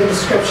give a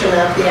description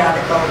of the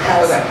article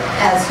Okay.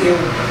 as you,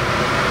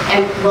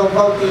 and we'll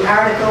vote the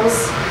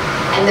articles,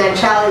 and then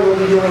Charlie will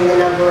be doing the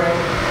numbering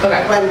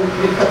okay, when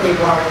we put the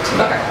warrant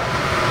together.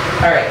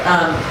 okay. All right,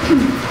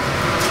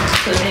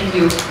 so thank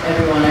you,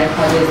 everyone, I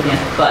apologize again,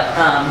 but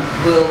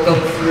we'll go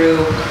through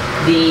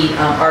the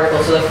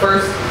articles. So the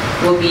first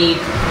will be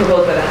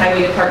proposed by the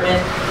Highway Department,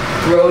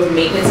 road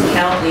maintenance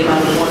account, the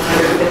amount of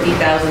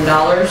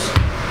 $150,000.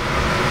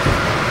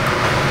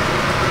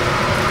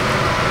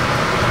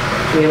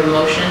 Do we have a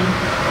motion?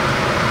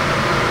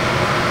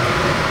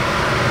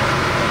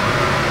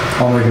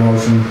 I'll make a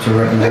motion to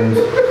recommend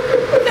the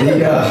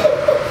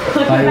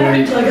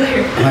highway, Until I got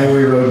here.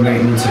 highway road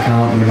maintenance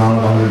account in the amount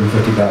of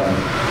 $150,000.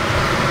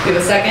 Do you have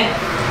a second?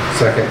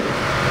 Second.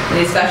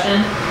 Any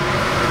discussion?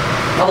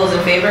 All those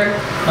in favor?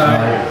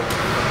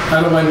 I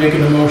don't mind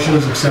making the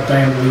motions, except I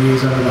am the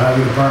liaison of the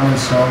highway department,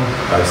 so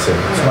I see.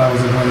 that's why I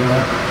was avoiding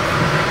that.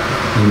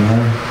 Doesn't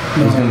matter.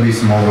 There's gonna be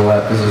some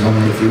overlap because there's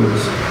only a few of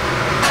us.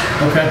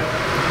 Okay.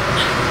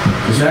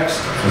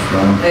 Next. Just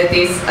wrong.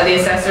 The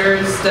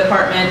assessors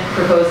department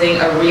proposing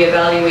a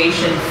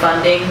reevaluation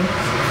funding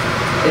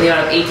in the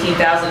amount of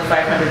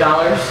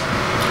 $18,500.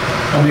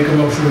 I'll make a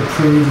motion to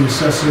approve the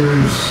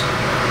assessor's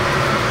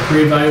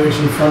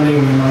reevaluation funding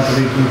in the amount of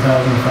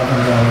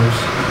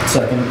 $18,500.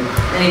 Second.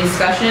 Any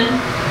discussion?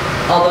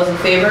 All those in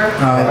favor?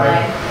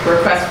 Aye.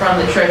 Request from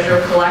the treasurer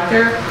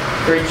collector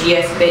for a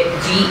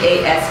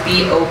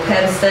GASB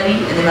OPEB study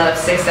in the amount of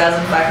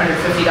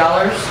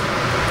 $6,550.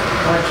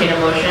 I'll entertain a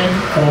motion.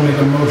 I'll make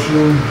a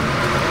motion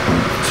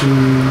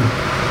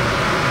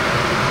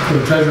for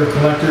the treasurer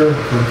collector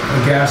for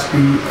a GASB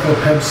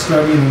OPEB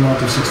study in the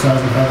amount of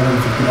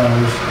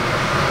 $6,550.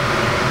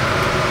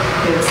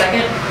 Do you have a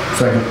second?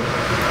 Second.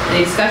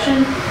 Any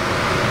discussion?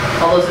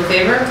 All those in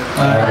favor?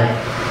 Aye.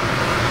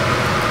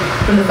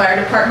 From the fire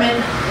department,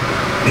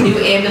 new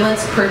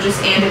ambulance purchase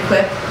and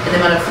equip in the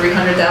amount of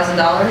 $300,000.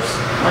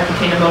 I'll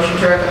entertain a motion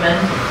to recommend.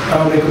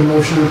 I'll make a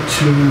motion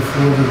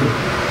for the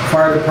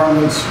fire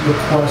department's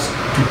request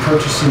to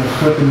purchase and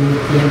equip a new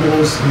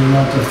ambulance in the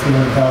amount of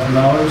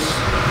 $300,000.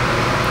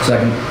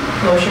 Second.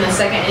 Motion and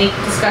second. Any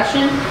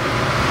discussion?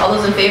 All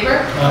those in favor?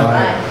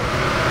 Aye.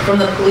 From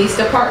the police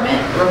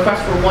department,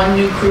 request for one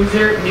new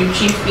cruiser, new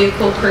chief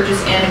vehicle purchase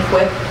and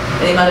equip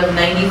in the amount of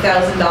 $90,000.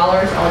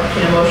 I'll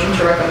entertain a motion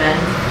to recommend.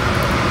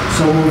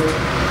 So moved.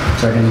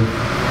 Second.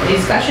 Any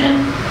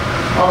discussion?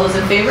 All those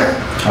in favor?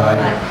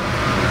 Aye.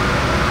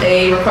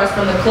 A request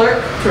from the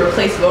clerk to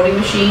replace voting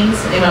machines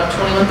in the amount of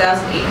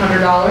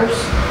 $21,800.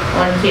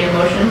 I'll entertain a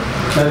motion.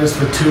 That is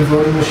for 2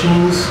 voting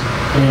machines,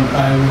 and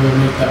I will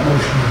make that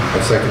motion. I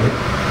second it.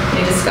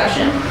 Any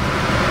discussion?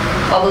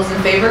 All those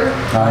in favor?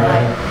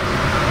 Aye.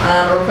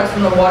 A request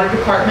from the water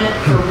department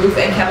for roof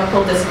and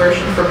chemical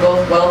dispersion for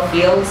both well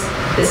fields.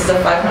 This is a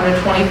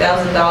 $520,000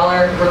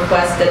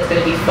 request that's going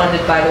to be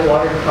funded by the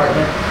water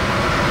department.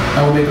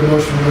 I will make a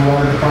motion for the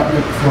water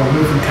department for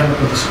roof and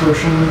chemical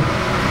dispersion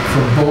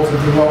for both of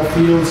the well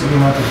fields in the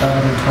amount of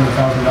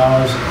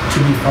 $520,000 to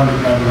be funded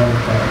by the water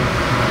department.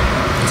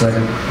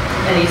 Second.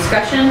 Any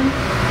discussion?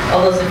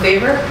 All those in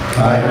favor?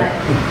 Aye.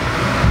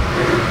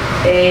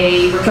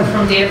 A request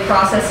from data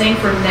processing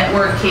for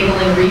network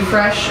cabling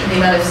refresh in the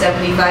amount of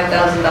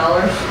 $75,000.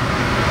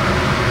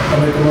 I'll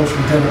make a motion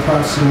for data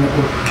processing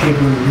network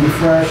cabling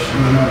refresh in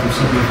the amount of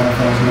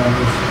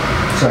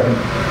 $75,000. Second.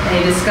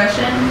 Any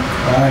discussion?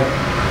 Aye.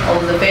 All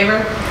those in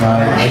favor?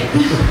 Aye.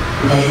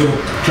 I will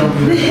jump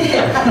in.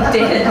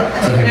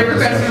 A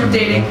request from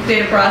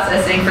data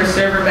processing for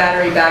server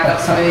battery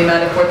backups in the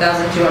amount of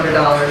 $4,200.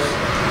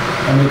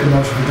 I'll make a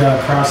motion for data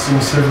processing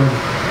server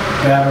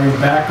battery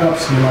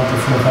backups in the amount of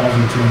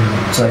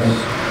 $4,200. Second.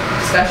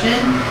 Discussion?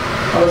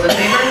 All those in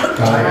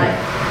favor? Aye.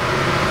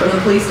 From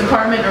the police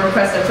department, a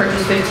request to purchase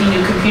 15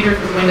 new computers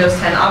with Windows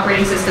 10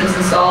 operating systems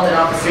installed and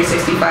Office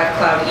 365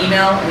 cloud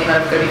email in the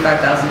amount of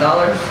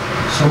 $35,000.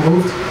 So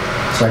moved.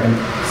 Second.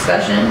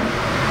 Discussion?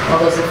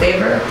 All those in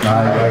favor?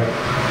 Aye.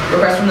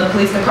 Request from the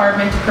police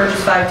department to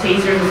purchase 5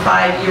 tasers with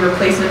 5-year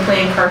replacement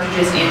plan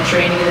cartridges and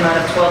training in the amount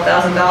of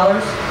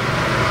 $12,000.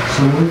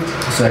 So moved.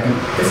 Second.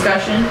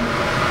 Discussion?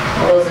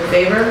 All those in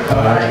favor?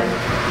 Aye.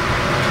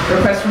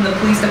 Request from the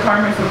police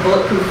department for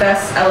bulletproof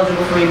vests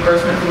eligible for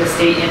reimbursement from the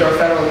state and/or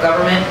federal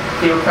government.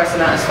 The request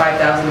amount is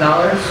 $5,000.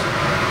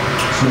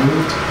 So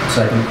moved.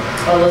 Second.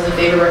 All those in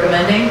favor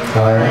recommending?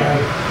 Aye.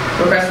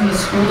 Request from the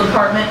school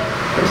department,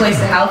 replace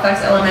the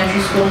Halifax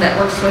Elementary School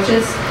network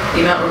switches.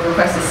 The amount of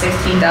request is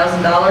 $16,000.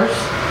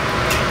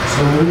 So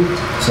moved.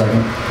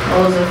 Second.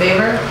 All those in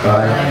favor?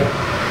 Aye.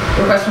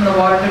 Request from the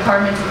water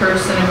department to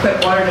purchase and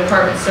equip water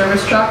department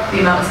service truck.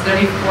 The amount is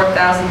 $34,000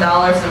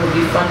 and will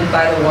be funded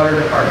by the water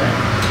department.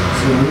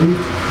 So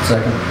moved.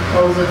 Second.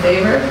 All those in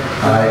favor?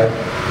 Aye.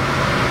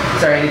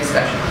 Sorry, any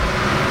discussion?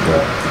 No.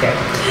 Okay.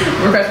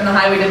 Request from the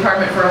highway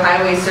department for a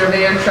highway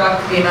surveyor truck.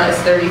 The amount is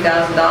 $30,000.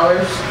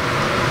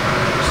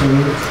 So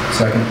moved.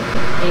 Second.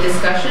 Any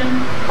discussion?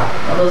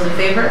 All those in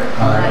favor?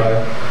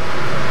 Aye.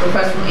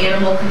 Request from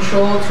animal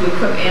control to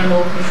equip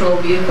animal control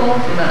vehicle.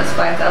 The amount is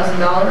 $5,000.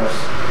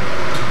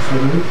 So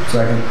moved.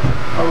 Second.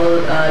 All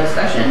those,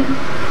 discussion?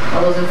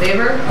 All those in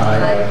favor?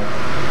 Aye.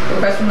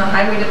 Request from the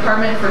highway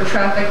department for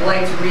traffic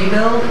lights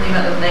rebuild in the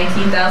amount of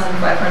 $19,500.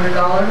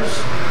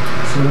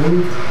 So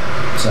moved.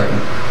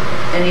 Second.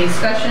 Any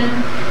discussion?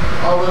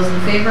 All those in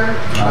favor?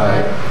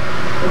 Aye.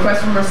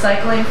 Request from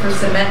recycling for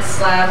cement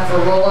slab for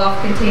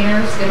roll-off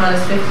containers. The amount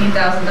is $15,000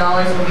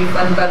 and will be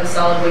funded by the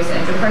Solid Waste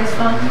Enterprise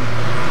Fund.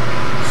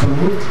 So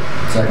moved.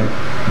 Second.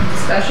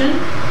 Discussion?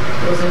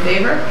 Those in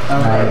favor?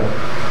 Aye.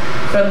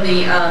 From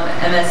the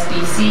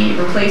MSBC,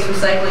 replace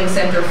recycling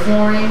center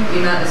flooring. The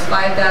amount is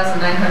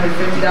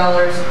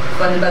 $5,950,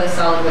 funded by the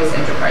Solid Waste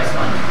Enterprise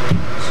Fund.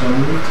 So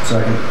moved.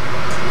 Second.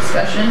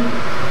 Discussion?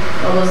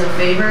 All those in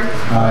favor?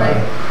 Aye.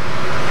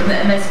 From the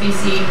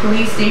MSBC,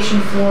 police station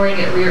flooring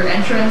at rear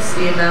entrance.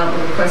 The amount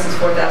of request is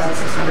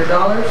 $4,600.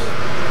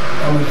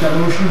 I'll make that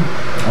motion.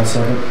 I'll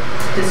second.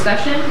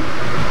 Discussion?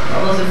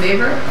 All those in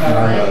favor?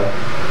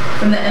 Aye.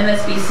 From the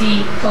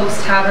MSBC,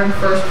 Pope's Tavern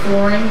first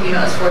flooring. The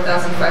amount is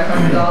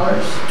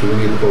 $4,500. Do we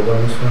need to vote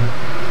on this one?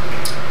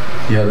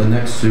 Yeah, the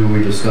next two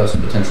we discussed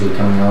potentially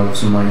coming out of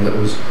some money that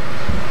was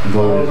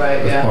voted Oh, right,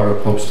 as yeah. part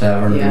of Pope's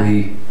Tavern. Yeah.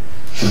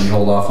 Should we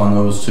hold off on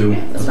those two?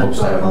 Yeah, that's The fine. Pope's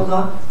Want to hold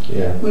Tavern. off?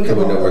 Yeah. We Till can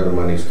we know vote. where the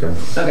money's coming.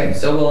 Okay,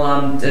 so we'll,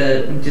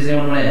 does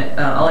anyone want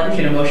to, I'll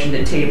entertain a motion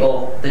to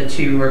table the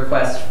two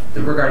requests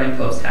regarding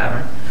Pope's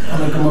Tavern.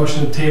 I'll make a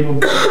motion to table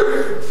the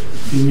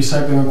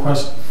recycling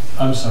request,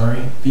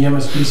 the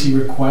MSBC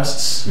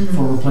requests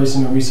for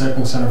replacing the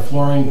recycling center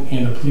flooring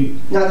and a Not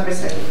the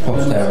recycling.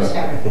 Pope's Pope's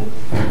Tavern.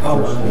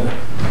 Tavern.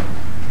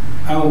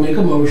 I will make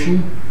a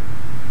motion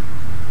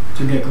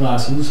to get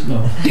glasses. No.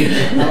 I'll make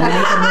a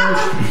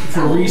motion for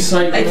My throat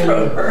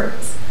recycling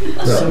hurts.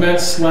 cement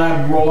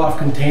slab roll-off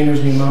containers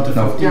in the amount of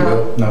No. 50.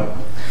 No. No.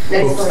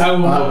 Next one. I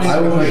will I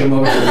would make a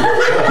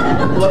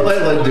motion. Let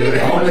Len do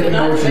it. I'll make a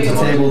motion to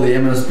table the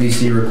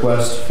MSBC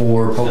request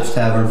for Pope's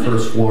Tavern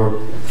first floor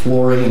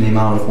flooring in the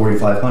amount of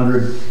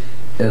 $4,500,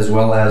 as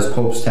well as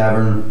Pope's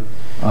Tavern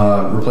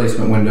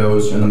replacement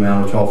windows in the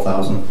amount of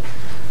 $12,000.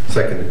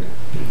 Seconded.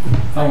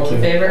 Thank All in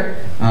you. favor?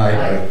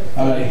 Aye.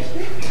 I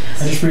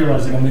just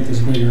realized I gotta make this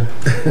bigger.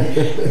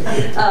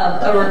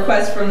 A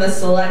request from the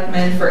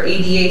selectmen for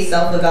ADA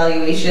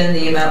self-evaluation.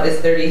 The amount is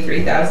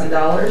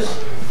 $33,000.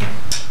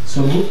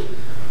 So moved.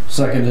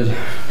 Seconded.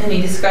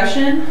 Any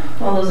discussion?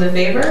 All those in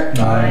favor?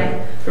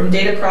 Aye. From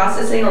data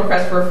processing,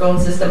 request for a phone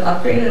system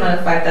upgrade, an amount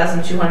of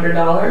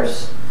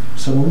 $5,200.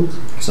 So moved.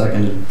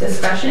 Seconded.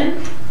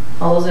 Discussion?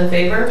 All those in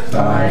favor?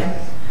 Aye.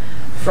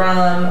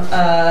 From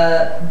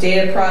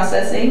data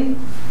processing,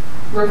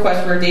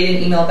 request for a data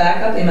and email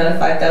backup, the amount of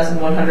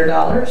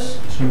 $5,100.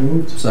 So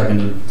moved.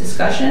 Seconded.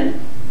 Discussion?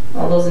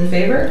 All those in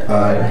favor?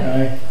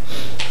 Aye.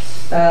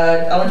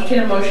 I'll entertain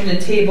a motion to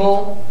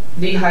table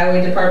the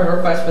highway department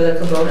request for the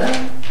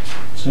Kubota.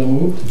 So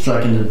moved.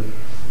 Seconded.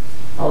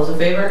 All those in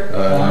favor?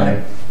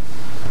 Aye.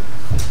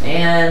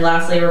 And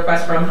lastly, a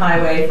request from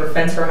highway for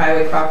fence for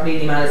highway property,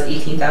 the amount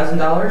is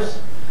 $18,000.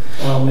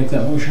 I'll make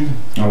that motion.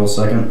 I will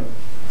second.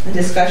 A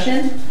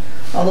discussion?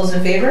 All those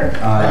in favor?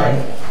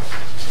 Aye.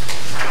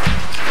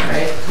 All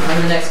right,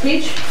 on the next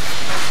page.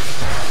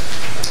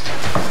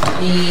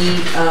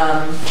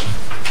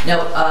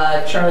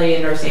 Charlie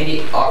and or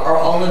Sandy, are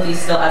all of these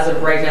still as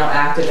of right now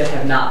active and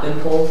have not been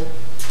pulled?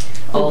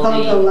 All We'll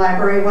call the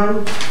library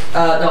one.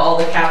 no, all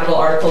the capital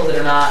articles that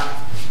are not,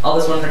 all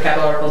this ones are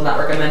capital articles not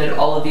recommended,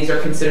 all of these are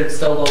considered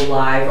still the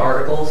live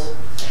articles?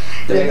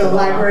 that we The can vote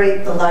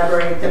on?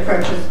 library, the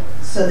purchase,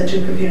 so the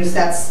two computers,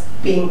 that's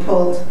being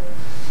pulled.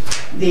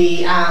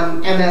 The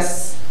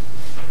MSBC,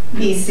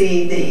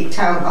 the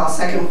town hall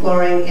second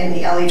flooring, and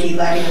the LED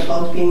lighting are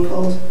both being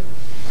pulled.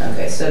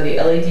 Okay, so the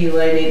LED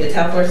lighting, the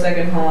town floor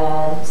second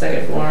hall,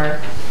 second floor,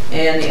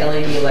 and the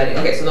LED lighting.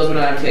 Okay, so those we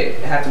don't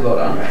have to vote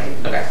on, right?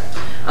 Okay.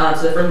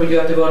 So the first we do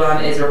have to vote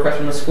on is a request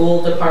from the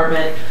school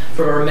department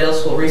for a middle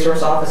school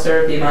resource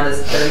officer. The amount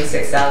is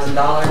 $36,000.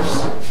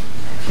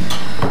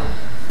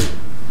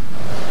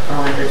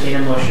 I'll entertain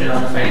a motion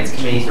on the finance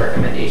committee's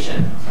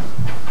recommendation.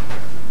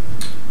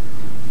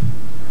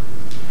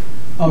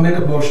 I'll make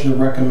a motion to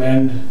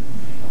recommend,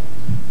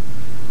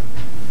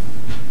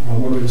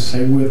 what would it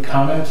say, with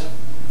comment,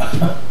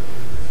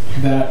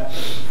 that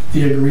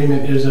the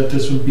agreement is that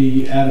this would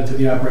be added to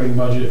the operating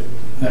budget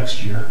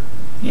next year.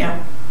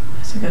 Yeah,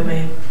 that's a good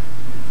way.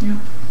 Yeah.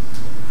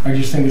 I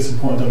just think it's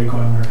important that we go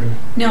on record.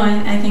 No,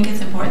 I think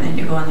it's important that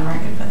you go on the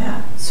record for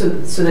that. So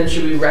then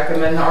should we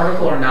recommend the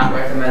article or not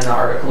recommend the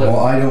article? Well,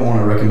 I don't want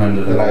to recommend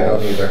it at And I all.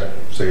 don't either.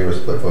 So you have a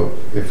split vote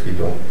if you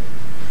don't.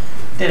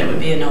 Then it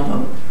would be a no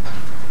vote.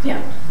 Yeah.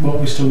 Well,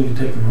 we still need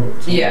to take the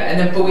vote. so- Yeah, and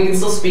then, but we can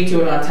still speak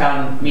to it on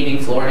town meeting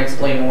floor and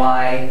explain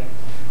why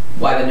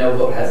the no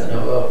vote has a no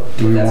vote.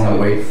 Do we That's want how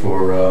to wait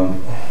for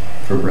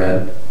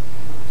Brad?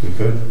 You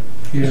could?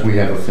 Because Yeah. we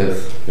have a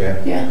fifth. Yeah.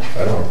 Yeah,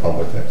 I don't have a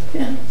problem with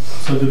that.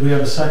 So did we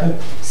have a second?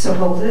 So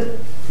hold it.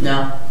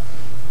 no,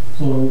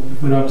 So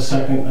if we don't have a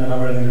second, I don't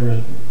have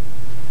anything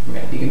to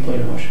okay, you can play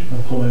the motion.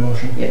 I'll pull my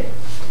motion. Yeah.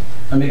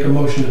 I make a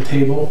motion to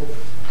table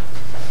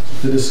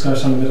the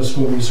discussion on the middle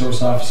school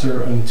resource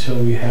officer until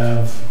we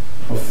have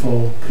a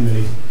full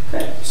committee.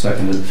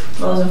 Seconded.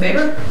 All those in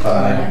favor?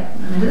 Aye.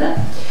 I'm gonna do that.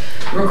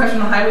 Request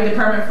from the highway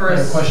department for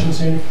Any questions,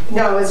 Sandy?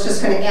 No, I was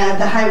just going to add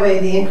the highway,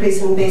 the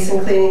increase in basin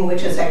cleaning,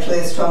 which is actually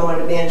a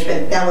stormwater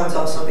management, that one's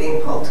also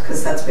being pulled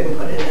because that's been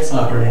put in as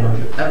Operating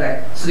operating. budget.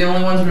 Okay, so the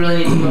only ones we really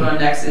need to vote on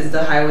next is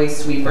the highway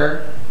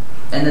sweeper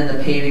and then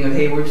the paving of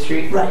Hayward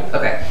Street? Right.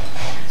 Okay.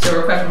 So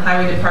request from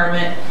highway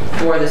department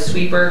for the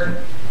sweeper,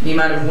 the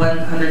amount of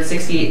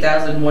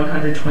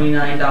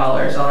 $168,129. I'll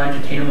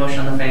entertain a motion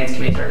on the finance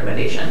committee's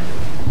recommendation.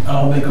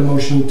 I'll make a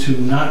motion to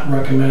not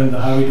recommend the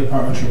highway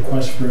department's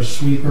request for a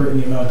sweeper in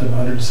the amount of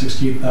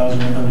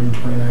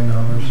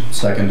 $168,129.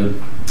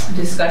 Seconded.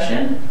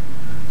 Discussion?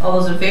 All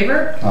those in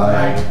favor?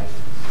 Aye.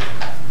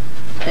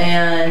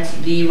 And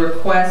the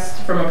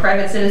request from a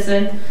private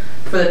citizen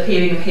for the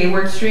paving of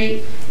Hayward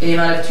Street in the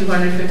amount of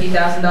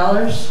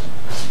 $250,000.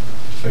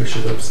 I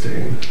should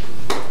abstain.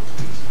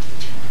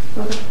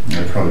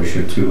 I probably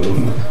should too.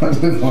 I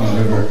live on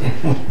a river.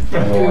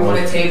 Do we want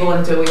to table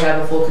until we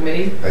have a full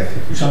committee? I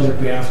think we Sounds should.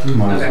 like we have to.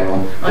 Might as Okay.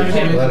 well.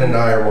 Understand? Glenn and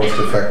I are most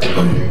effective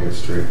on Hayward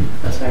Street.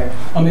 That's fair.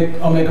 I'll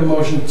make a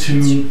motion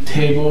to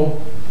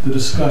table the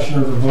discussion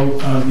or the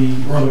vote on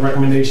or the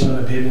recommendation on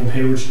the paving of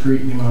Hayward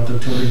Street in the amount of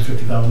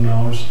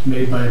 $250,000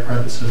 made by a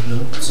private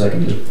citizen.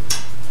 Seconded.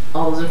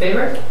 All those in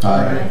favor? Aye.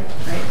 All right,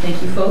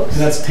 thank you, folks.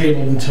 And that's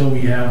tabled until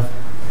we have,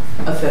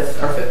 Our fifth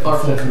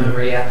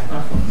member, yeah,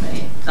 our full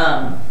committee.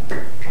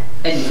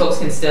 And folks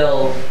can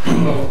still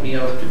vote, you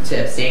know,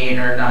 to abstain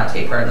or not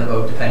take part in the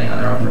vote, depending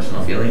on their own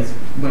personal feelings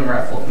when we're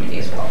at full committee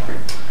as well.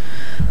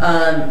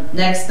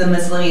 Next, the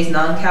miscellaneous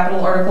non-capital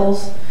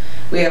articles.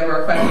 We have a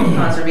request from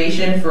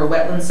conservation for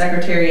wetlands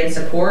secretary and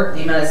support,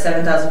 the amount of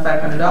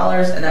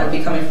 $7,500, and that would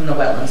be coming from the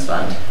wetlands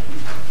fund.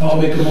 I'll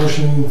make a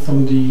motion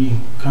from the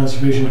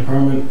conservation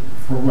department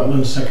for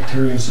wetlands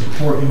secretary and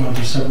support in the amount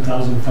of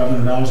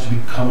 $7,500 to be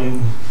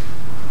coming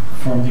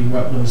from the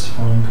wetlands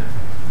fund.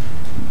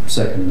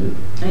 Seconded.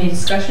 Any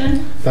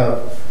discussion? Now,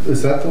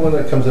 is that the one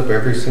that comes up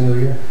every single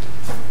year?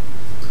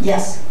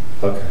 Yes.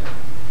 Okay.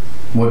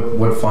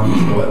 What fund is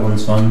the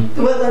wetlands fund?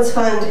 The Wetlands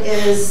Fund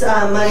is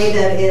money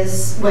that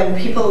is when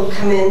people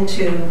come in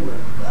to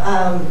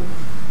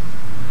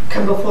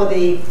come before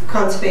the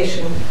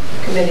Conservation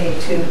Committee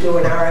to do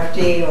an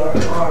RFD or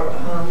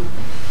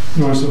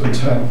Notice of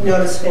intent.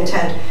 notice of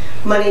intent.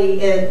 Money,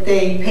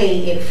 they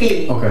pay a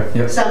fee. Okay,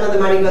 yep. Some of the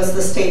money goes to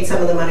the state,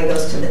 some of the money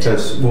goes to the town.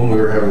 Because when we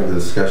were having the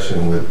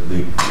discussion with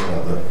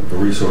the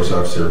resource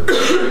officer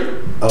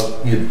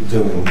of you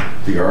doing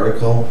the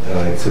article, and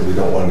I said we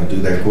don't want to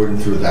do that, Gordon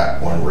threw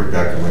that one right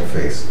back in my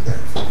face. The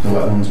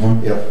wetlands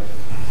one? Yep.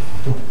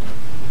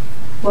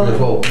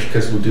 Well,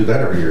 because we do that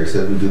every year. He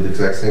said we do the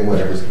exact same one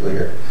every single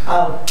year.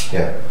 Oh.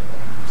 Yeah.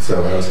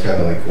 So I was kind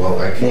of like, well,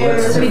 I can't.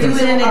 We do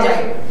it in a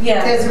different,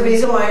 yeah. There's a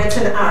reason why it's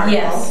an article.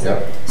 Yes.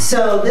 Yep.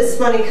 So this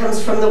money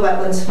comes from the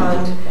Wetlands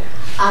Fund.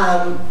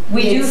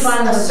 We do It's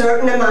fund a the-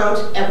 certain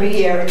amount every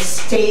year. It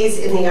stays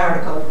in the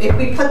article. If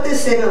we put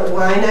this in a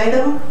line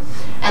item,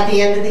 at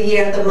the end of the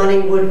year, the money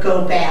would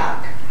go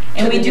back.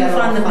 And to we the do general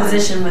fund the fund.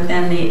 position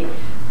within the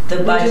We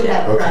do budget.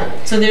 that, Okay. right.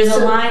 So there's a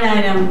So- line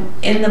item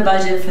in the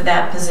budget for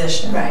that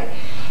position. Right.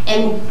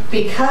 And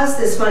because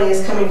this money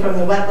is coming from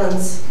the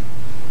Wetlands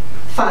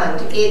Fund,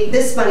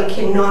 this money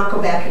cannot go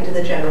back into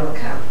the general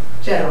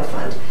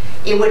fund.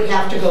 It would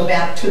have to go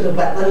back to the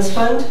Wetlands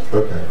Fund.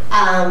 Okay.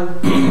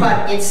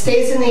 But it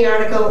stays in the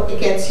article,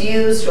 it gets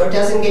used or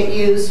doesn't get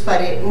used,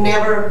 but it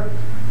never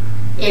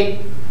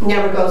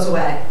goes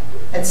away.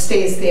 It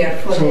stays there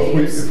for So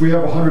the use. if we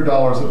have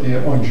 $100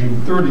 on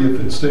June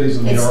 30th, it stays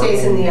in the It article.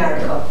 stays in the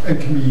article. And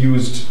can be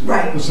used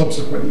Right. the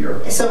subsequent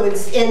year. So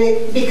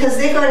because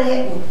they're going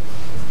to,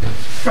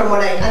 from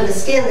what I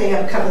understand, they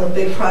have a couple of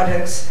big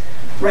projects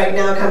right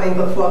now coming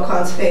before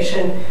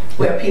conservation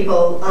where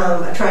people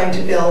are trying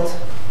to build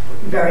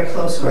very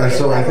close to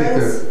So I think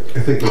wetlands.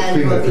 the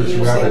thing that threw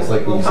you out is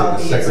like when you said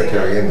the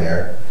secretary in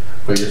there,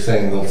 but you're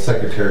saying the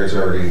secretary is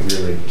already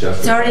really justified.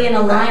 It's already in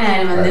a line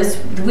item,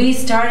 and we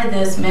started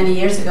this many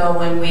years ago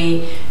when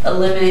we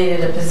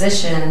eliminated a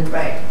position,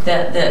 Right.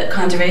 the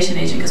conservation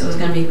agent, because it was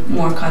going to be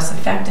more cost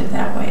effective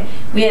that way.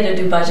 We had to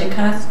do budget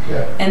cuts,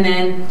 Yeah. and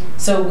then,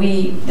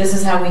 this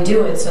is how we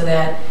do it, so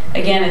that,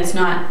 again, it's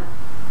not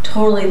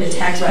totally the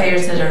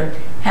taxpayers that are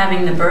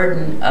having the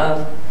burden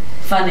of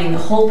funding the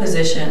whole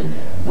position,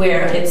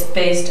 where it's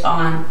based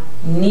on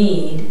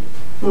need,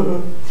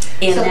 Mhm.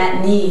 and So-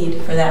 that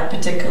need for that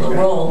particular Right.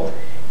 role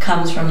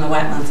comes from the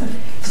wetlands.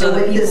 So So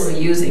the with people this- who are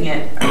using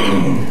it are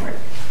paying for it.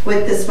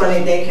 With this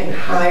money, they can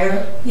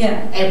hire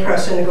Yeah, a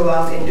person to go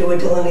out and do a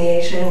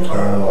delineation Oh,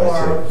 I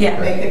or see. Yeah.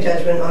 make a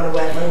judgment on a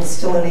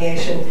wetlands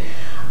delineation.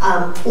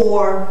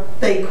 Or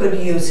they could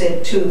use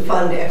it to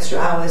fund extra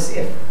hours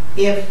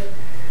if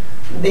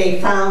they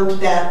found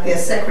that their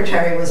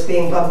secretary was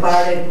being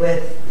bombarded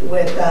with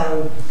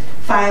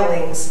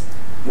filings,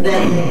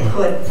 then they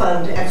could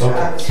fund extra Okay.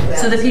 hours for that.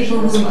 so the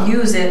people position as who well.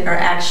 use it are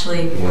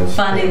actually Ones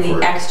funding paying for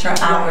the it. extra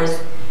hours.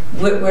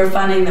 We're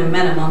funding the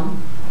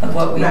minimum of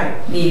what we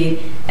Right. need,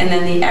 and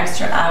then the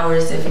extra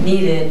hours, if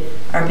needed,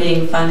 are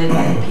being funded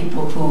by the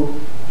people who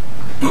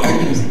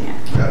are using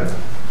it. Got it.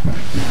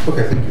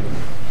 Okay, thank you.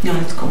 No,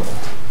 it's cool.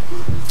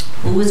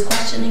 Who was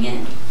questioning it?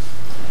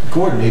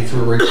 Gordon, you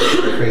threw right in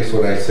my face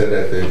when I said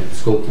at the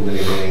school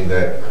committee meeting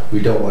that we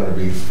don't want to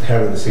be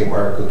having the same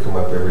article come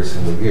up every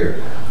single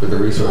year with the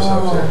resource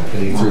officer.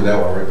 And he threw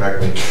that one right back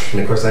at me. And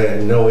of course, I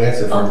had no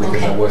answer for him Oh,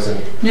 because I okay.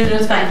 wasn't. No,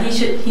 it's fine.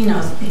 He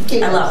knows.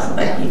 He I love him,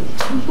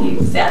 but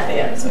he sat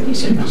there, so he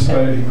should He know.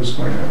 decided he was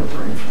going to have a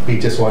brain fart. He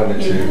just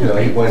wanted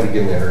to, he wanted to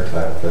give me a hard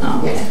time. But,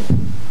 Oh, okay.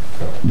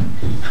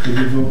 Did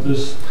we vote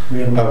this? We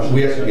had a motion.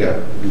 we have, yeah,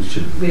 we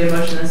should. We have a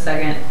motion and a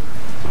second.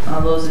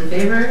 All those in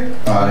favor?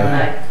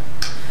 Aye.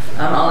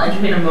 I'll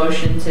entertain a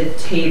motion to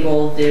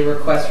table the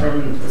request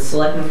from the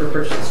selectmen for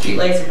purchase of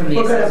streetlights and from the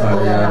We're gonna assessor. pull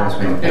Oh, that yeah, out.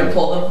 that's me. Gonna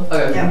pull them?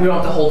 Okay, Yeah. we don't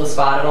have to hold the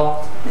spot at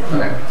all?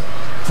 Okay.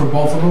 For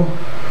both of them?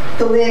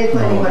 The land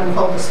planning one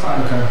hold the spot,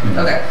 Okay.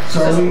 Okay.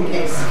 So are just we, in I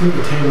case. think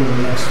the table in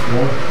the next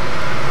floor.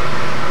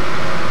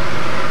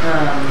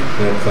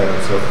 And plan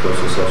itself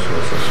versus social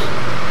assessor.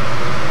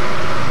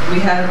 We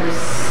haven't,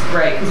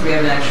 right, because we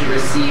haven't actually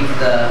received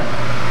the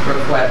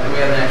request, we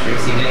haven't actually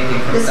received anything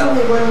from There's South.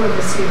 only one we've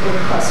received a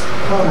request,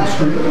 well,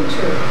 actually, there were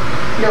two.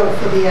 No,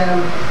 for the,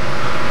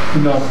 The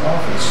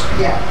nonprofits.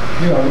 yeah,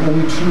 Yeah,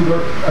 only two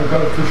that I've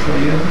got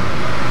officially in.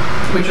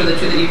 Which are the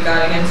two that you've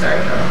got again? Sorry,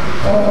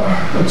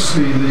 Charlie. Let's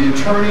see, the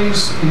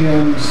attorneys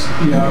and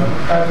the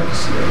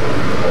advocacy, I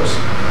believe it was.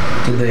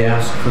 Did they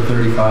ask for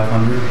 3,500?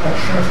 Oh,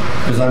 sure.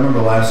 Because I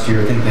remember last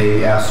year, I think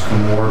they asked for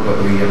more, but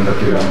we ended up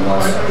giving them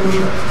less.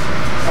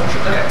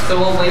 Okay, so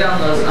we'll wait on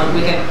those.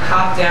 We can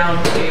hop down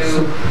to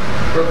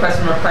request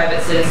from a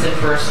private citizen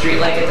for a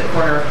streetlight at the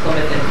corner of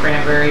Plymouth and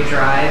Cranberry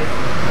Drive.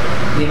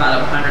 The amount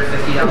of $150.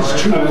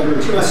 It's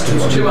 200. It's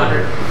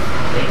 200.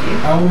 Thank you.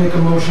 I will make a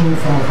motion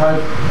from a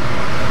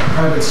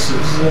private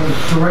citizen,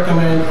 to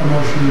recommend a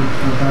motion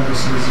from a private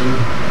citizen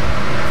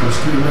for a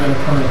street light at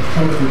corner of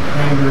Plymouth and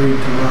Cranberry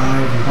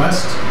Drive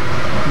West,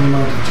 in the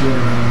amount of $200.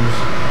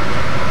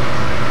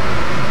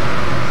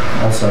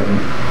 I'll second.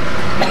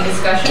 Any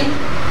discussion?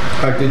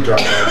 I did drop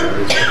out there,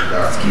 it's pretty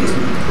dark. Excuse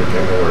me. But I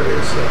know where it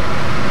is, so.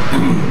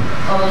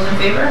 All those in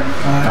favor?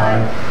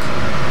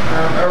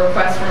 A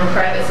request from a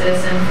private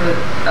citizen for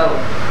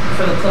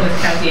the Plymouth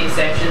County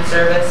Extension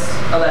Service.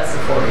 Oh, that's the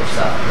 4-H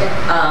stuff.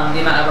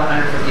 The amount of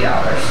 $150.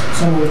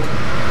 So moved.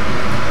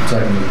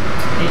 Second.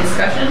 Any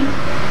discussion?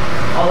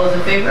 All those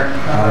in favor?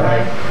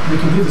 Aye. We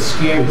can do the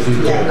scanners too.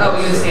 Yeah. Oh,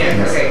 we use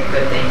scanners. Yes. Okay,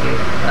 good, thank you.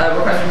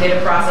 Request from data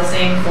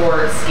processing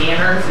for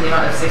scanners in the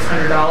amount of $600.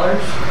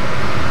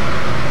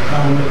 I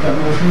will make that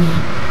motion.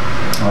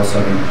 I'll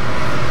second.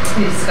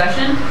 Any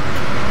discussion?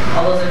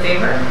 All those in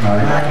favor?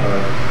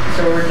 Aye.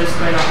 So we're just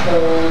going to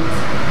hold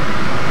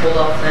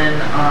off then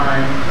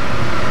on,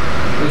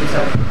 we just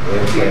have,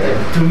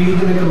 Do we need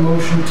to make a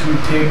motion to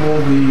table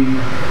the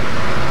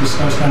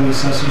discussion on the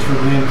assessors for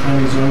land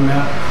planning zone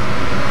map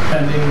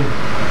pending?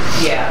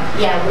 yeah.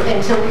 yeah,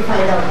 until we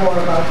find out more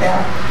about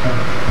that.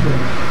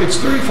 It's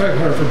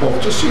 3,500 for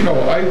both. Just so you know,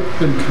 I've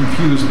been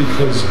confused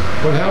because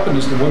what happened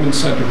is the Women's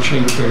Center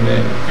changed their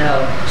name.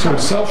 No. So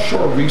it's South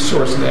Shore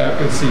Resource and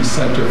Advocacy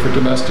Center for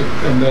Domestic,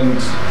 and then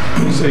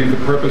we say the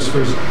purpose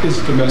for is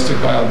Domestic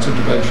Violence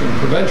Intervention and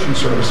Prevention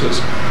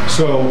Services.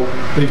 So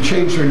they've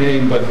changed their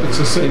name, but it's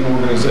the same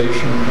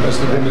organization as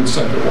the Women's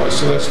Center was.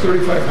 So that's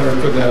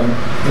 3,500 for them,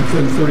 and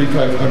then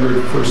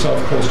 3,500 for South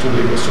Coastal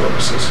Legal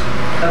Services.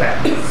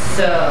 Okay,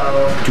 so,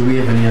 Do we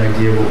have any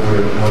idea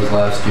where it was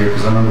last year?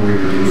 Because I remember we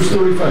It was reduced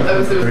it. 35. that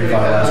was the 35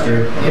 last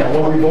year? Yeah,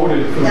 well, we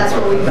voted. for- That's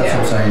what we, That's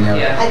what I'm saying,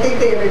 yeah. yeah. I think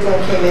they originally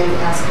came in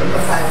asking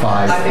for five.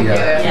 Five, I think,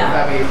 yeah. yeah,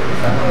 that'd be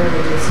Or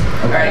reduced.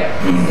 All right,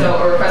 so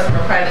a request from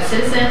a private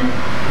citizen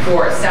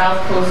for South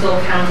Coastal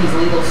County's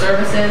legal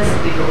services.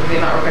 The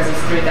amount requested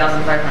is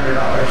 $3,500.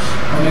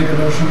 I'll make a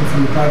motion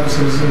from the private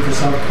citizen for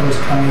South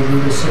Coast County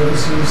Legal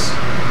Services,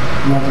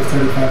 amount of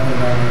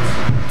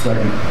 $3,500.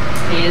 Second.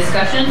 Any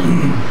discussion?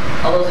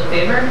 All those in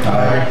favor?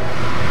 Aye.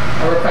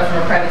 A request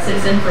from a private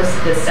citizen for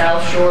the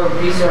South Shore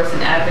Resource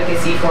and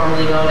Advocacy,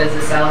 formerly known as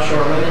the South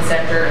Shore Women's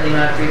Center, in the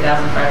amount of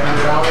 $3,500.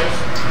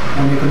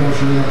 I'll make a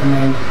motion to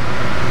recommend.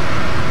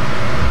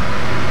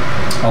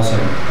 I'll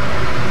second.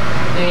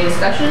 Any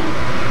discussion?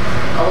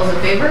 All those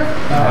in favor?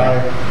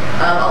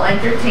 I'll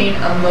entertain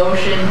a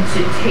motion to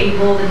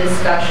table the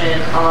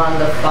discussion on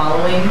the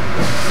following.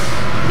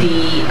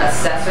 The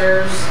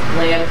assessor's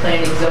land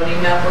planning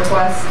zoning map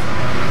request.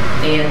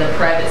 and the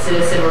private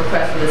citizen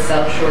request for the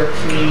South Shore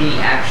Community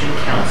Action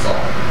Council.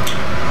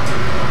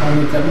 I'll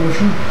make that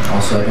motion.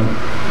 I'll second.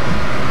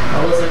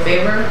 All those in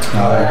favor?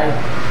 Aye.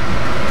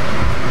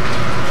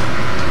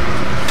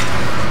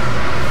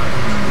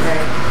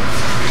 Right.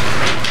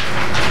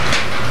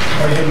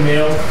 I have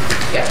mail.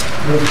 Yeah.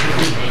 Really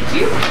quickly. Thank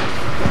you.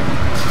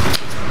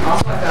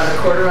 Also, I found a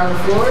quarter on the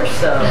floor,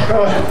 so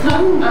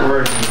problem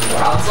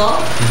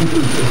solved.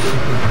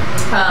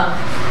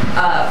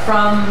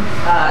 From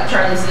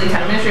Charlie City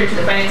Town Administrator to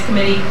the Finance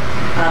Committee,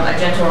 a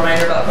gentle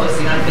reminder about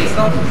posting on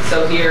Facebook.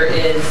 So here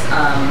is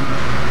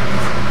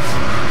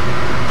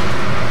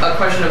a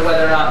question of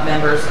whether or not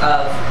members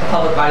of a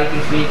public body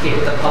can communicate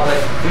with the public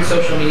through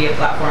social media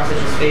platforms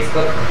such as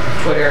Facebook,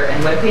 Twitter,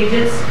 and web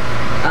pages.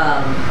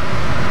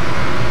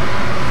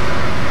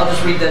 I'll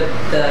just read the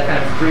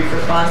kind of brief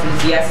response,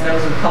 which is yes,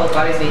 members of the public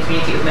bodies may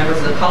communicate with members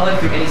of the public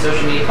through any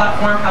social media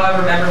platform.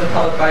 However, members of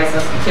public bodies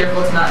must be careful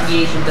to not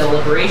engage in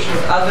deliberation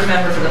with other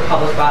members of the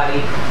public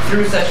body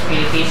through such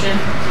communication.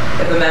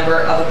 If a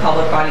member of a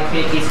public body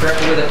communicates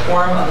directly with a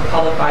quorum of the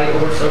public body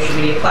over social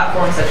media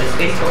platforms such as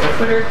Facebook or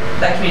Twitter,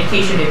 that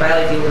communication may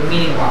violate the open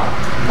meeting law.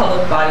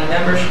 Public body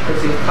members should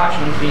proceed with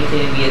caution when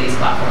communicating via these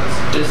platforms.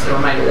 Just a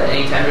reminder that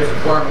anytime there's a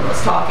quorum of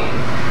us talking,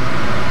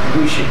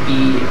 we should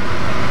be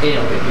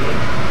in open meeting.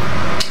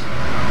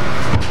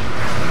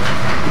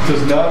 It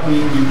does not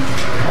mean you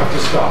have to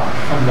stop.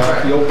 I'm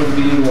not the open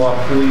meeting law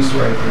police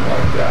or anything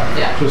like that.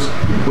 Yeah. Just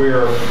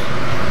beware,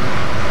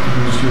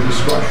 use your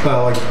discretion.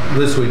 Well, like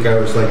this week, I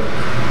was like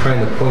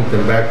trying to point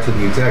them back to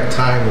the exact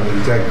time and the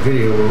exact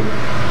video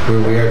where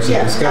we actually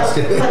Yeah, discussed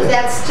no, it. but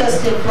that's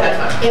just if, like,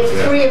 if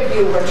Yeah. three of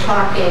you were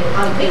talking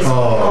on Facebook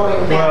Oh.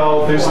 going back.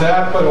 Well, there's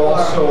that, but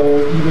also,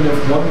 even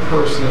if one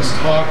person is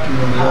talking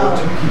and the other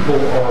two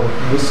people are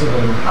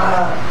listening.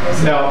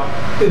 Now,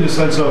 in the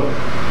sense of,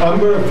 I'm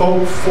going to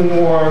vote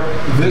for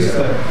this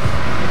Yeah. thing.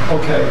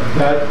 Okay,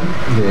 that,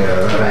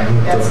 Yeah.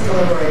 That's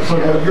so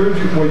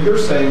deliberation. what you're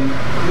saying,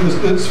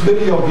 this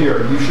video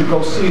here, you should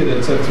go see it.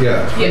 It's at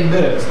Yeah. 3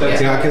 minutes. That's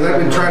Yeah, because I've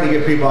been trying to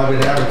get people, I've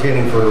been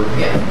advocating for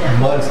Yeah.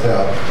 months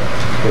now.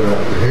 You know,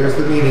 here's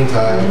the meeting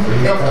time.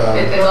 Here's the time.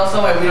 It's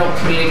also why we don't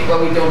communicate, why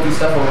we don't do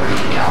stuff over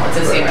email. It's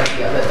the same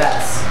idea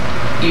that's,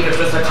 even if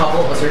just a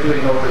couple of us are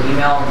doing over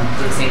email,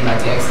 the same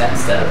idea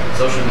extends to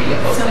social media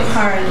So postings.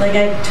 hard, like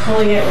I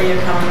totally get where you're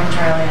coming from,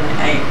 Charlie,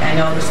 and I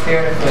know the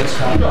spirit of which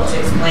you need to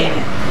explain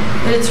it.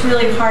 But it's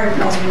really hard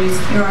because when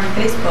you're on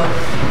Facebook,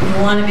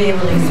 you want to be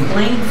able to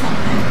explain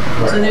something.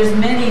 So there's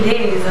many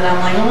days that I'm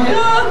like, oh my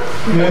God.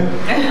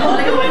 I'm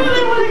like, oh my God,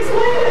 I want to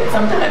explain it.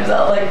 Sometimes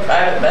I'll like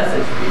private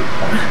message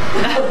people.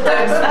 I'll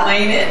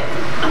explain it.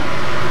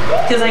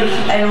 Because I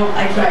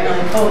can't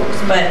really focus,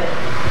 but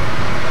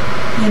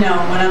you know,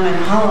 when I'm in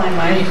Hull, I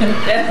might.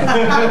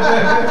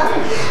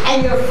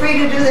 And you're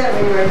free to do that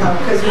when you're at home,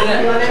 because we're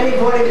not on any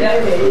board of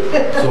committee.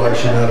 So I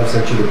should not have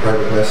sent you the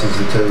private message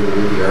to tell you to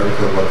read the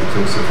article about the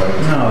Kingston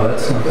Finance. No,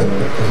 that's not, there's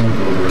no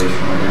deliberation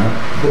right now.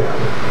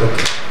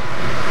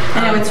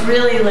 I know it's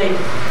really like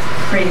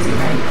crazy,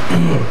 right?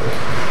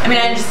 I mean,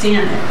 I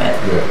understand it, but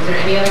Is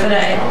there any other? but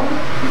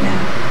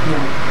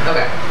yeah.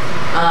 Okay.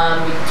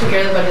 We took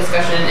care of the budget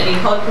discussion. Any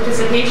public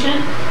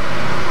participation?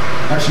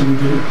 Actually,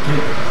 we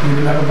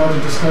didn't have a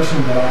budget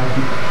discussion, but I'll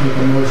make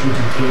a motion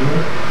to table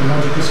the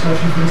budget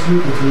discussion for this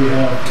week until we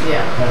have Yeah.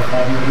 about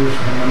 5 members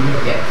on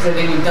Monday. Yeah, because I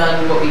think we've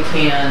done what we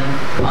can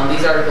on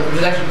these articles, which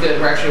is actually good.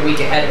 We're actually a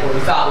week ahead of where we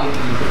thought we'd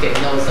be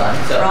getting those done.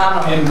 So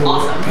Bravo. And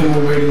awesome.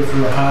 we're waiting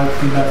for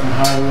feedback from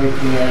Highway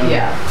and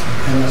Yeah.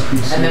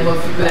 MSPC. And then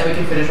we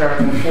can finish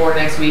Article 4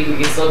 next week. We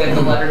can still get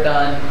the letter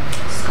done.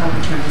 Scott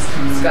Turner's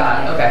coming.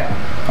 Scott, okay.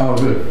 Oh,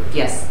 good.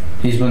 Yes.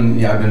 He's been,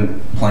 yeah, I've been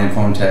playing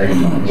phone tag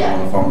and talking to him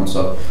on the phone and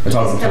stuff. I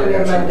talked It's to him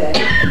coming today, on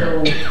actually.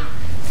 Monday.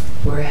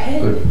 So we're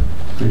ahead. Good.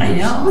 Good I news.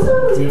 know.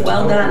 We have to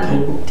Well vote on done,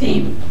 table.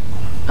 team.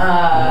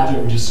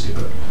 Or we just skip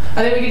it.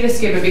 I think we could just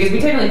skip it because we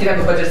technically did have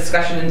a budget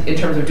discussion in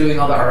terms of doing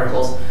all the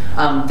articles.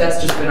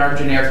 That's just been our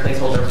generic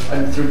placeholder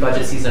through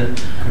budget season.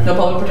 No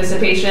public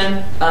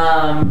participation.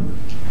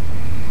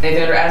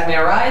 Anything under as may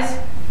arise?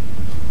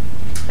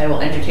 I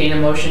will entertain a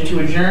motion to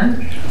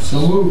adjourn.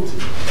 So moved.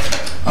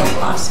 Oh,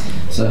 awesome.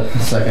 So,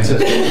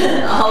 second.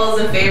 All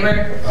those in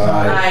favor?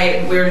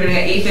 Aye. We're doing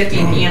it at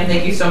 8:15 p.m.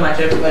 Thank you so much,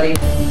 everybody.